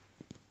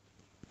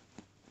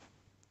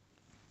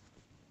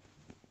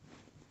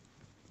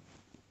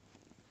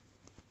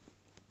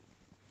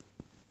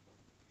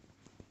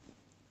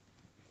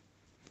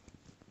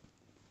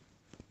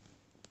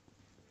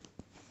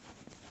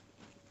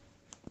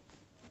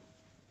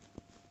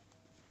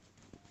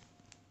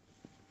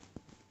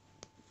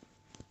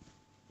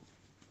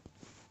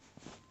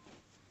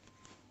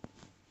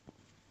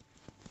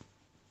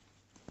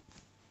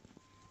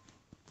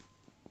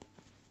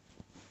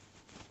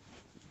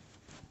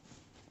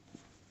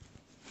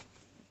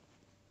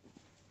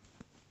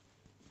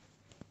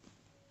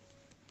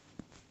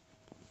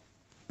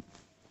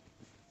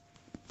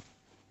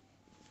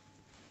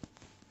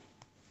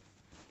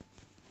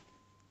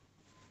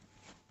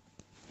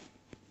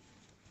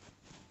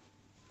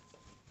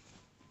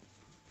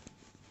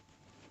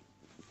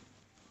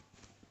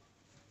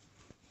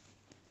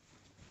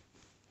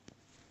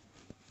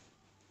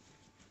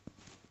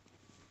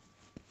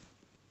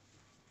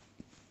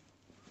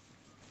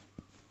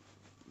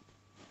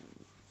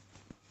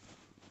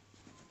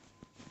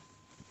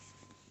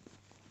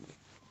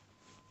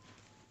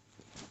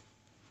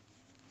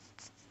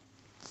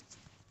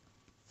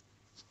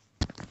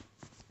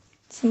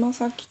つま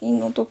先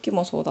の時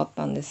もそうだっ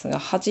たんですが、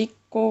端っ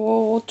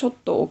こをちょっ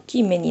と大き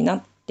い目にな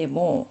って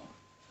も、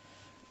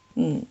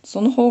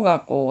その方が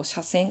こう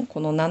斜線、こ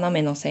の斜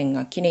めの線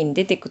が綺麗に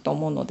出てくと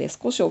思うので、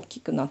少し大き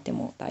くなって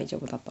も大丈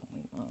夫だと思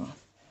いま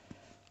す。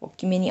大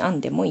きめに編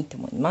んでもいいと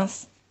思いま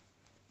す。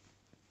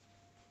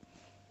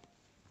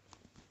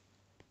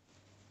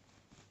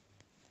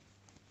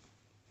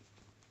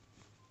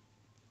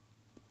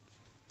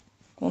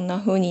こんな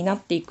風にな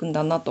っていくん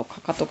だなと、か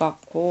かとが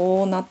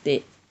こうなっ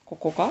て、こ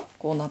こが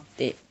こうなっ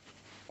て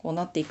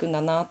いくんだ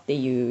なって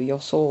いう予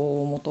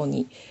想をもと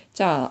に、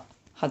じゃあ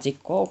端っ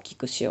こを大き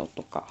くしよう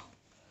とか、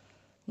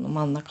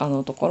真ん中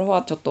のところ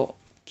はちょっと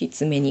き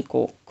つめに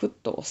こうクッ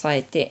と押さ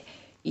えて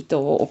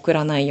糸を送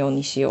らないよう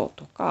にしよう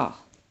とか、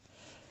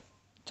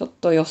ちょっ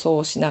と予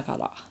想しな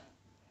が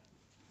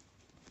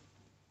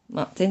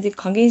ら、全然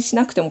加減し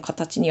なくても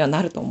形には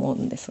なると思う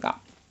んですが、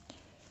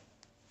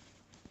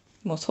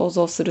もう想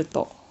像する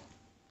と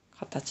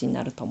形に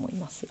なると思い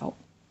ますよ。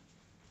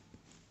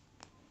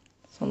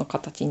その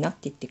形になっ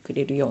ていってく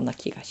れるような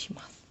気がし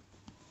ます。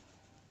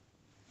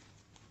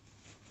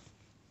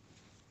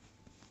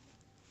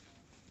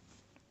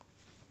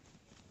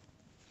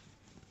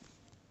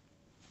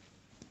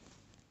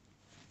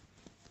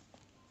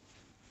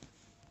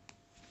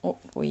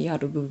ロイヤ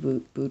ル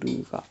ブル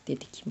ーが出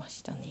てきま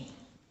したね。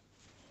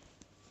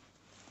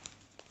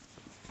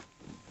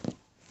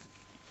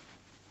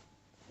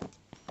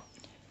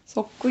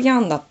ソックヤ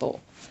ンだと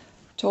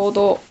ちょう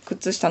ど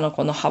靴下の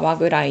この幅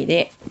ぐらい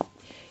で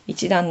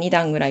1段2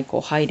段ぐらいこ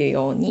う入る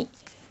ように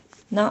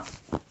な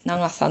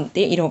長さ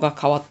で色が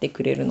変わって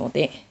くれるの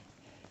で、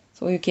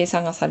そういう計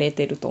算がされ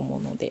てると思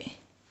うので、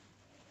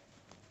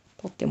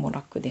とっても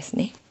楽です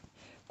ね。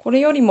これ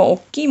よりも大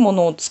きいも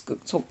のを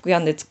ソックヤ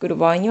ンで作る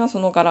場合にはそ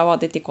の柄は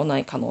出てこな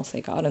い可能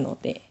性があるの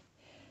で、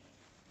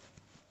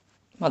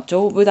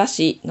丈夫だ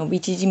し伸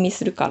び縮み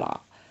するから、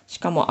し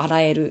かも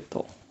洗える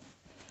と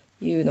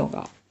いうの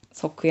が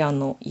ソックヤン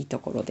のいいと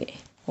ころで、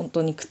本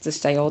当に靴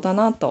下用だ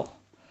なと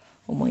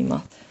思い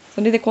ます。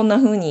それでこんな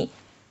風に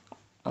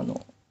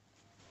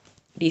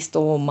リス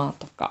トウォーマー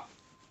とか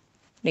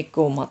レッ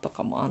グウォーマーと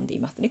かも編んでい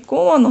ます。レッグウ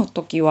ォーマーの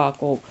時は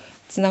こう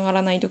つなが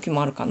らない時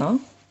もあるかな。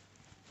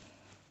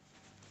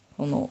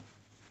この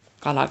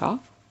柄が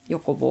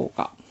横棒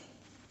が。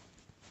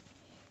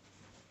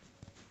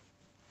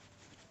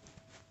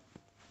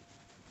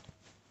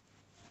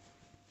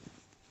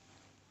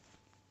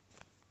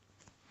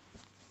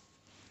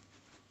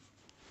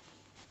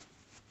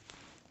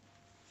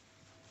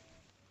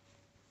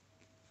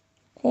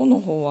こうの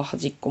方は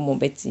端っこも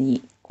別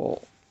に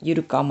こう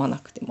緩く編まな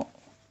くても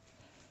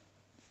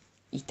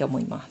いいと思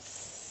いま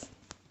す。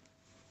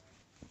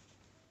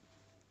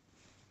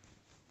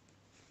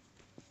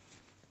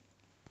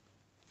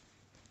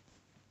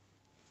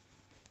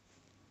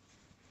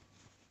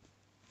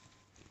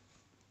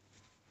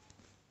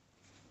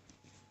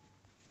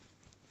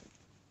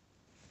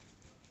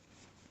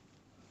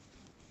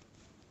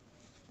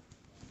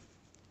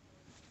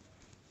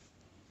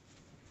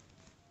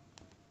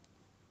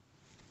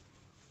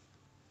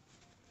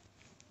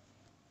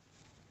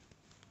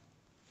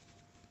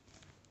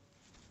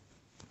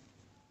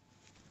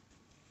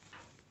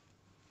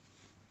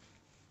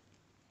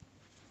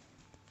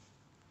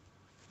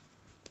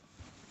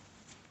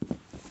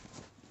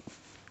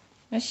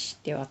よし、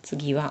では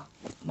次は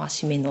増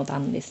し目の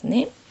段です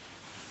ね。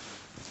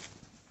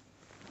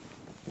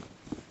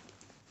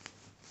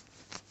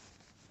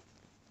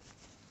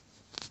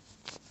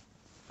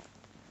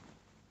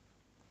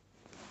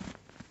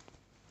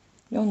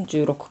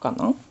46か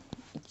な。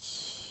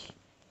1、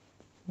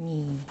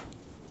2、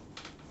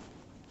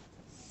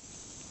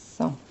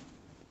3、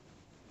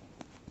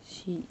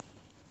4、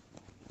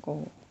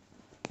5、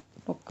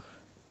6、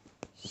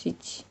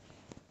7、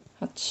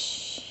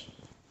8、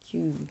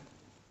9、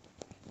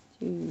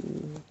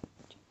10、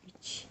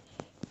11、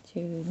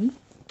12、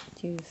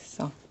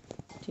13、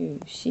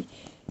14、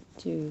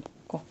15、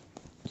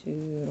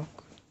16、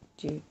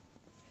17、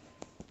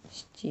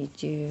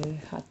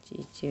18、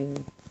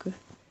19、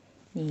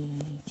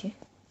20、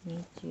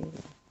21、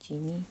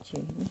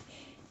22、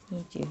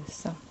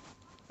23、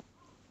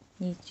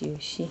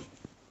24、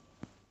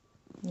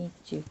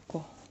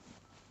25、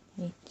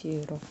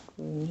26、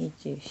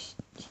27、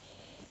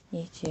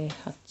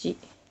28、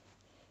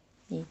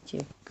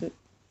29、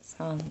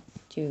30、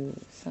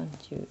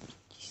31、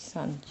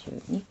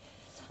32、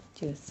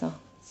33、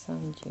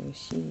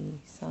34、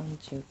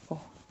35、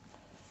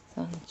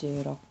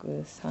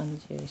36、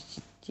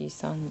37、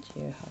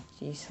38、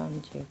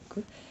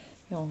39、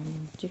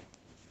40、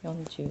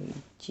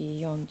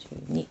41、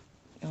42、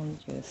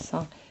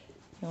43、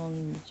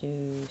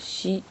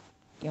44、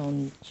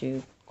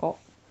45、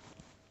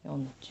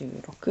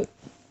46。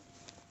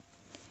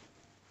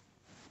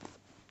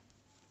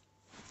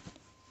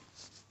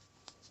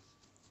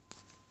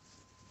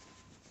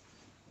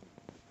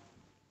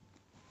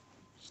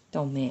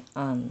1目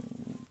編ん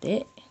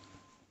で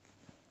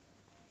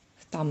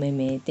2目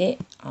目で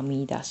編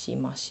み出し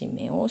増し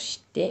目を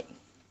して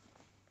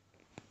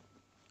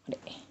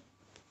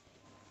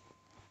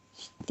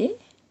して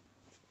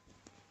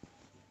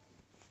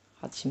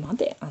端ま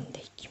で編んで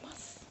いきま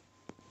す。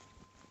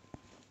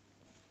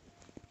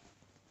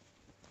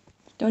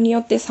人によ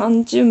って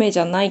30目じ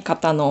ゃない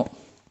方の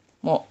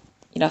も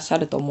いらっしゃ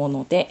ると思う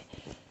ので、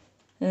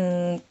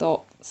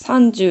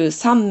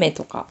33目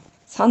とか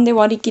3で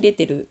割り切れ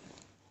てる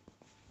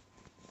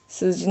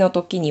数字の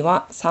時に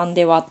は3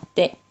で割っ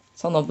て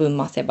その分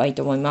増せばいい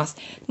と思います。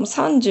でも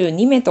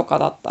32目とか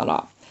だった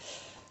ら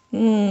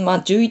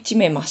11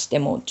目増して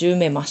も10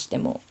目増して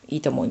もい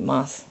いと思い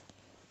ます。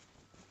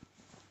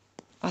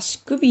足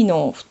首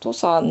の太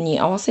さに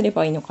合わせれ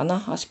ばいいのか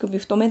な。足首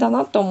太めだ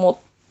なと思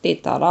って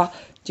たら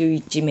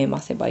11目増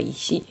せばいい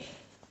し、い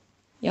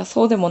や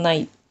そうでもな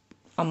い、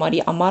あま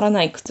り余ら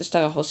ない靴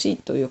下が欲しい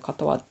という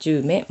方は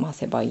10目増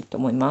せばいいと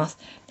思います。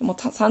でも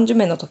30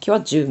目の時は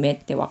10目っ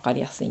て分か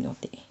りやすいの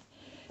で。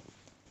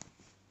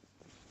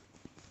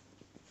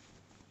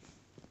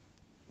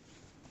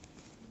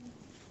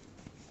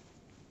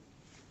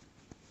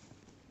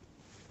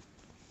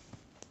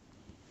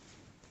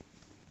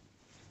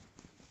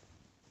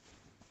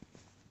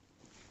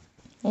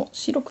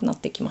白くなっ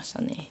てきまし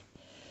たね。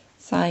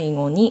最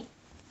後に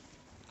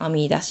編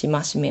み出し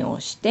増し目を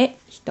して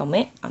1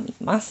目編み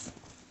ます。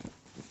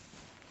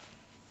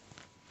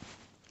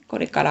こ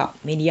れから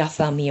メリヤ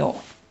ス編みを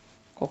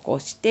ここ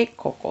して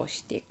ここ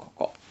してこ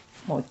こ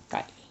もう一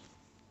回。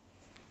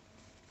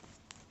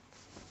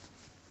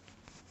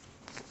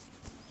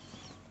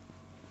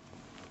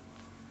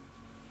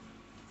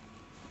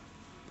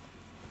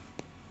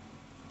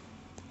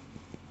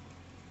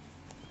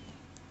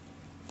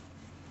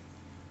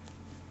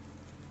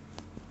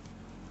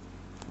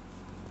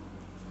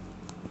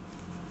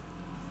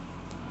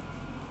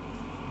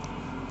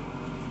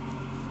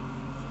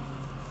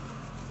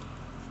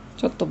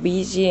ちょっと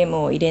BGM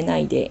を入れな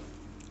いで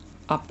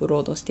アップ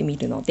ロードしてみ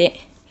るので、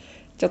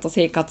ちょっと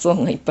生活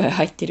音がいっぱい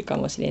入ってるか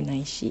もしれな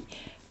いし、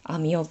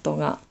編む音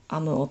が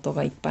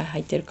いっぱい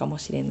入ってるかも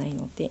しれない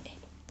ので、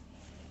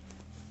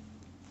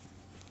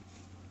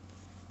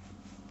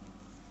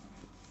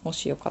も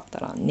しよかった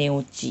ら寝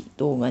落ち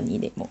動画に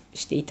でも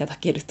していただ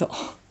けると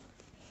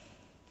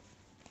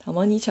た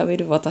まに喋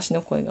る私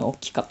の声が大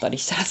きかったり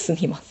したらす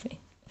みません。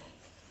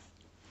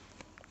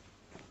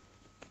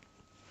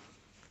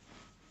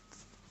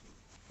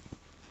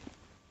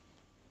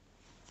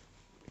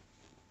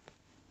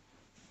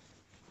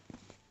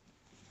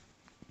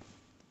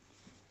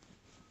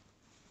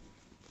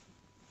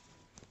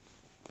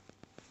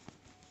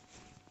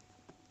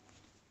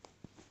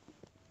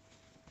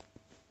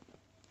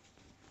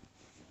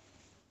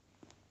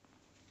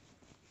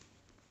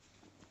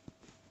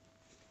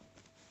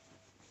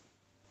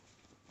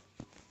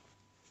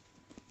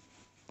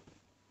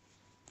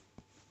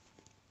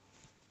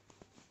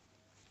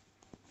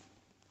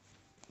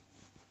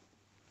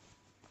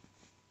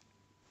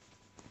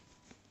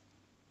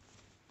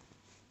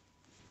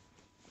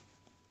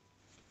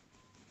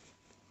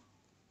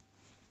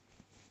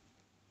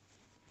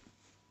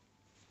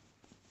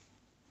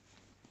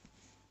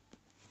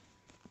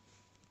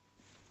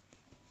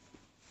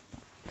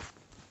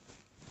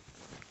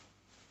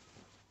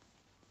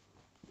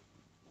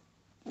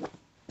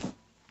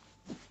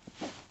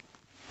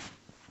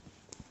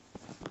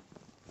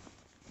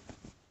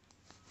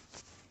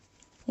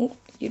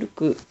ゆる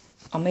く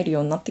編めるよ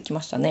うになってき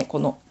ましたね。こ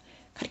の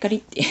カリカリ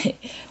って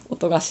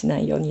音がしな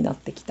いようになっ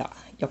てきた。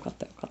よかっ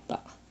たよかった。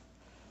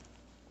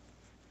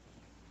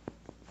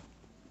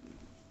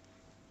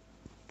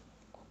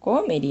ここ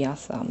はメリヤ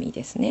ス編み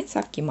ですね。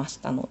さっき増し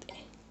たので。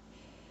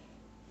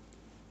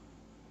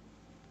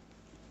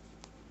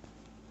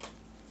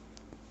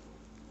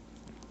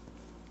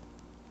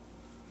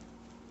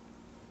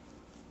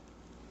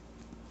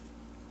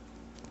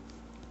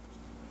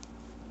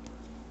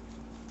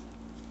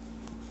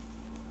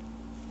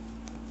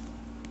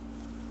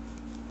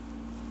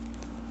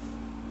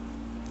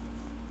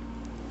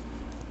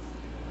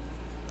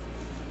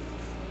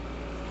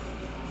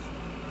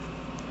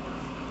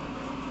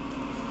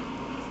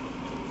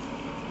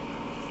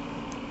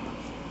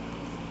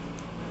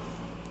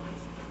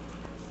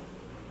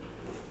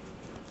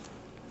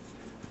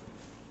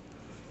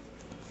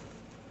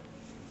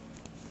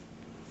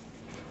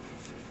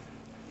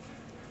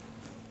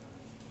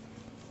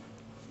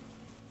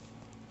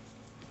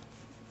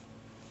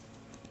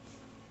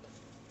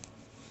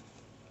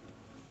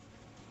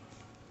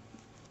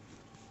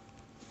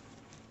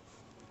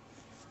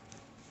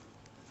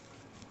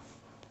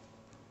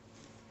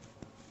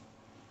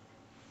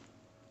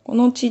こ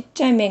のちっ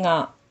ちゃい目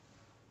が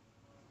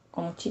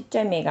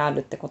ある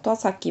ってことは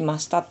さっき増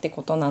したって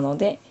ことなの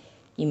で、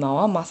今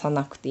は増さ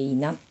なくていい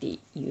なってい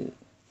う、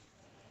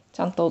ち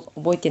ゃんと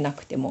覚えてな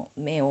くても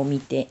目を見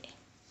て、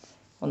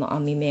この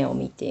編み目を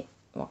見て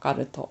分か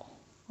ると、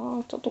ち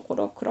ょっとこ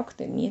れは暗く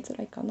て見えづ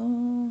らいかな。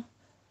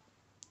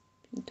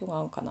ピントが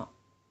合うかな。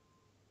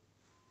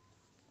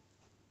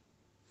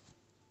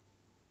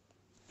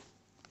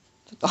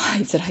ちょっと合い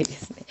づらいで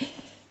すね。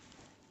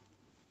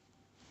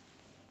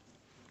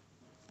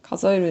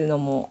数えるの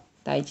も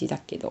大事だ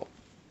けど、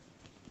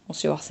も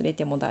し忘れ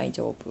ても大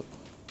丈夫っ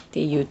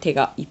ていう手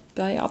がいっ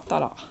ぱいあった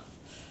ら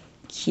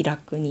気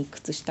楽に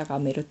靴下が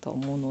編めると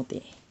思うの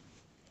で。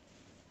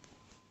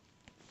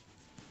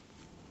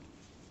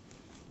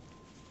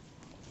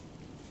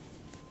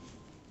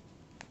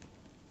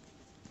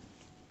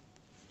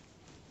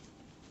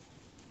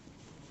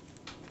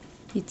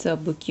実は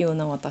不器用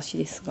な私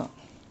ですが、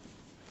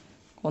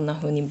こんな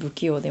風に不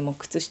器用でも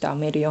靴下編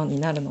めるように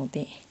なるの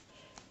で、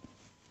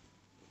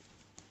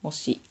も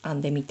し編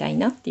んでみたい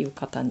なっていう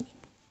方に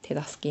手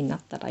助けにな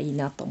ったらいい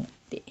なと思っ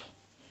て、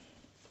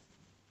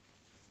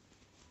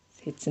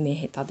説明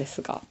下手で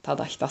すが、た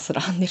だひたす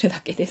ら編んでるだ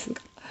けです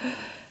が、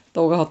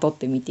動画を撮っ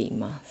てみてい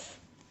ます。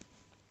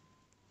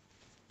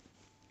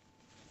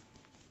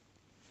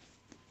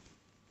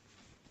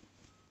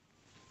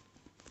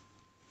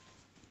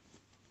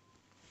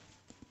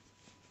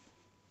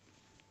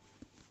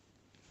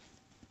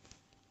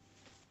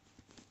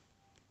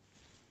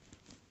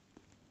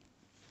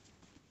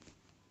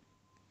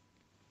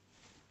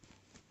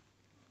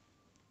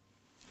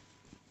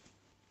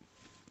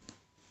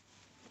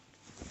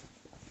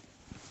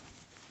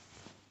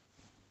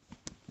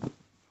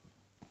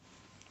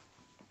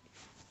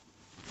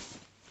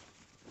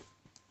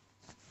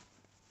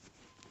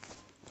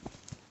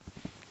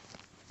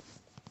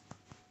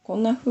こ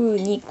んな風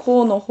に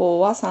甲の方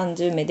は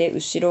30目で、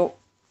後ろ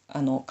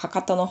か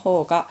かとの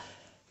方が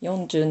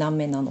40何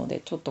目なので、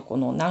ちょっとこ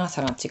の長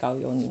さが違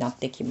うようになっ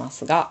てきま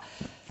すが、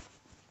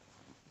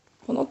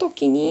この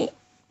時に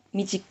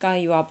短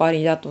い輪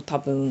針だと多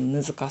分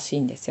難し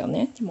いんですよ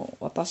ね。でも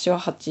私は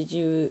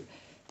80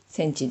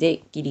センチ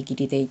でギリギ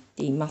リでいっ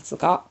ています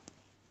が、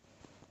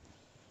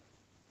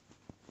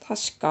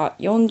確か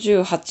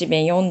48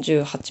目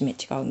48目違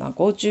うな、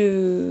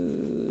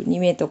52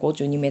目と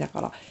52目だ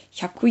から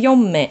104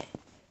目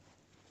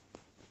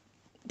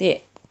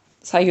で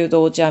左右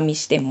同時編み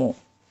しても、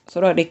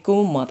それはレッグ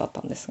ウォーマーだっ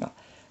たんですが、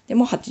で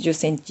も80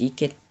センチ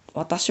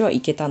私は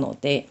いけたの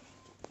で、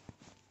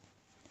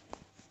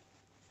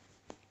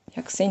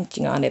100セン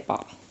チがあれ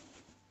ば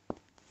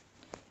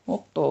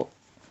もっと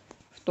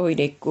太い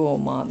レッグウォー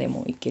マーで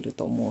もいける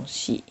と思う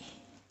し、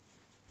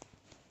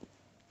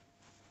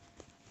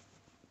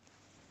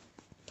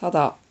た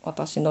だ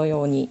私の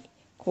ように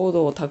コー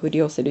ドを手繰り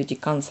寄せる時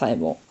間さえ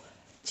も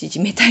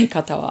縮めたい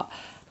方は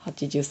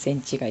80セ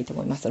ンチがいいと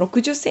思います。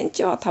60セン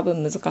チは多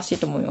分難しい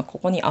と思います。こ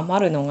こに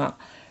余るのが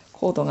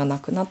コードがな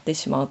くなって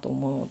しまうと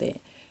思うの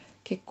で、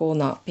結構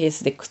なペー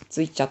スでくっ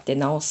ついちゃって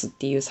直すっ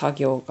ていう作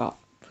業が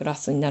プラ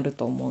スになる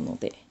と思うの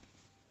で。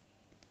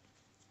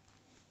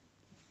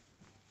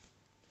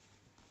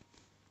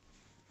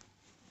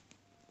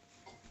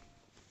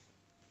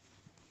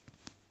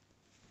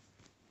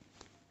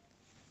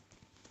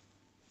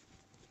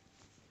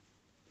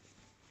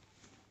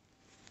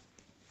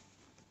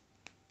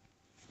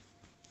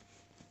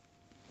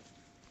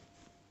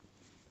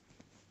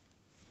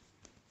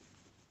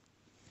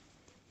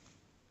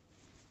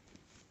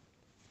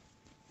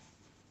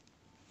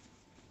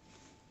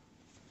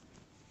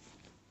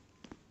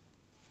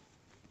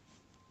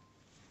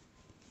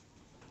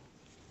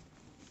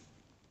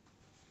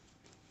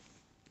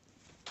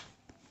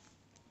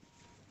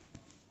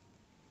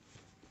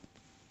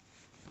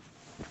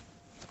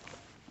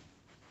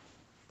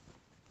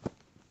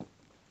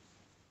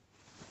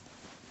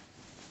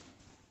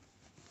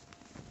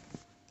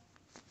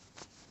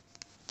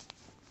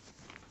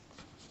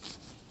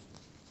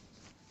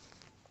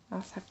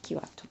さっき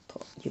はちょっ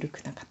と緩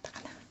くなかった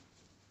かな。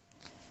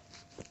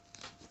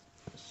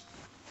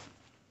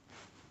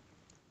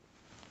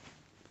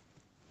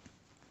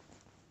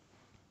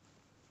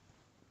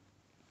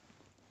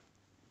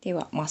で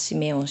は増し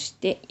目をし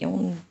て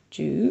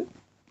48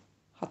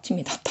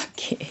目だったっ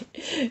けい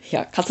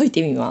や、数え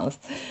てみます。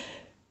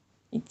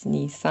1、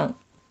2、3、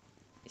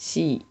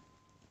4、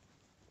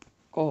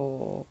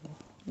5、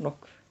6、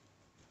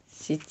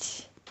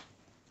7、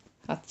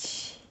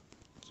8、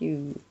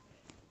9、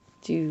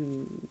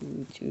10、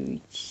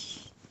11、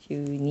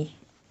12、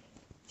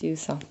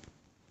13、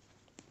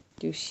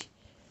14、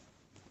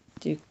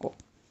15、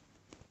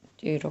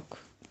16、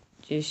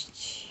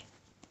17、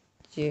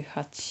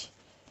18、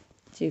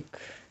19、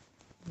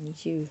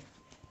20、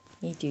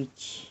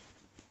21、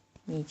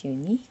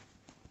22、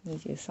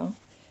23、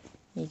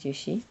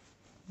24、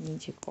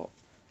25、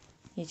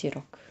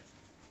26、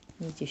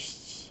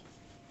27、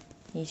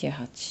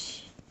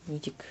28、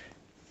29、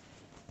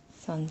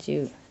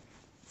30、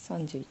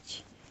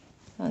31、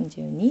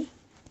32、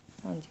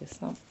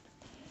33、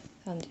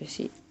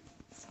34、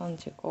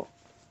35、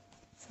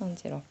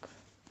36、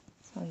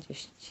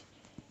37、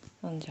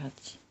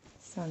38、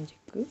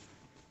39、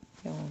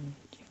40、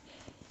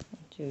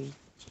41、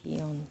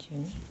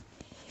42、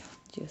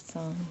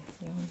43、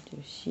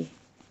44、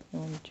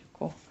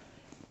45、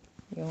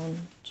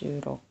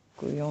46、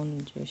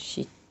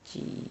47、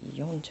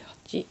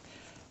48、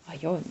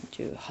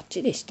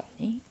48でした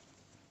ね。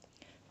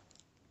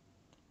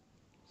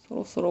そ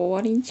ろそろ終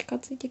わりに近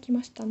づいてき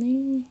ました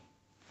ね。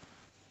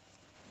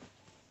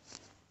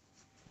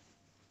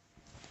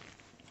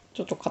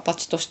ちょっと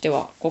形として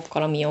はここ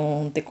からミヨ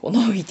ーンってこう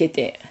伸びて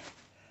て、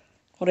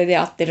これで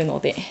合ってるの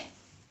で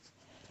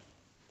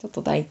ちょっ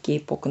と台形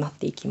っぽくなっ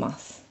ていきま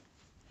す。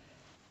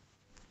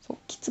そう、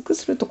きつく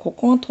するとこ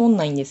こが通ん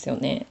ないんですよ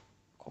ね。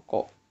こ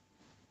こ。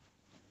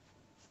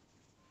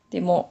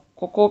でも、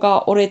ここ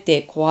が折れ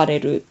て壊れ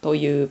ると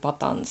いうパ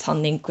ターン、3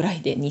年くら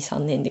いで、2、3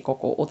年でこ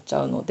こ折っち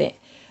ゃうので、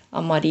あ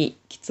んまり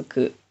きつ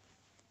く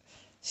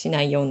し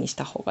ないようにし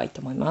た方がいい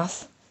と思いま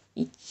す。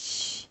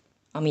1、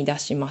編み出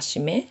し増し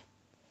目。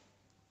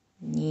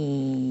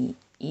2、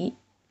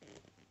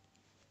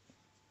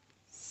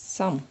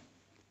3。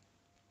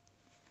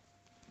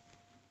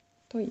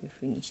という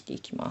ふうにしてい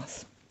きま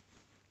す。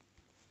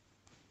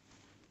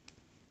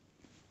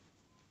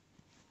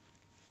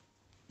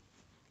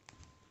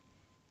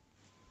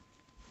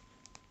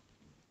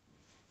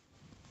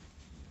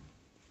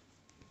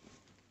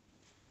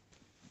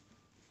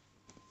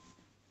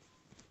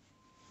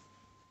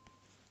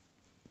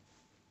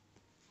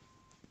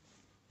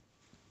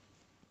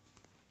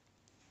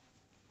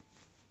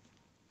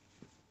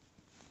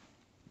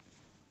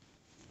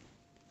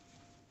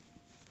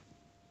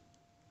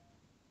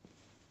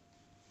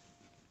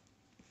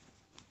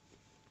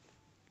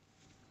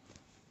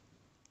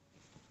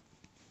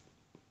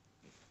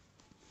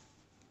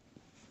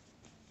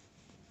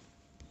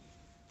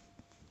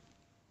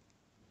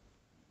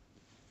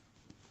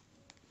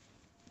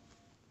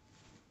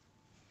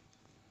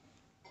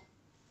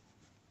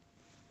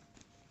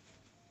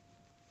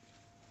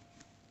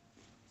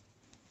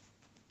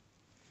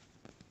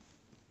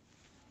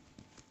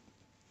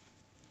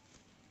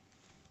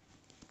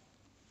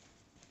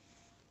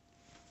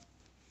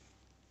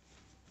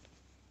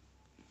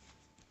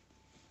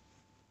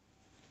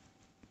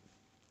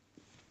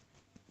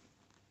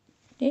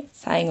で、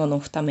最後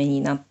の2目に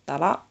なった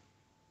ら、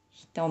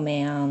1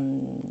目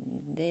編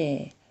ん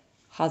で、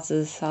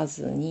外さ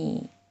ず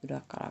に裏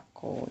から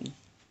こういっ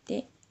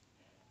て、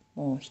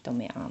もう1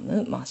目編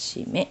む増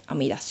し目、編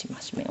み出し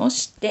増し目を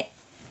して、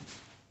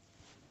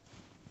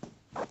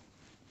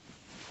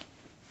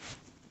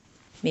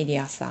メリ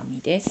ヤス編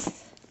みで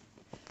す。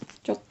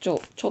ちょっ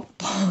と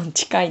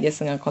近いで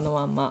すが、この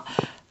まま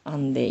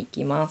編んでい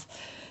きます。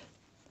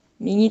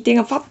右手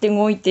がパッて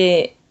動い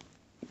て、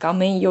画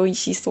面用意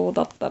しそう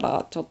だった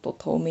ら、ちょっと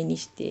遠目に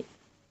して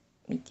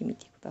見てみ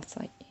てくだ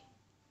さい。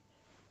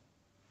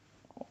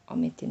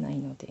編めてない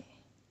ので、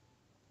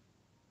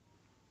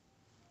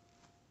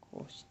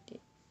こうして。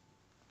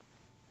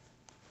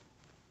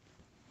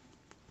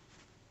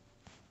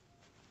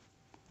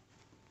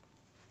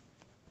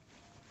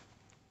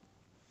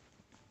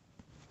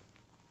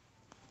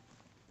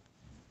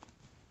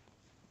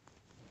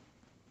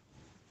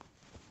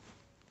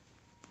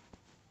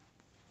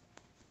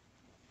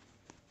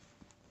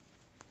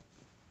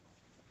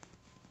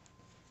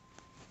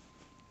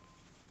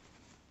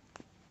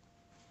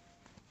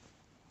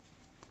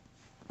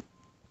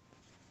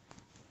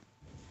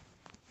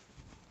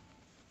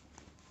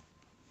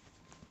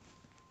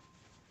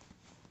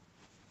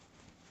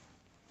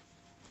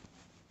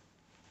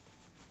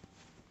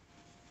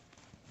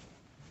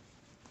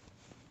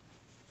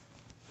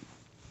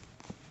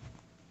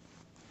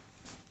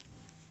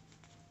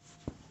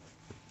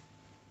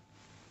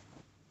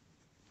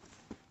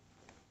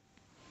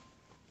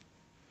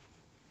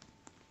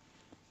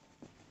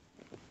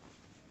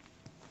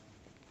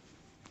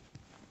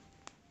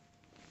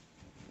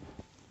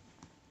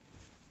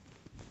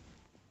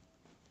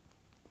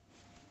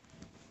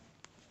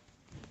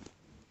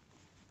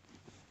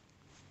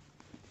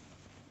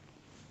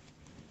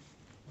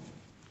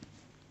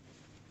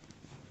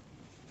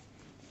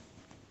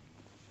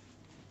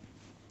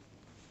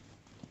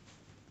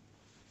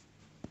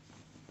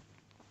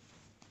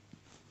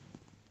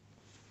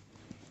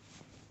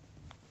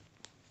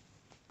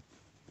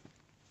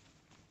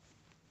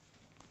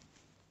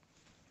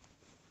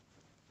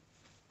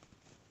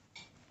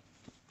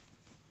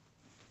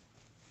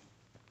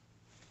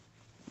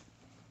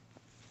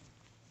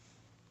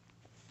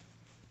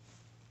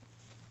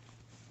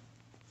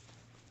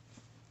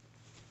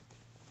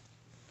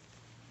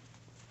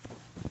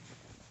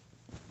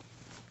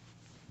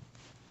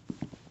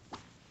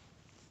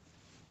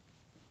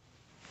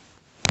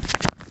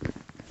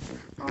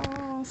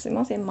すい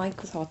ません、マイ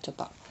ク触っちゃっ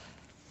た。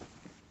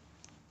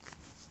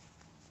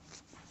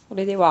そ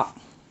れでは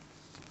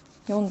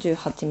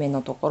48目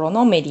のところ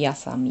のメリヤ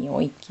ス編み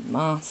をいき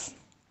ます。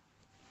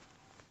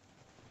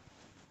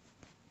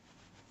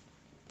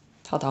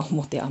ただ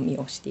表編み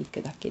をしてい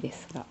くだけで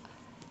すが、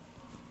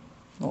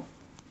の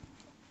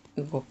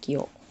動き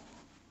を、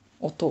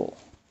音を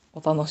お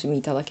楽しみ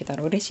いただけた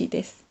ら嬉しい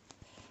です。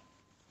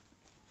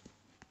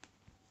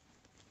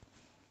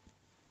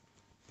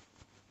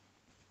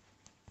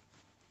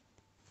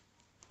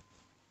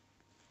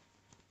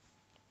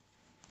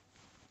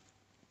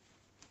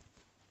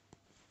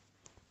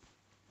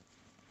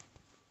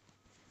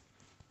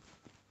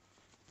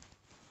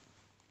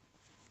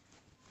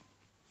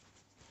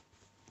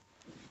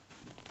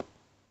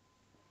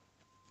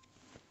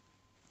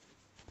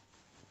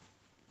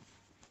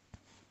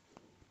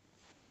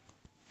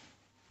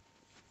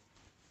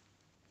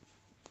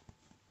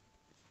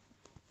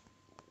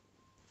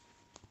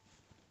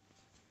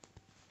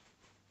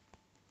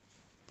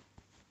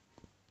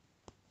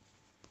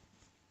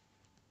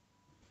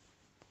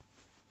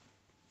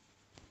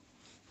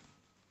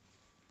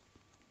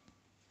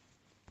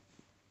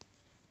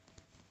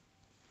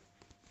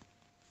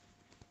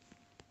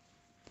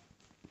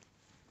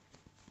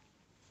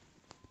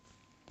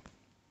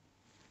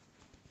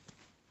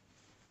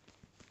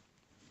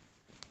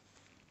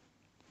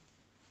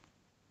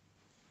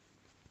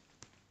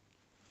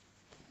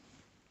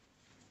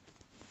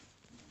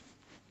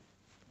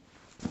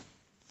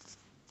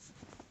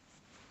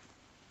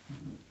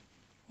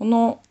こ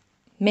の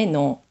目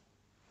の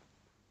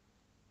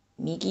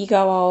右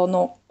側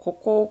のこ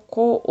こを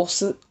こう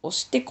押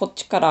してこっ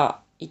ちから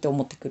糸を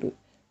持ってくる。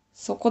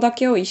そこだ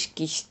けを意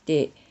識し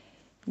て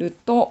る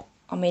と、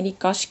アメリ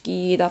カ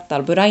式だった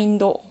らブライン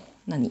ド、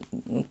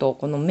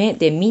この目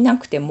で見な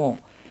くても、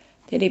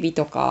テレビ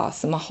とか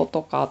スマホ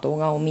とか動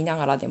画を見な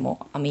がらで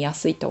も編みや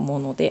すいと思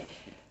うので、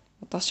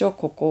私は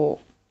こ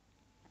こ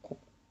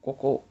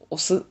を押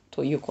す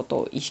ということ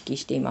を意識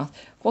しています。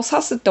こう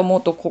刺すって思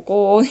うと、こ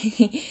こに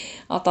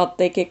当たっ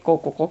て結構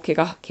ここ怪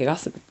我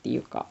するってい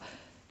うか、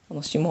こ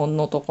の指紋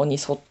のとこに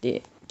沿っ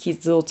て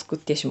傷を作っ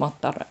てしまっ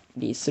た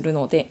りする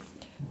ので、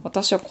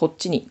私はこっ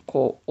ちに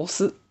こう押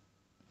す。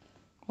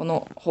こ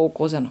の方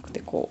向じゃなくて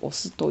こう押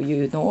すと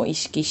いうのを意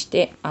識し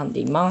て編んで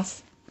いま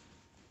す。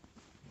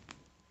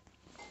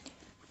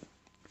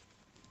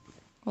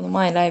この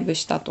前ライブ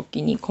した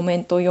時にコメ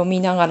ントを読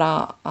みなが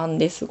ら編ん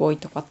ですごい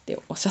とかって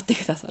おっしゃって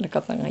くださる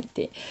方がい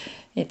て、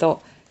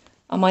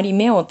あまり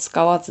目を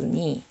使わず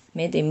に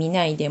目で見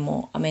ないで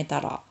も編め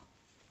たら、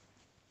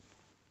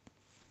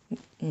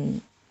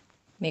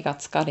目が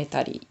疲れ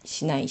たり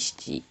しない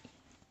し、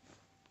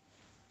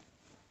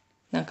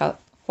なんか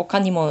他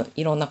にも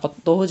いろんなこと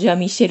同時編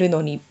みしてる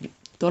のに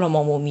ドラ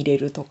マも見れ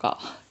るとか、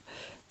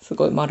す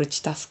ごいマル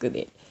チタスク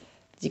で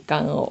時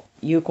間を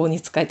有効に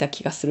使えた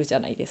気がするじ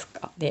ゃないです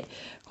か。で、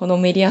この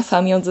メリヤス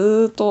編みを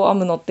ずっと編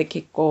むのって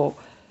結構、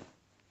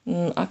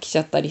飽きち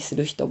ゃったりす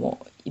る人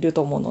もいる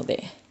と思うの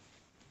で、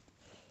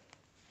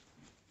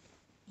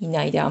見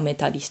ないで編め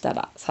たりした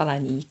らさら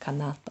にいいか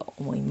なと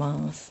思い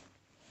ます。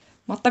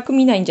全く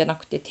見ないんじゃな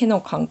くて手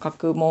の感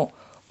覚も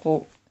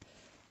こ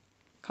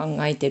う考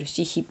えてる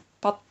し、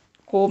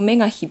こう目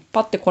が引っ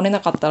張ってこれ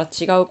なかったら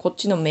違うこっ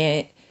ち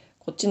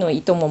の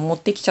糸も持っ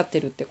てきちゃって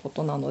るってこ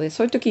となので、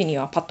そういう時に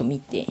はパッと見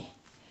て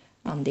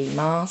編んでい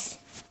ます。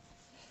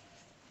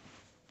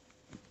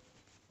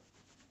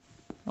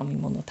編み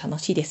物楽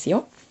しいです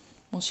よ。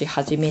もし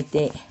始め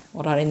て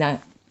おられな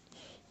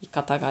い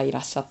方がい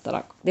らっしゃった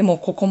ら、でも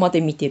ここまで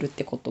見てるっ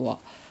てことは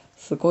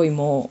すごい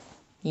も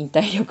う忍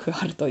耐力が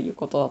あるという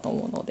ことだと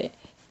思うので、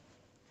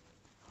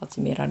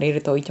始められ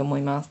るといいと思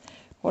います。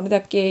これ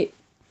だけ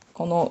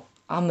この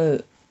編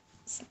む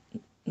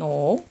の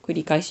を繰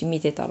り返し見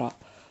てたら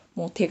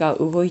もう手が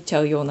動いち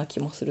ゃうような気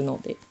もする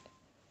ので、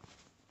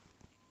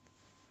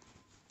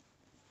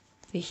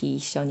ぜひ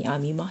一緒に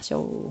編みまし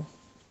ょう。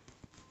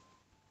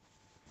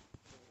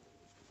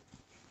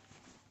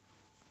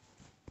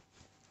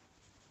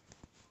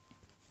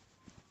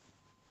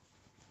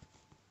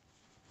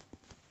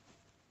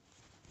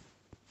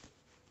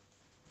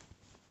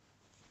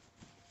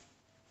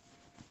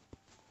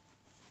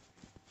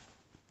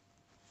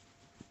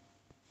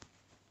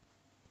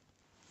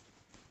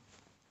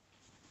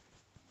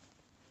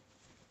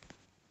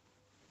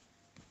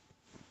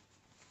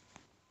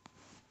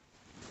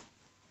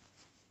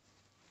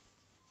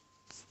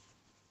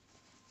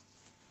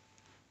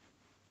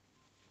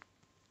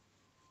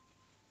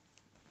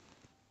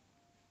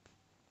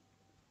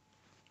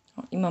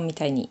今み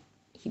たいに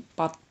引っ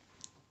張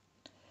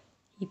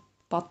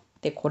っ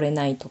てこれ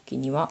ない時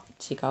には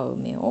違う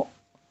目を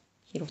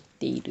拾っ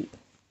ている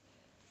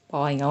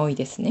場合が多い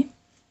ですね。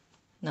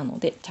なの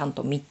でちゃん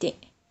と見て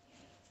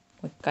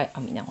もう一回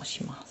編み直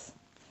します。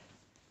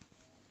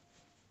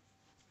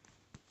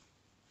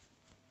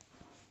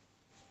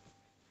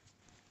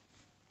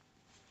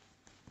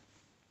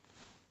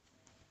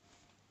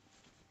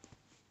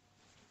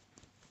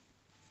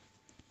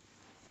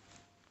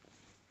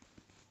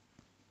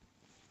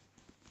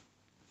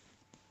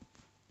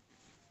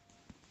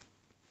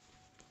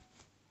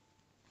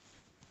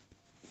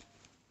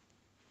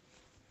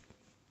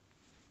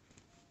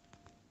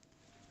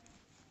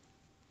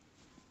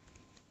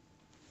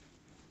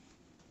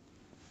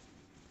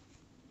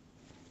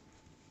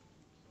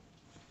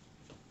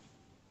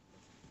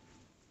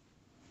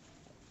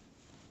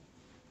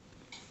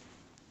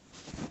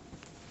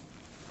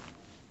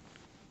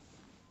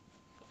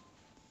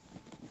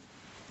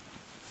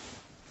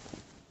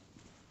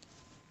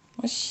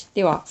よし、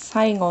では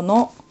最後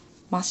の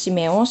増し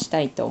目をし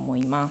たいと思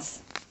いま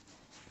す。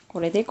こ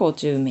れで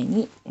50目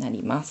にな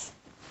ります。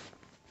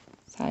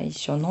最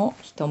初の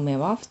1目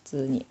は普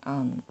通に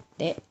編ん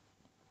で、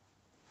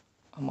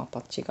また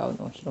違う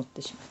のを拾っ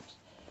てしまいま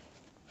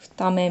し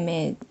た。2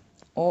目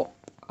を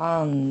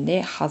編ん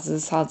で外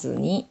さず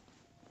に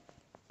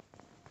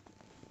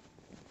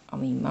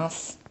編みま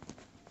す。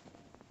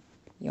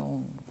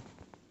4、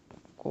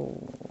5、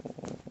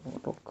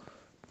6、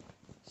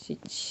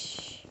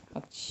7、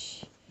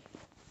8、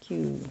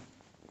9、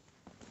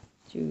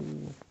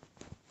10、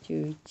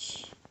11、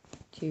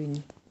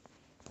12、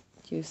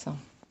13、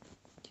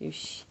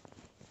14、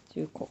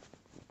15、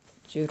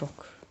16、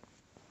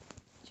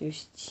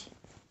17、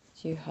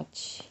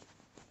18、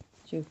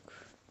19、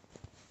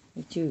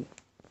20、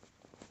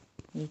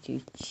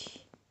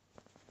21、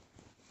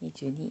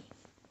22、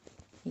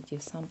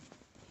23、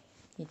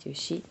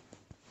24、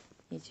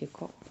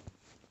25、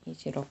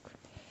26、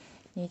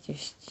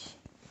27、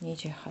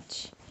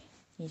28、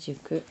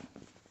29、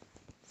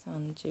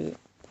30、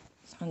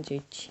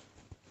31、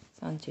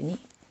32、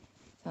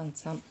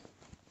33、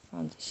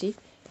34、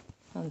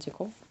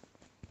35、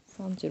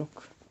36、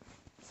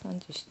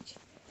37、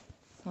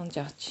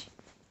38、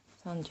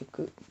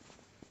39、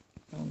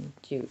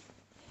40、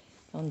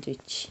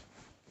41、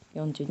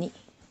42、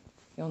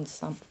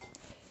43、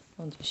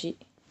44、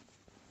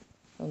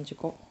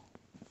45、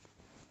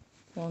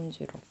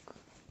46、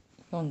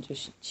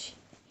47、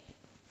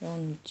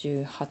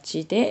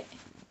48で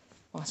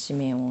増し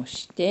目を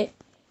して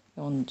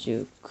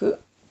49、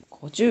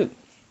50。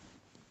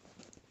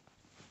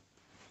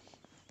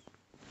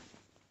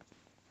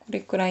これ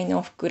くらい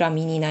の膨ら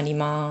みになり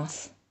ま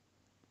す。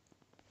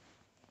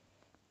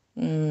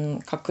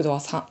角度は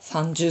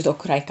30度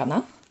くらいか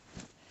な。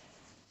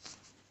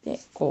で、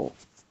こう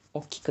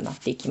大きくなっ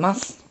ていきま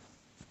す。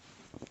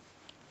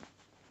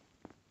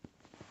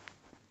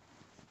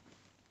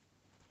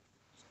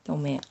1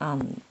目編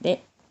ん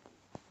で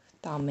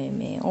2目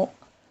目を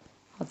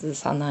外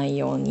さない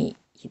ように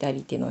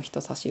左手の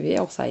人差し指で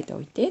押さえて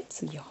おいて、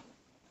次を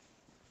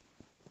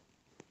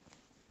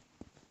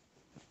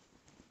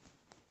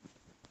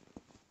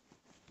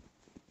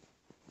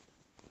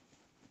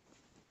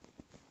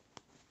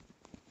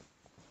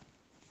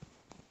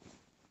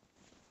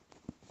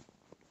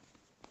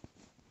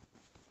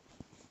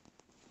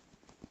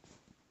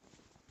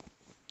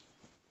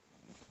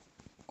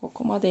こ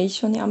こまで一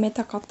緒に編め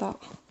た方、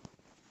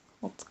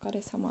お疲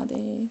れ様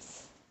で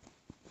す。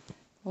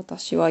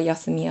私は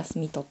休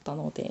み取った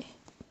ので、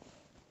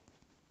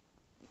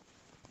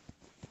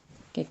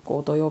結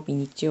構土曜日、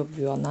日曜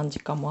日は何時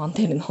間も編ん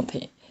でるの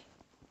で、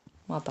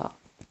まだ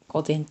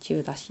午前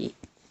中だし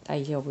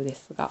大丈夫で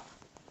すが、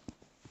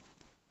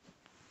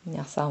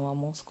皆さんは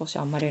もう少し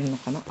編まれるの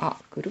かな。あ、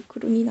くる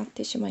くるになっ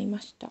てしまい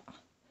ました。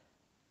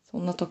そ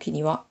んな時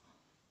には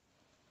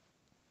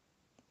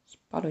引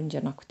っ張るんじ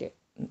ゃなくて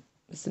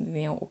結び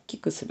目を大き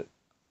くする。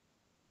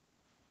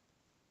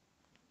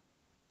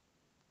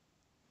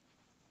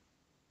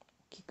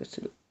大きくす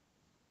る。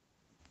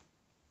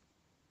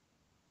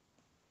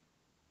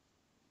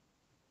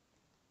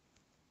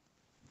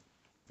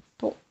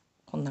と、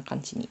こんな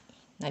感じに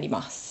なり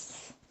ま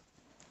す。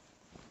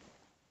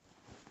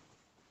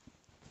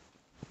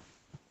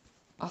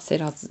焦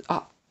らず、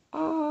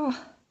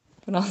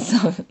フランス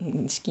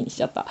式にし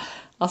ちゃった。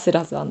焦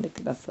らず編んで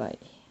ください。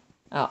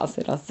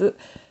焦らず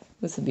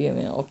結び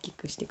目を大き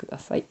くしてくだ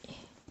さい。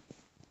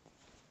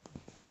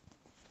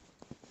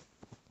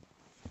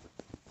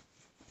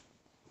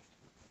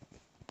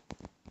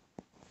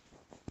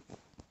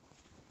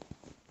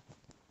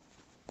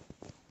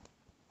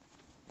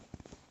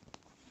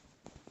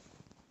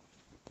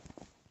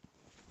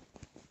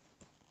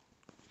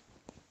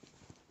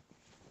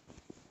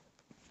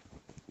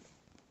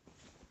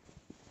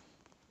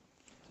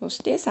そ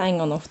して最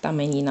後の2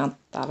目になっ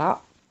たら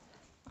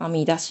編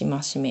み出し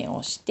増し目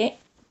をして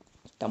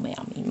1目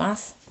編みま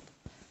す。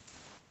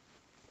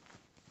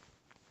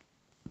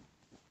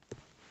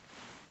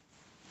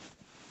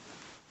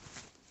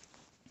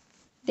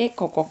で、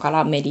ここか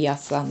らメリヤ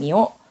ス編み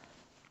を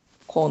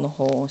甲の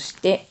方をし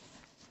て、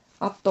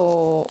あ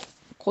と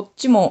こっ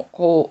ちも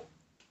こ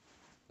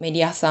うメリ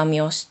ヤス編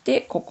みをし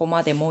て、ここ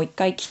までもう一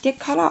回来て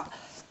から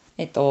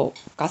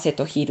ガセッ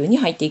トヒールに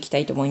入っていきた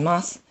いと思い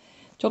ます。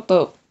ちょっ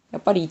とや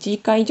っぱり1時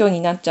間以上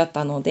になっちゃっ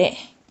たので、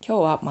今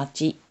日はマ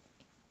チ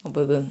の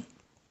部分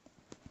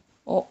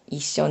を一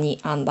緒に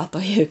編んだ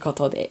というこ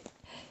とで、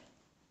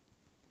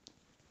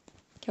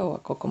今日は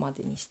ここま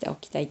でにしてお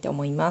きたいと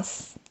思いま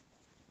す。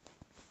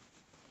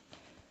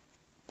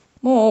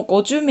もう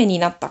50目に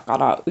なったか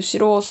ら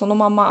後ろをその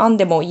まま編ん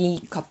でもい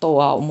いかと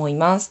は思い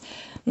ます。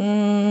ち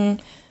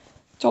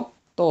ょっ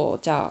と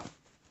じゃあ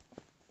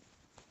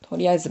と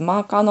りあえずマ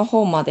ーカーの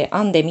方まで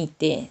編んでみ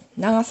て、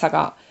長さ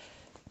が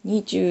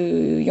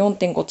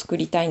24.5 作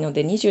りたいの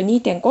で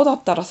 22.5 だ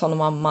ったらその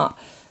まんま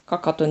か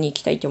かとに行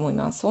きたいと思い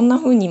ます。そんな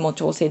風にも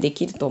調整で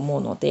きると思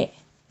うので、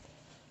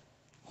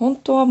本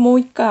当はもう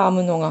一回編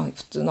むのが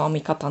普通の編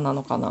み方な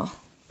のかな。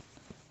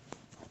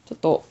ちょっ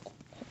と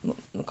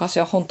昔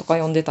は本とか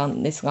読んでた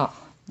んですが、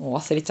もう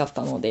忘れちゃっ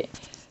たので、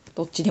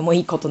どっちでも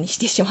いいことにし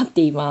てしまっ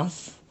ていま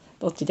す。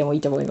どっちでもい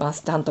いと思いま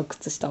す。ちゃんと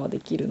靴下はで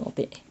きるの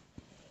で。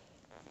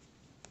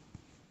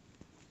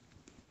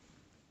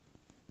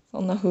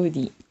そんな風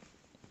に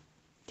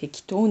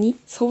適当に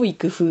創意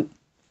工夫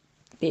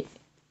で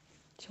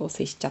調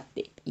整しちゃっ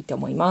ていいと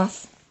思いま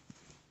す。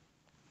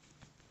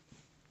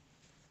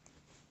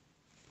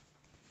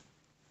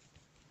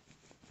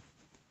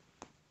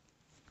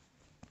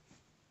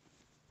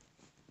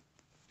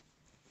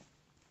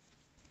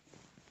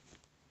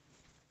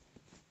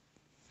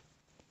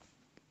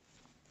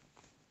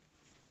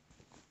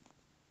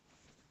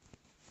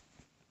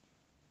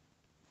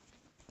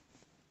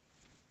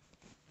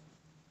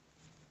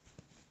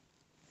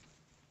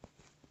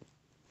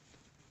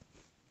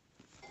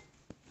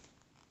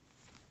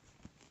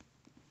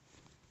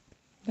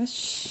よ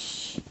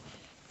し。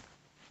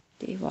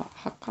では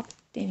測っ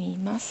てみ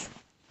ます。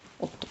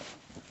おっと。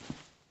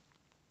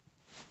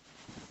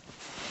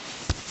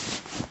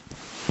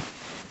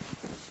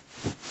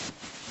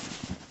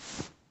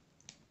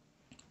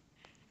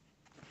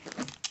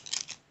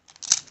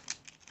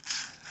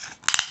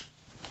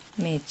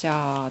メジ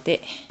ャー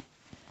で、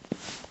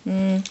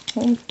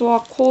本当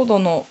はコード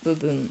の部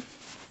分、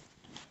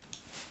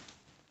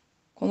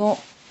こ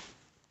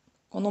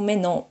の目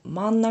の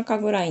真ん中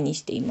ぐらいに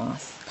していま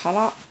すか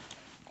ら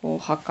こう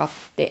測っ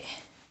て、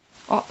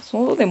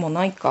そうでも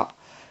ないか、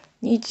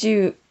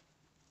22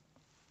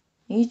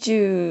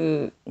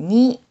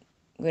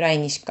ぐらい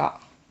にしか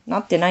な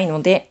ってない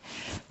ので、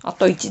あ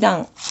と一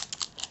段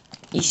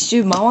一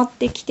周回っ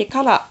てきて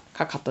から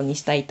かかとに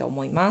したいと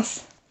思いま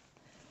す。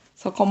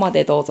そこま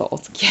でどうぞお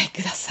付き合い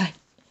ください。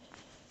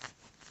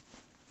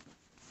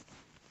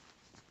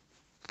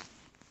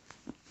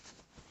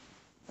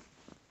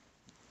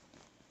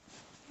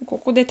こ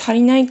こで足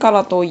りないか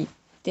らといっ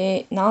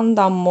て何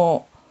段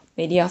も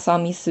メリヤス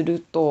編みする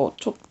と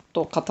ちょっ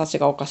と形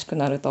がおかしく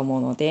なると思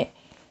うので、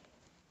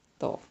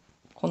こ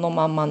の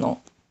まんま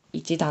の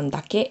1段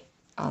だけ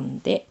編ん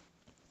で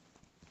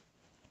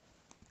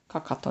か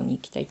かとに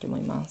行きたいと思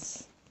いま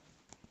す。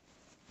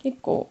結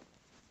構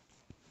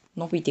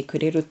伸びてく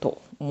れる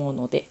と思う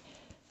ので、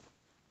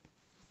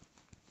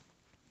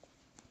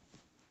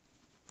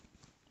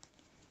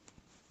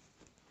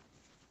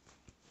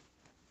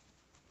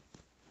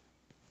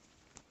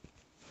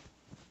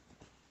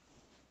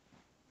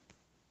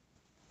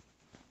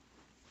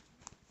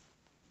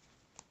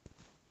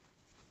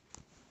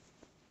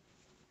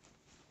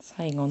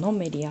最後の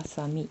メリヤ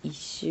ス編み一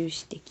周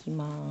してき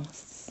ま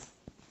す。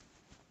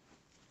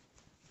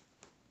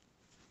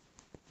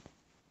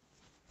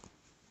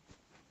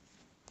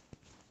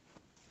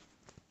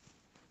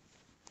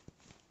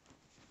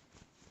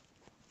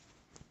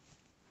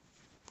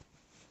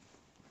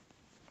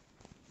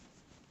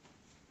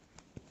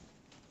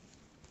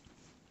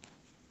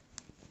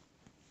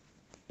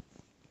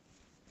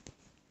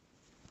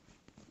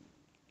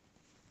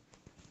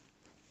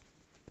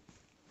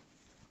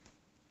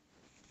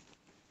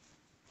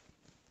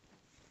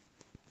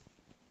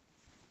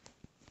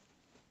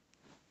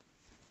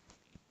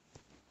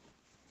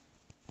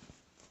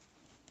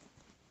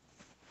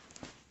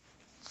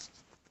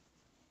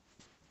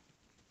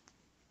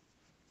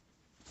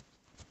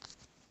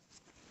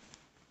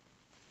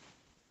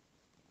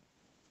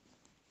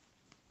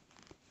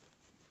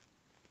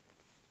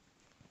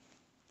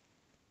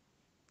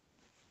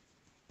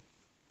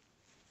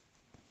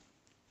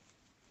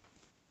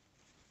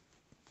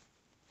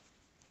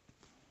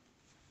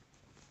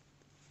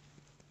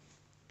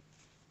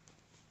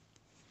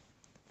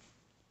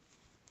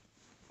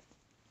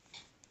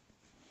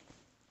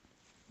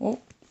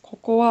こ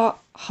こは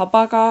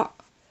幅が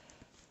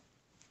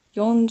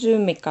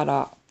40目か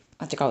ら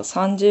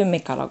30目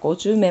から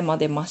50目ま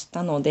で増し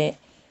たので、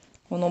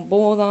この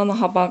ボーダーの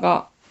幅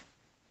が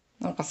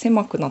なんか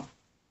狭くなっ、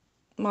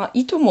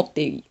糸も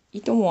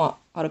は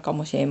あるか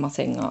もしれま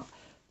せんが、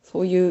そ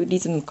ういうリ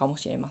ズムかも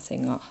しれませ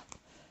んが、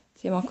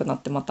狭くな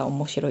ってまた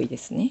面白いで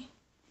すね。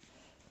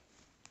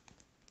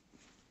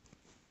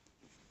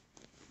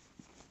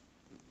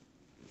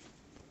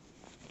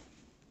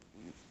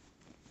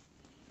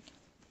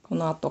こ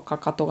の後か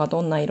かとが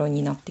どんな色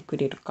になってく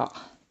れるか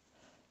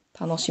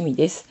楽しみ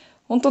です。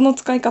本当の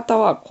使い方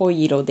は濃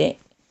い色で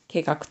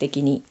計画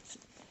的に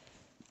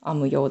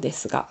編むようで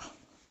すが、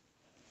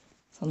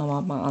その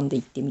まま編んでい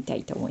ってみた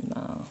いと思い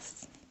ま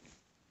す。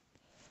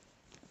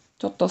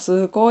ちょっと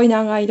すごい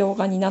長い動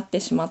画になって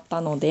しまった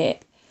ので、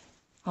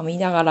編み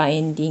ながらエ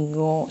ンディン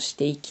グをし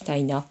ていきた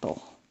いな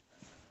と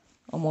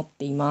思っ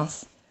ていま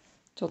す。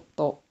ちょっ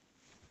と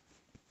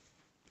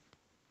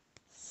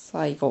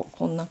最後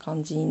こんな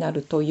感じにな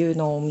るという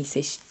のをお見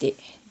せして、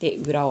で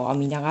裏を編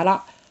みなが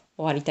ら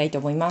終わりたいと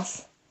思いま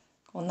す。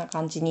こんな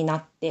感じにな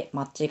って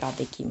マッチが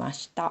できま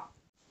した。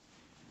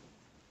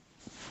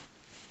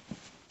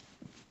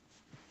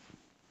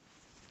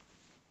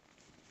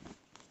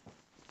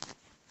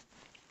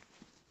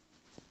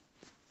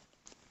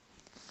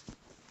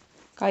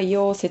概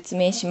要を説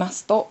明しま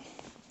すと、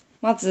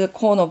まず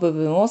甲の部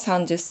分を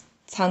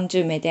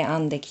30目で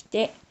編んでき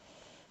て、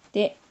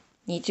で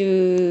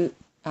10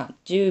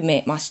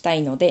目増した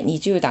いので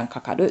20段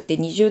かかる。で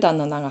20段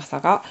の長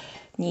さが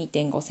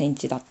 2.5 セン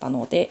チだった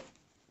ので、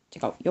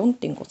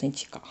4.5 セン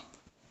チか。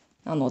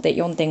なので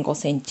 4.5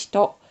 センチ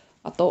と、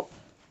あと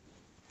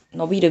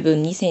伸びる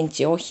分2セン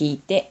チを引い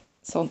て、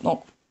そ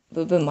の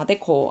部分まで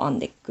こう編ん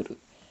でくる。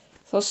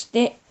そし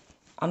て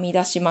編み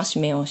出し増し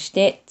目をし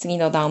て、次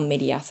の段メ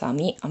リヤス編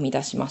み、編み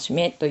出し増し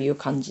目という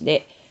感じ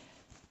で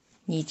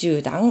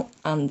20段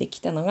編んでき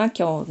たのが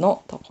今日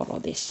のところ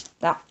でし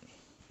た。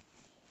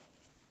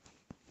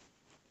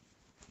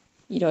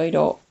いろい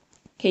ろ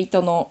毛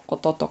糸のこ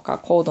ととか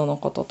コードの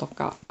ことと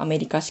かアメ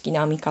リカ式の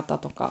編み方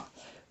とか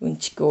うん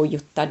ちくを言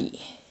ったり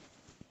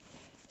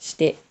し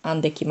て編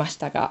んできまし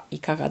たが、い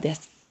かがだ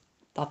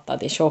った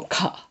でしょう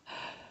か。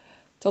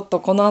ちょっ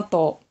とこの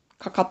後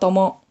かかと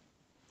も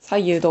左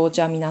右同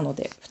時編みなの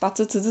で2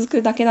つ続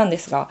くだけなんで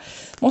すが、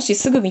もし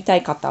すぐ見た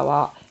い方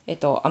は、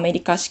アメ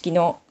リカ式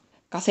の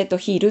ガセット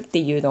ヒールって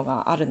いうの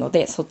があるの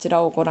で、そち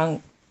らをご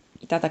覧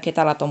いただけ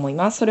たらと思い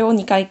ます。それを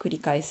2回繰り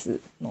返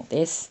すの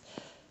です。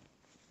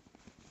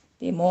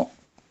でも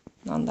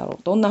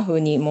どんな風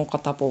にもう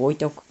片方置い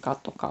ておくか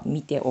とか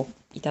見て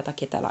いただ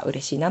けたら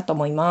嬉しいなと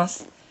思いま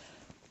す。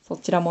そ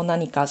ちらも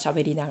何か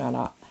喋りなが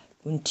ら、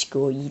うんち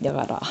くを言いな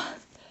がら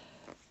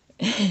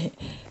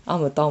編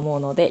むと思う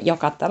ので、よ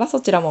かったら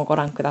そちらもご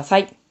覧くださ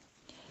い。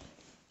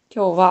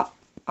今日は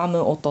編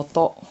む音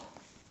と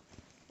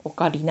オ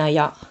カリナ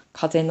や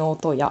風の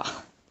音や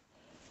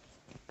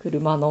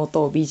車の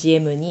音を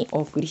BGM にお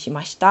送りし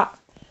ました。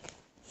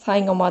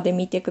最後まで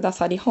見てくだ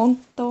さり本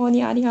当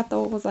にありが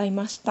とうござい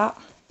ました。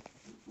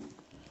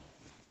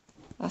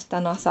明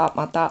日の朝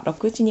また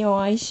6時にお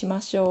会いし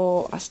まし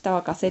ょう。明日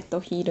はガセット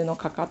ヒールの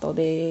かかと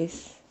で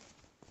す。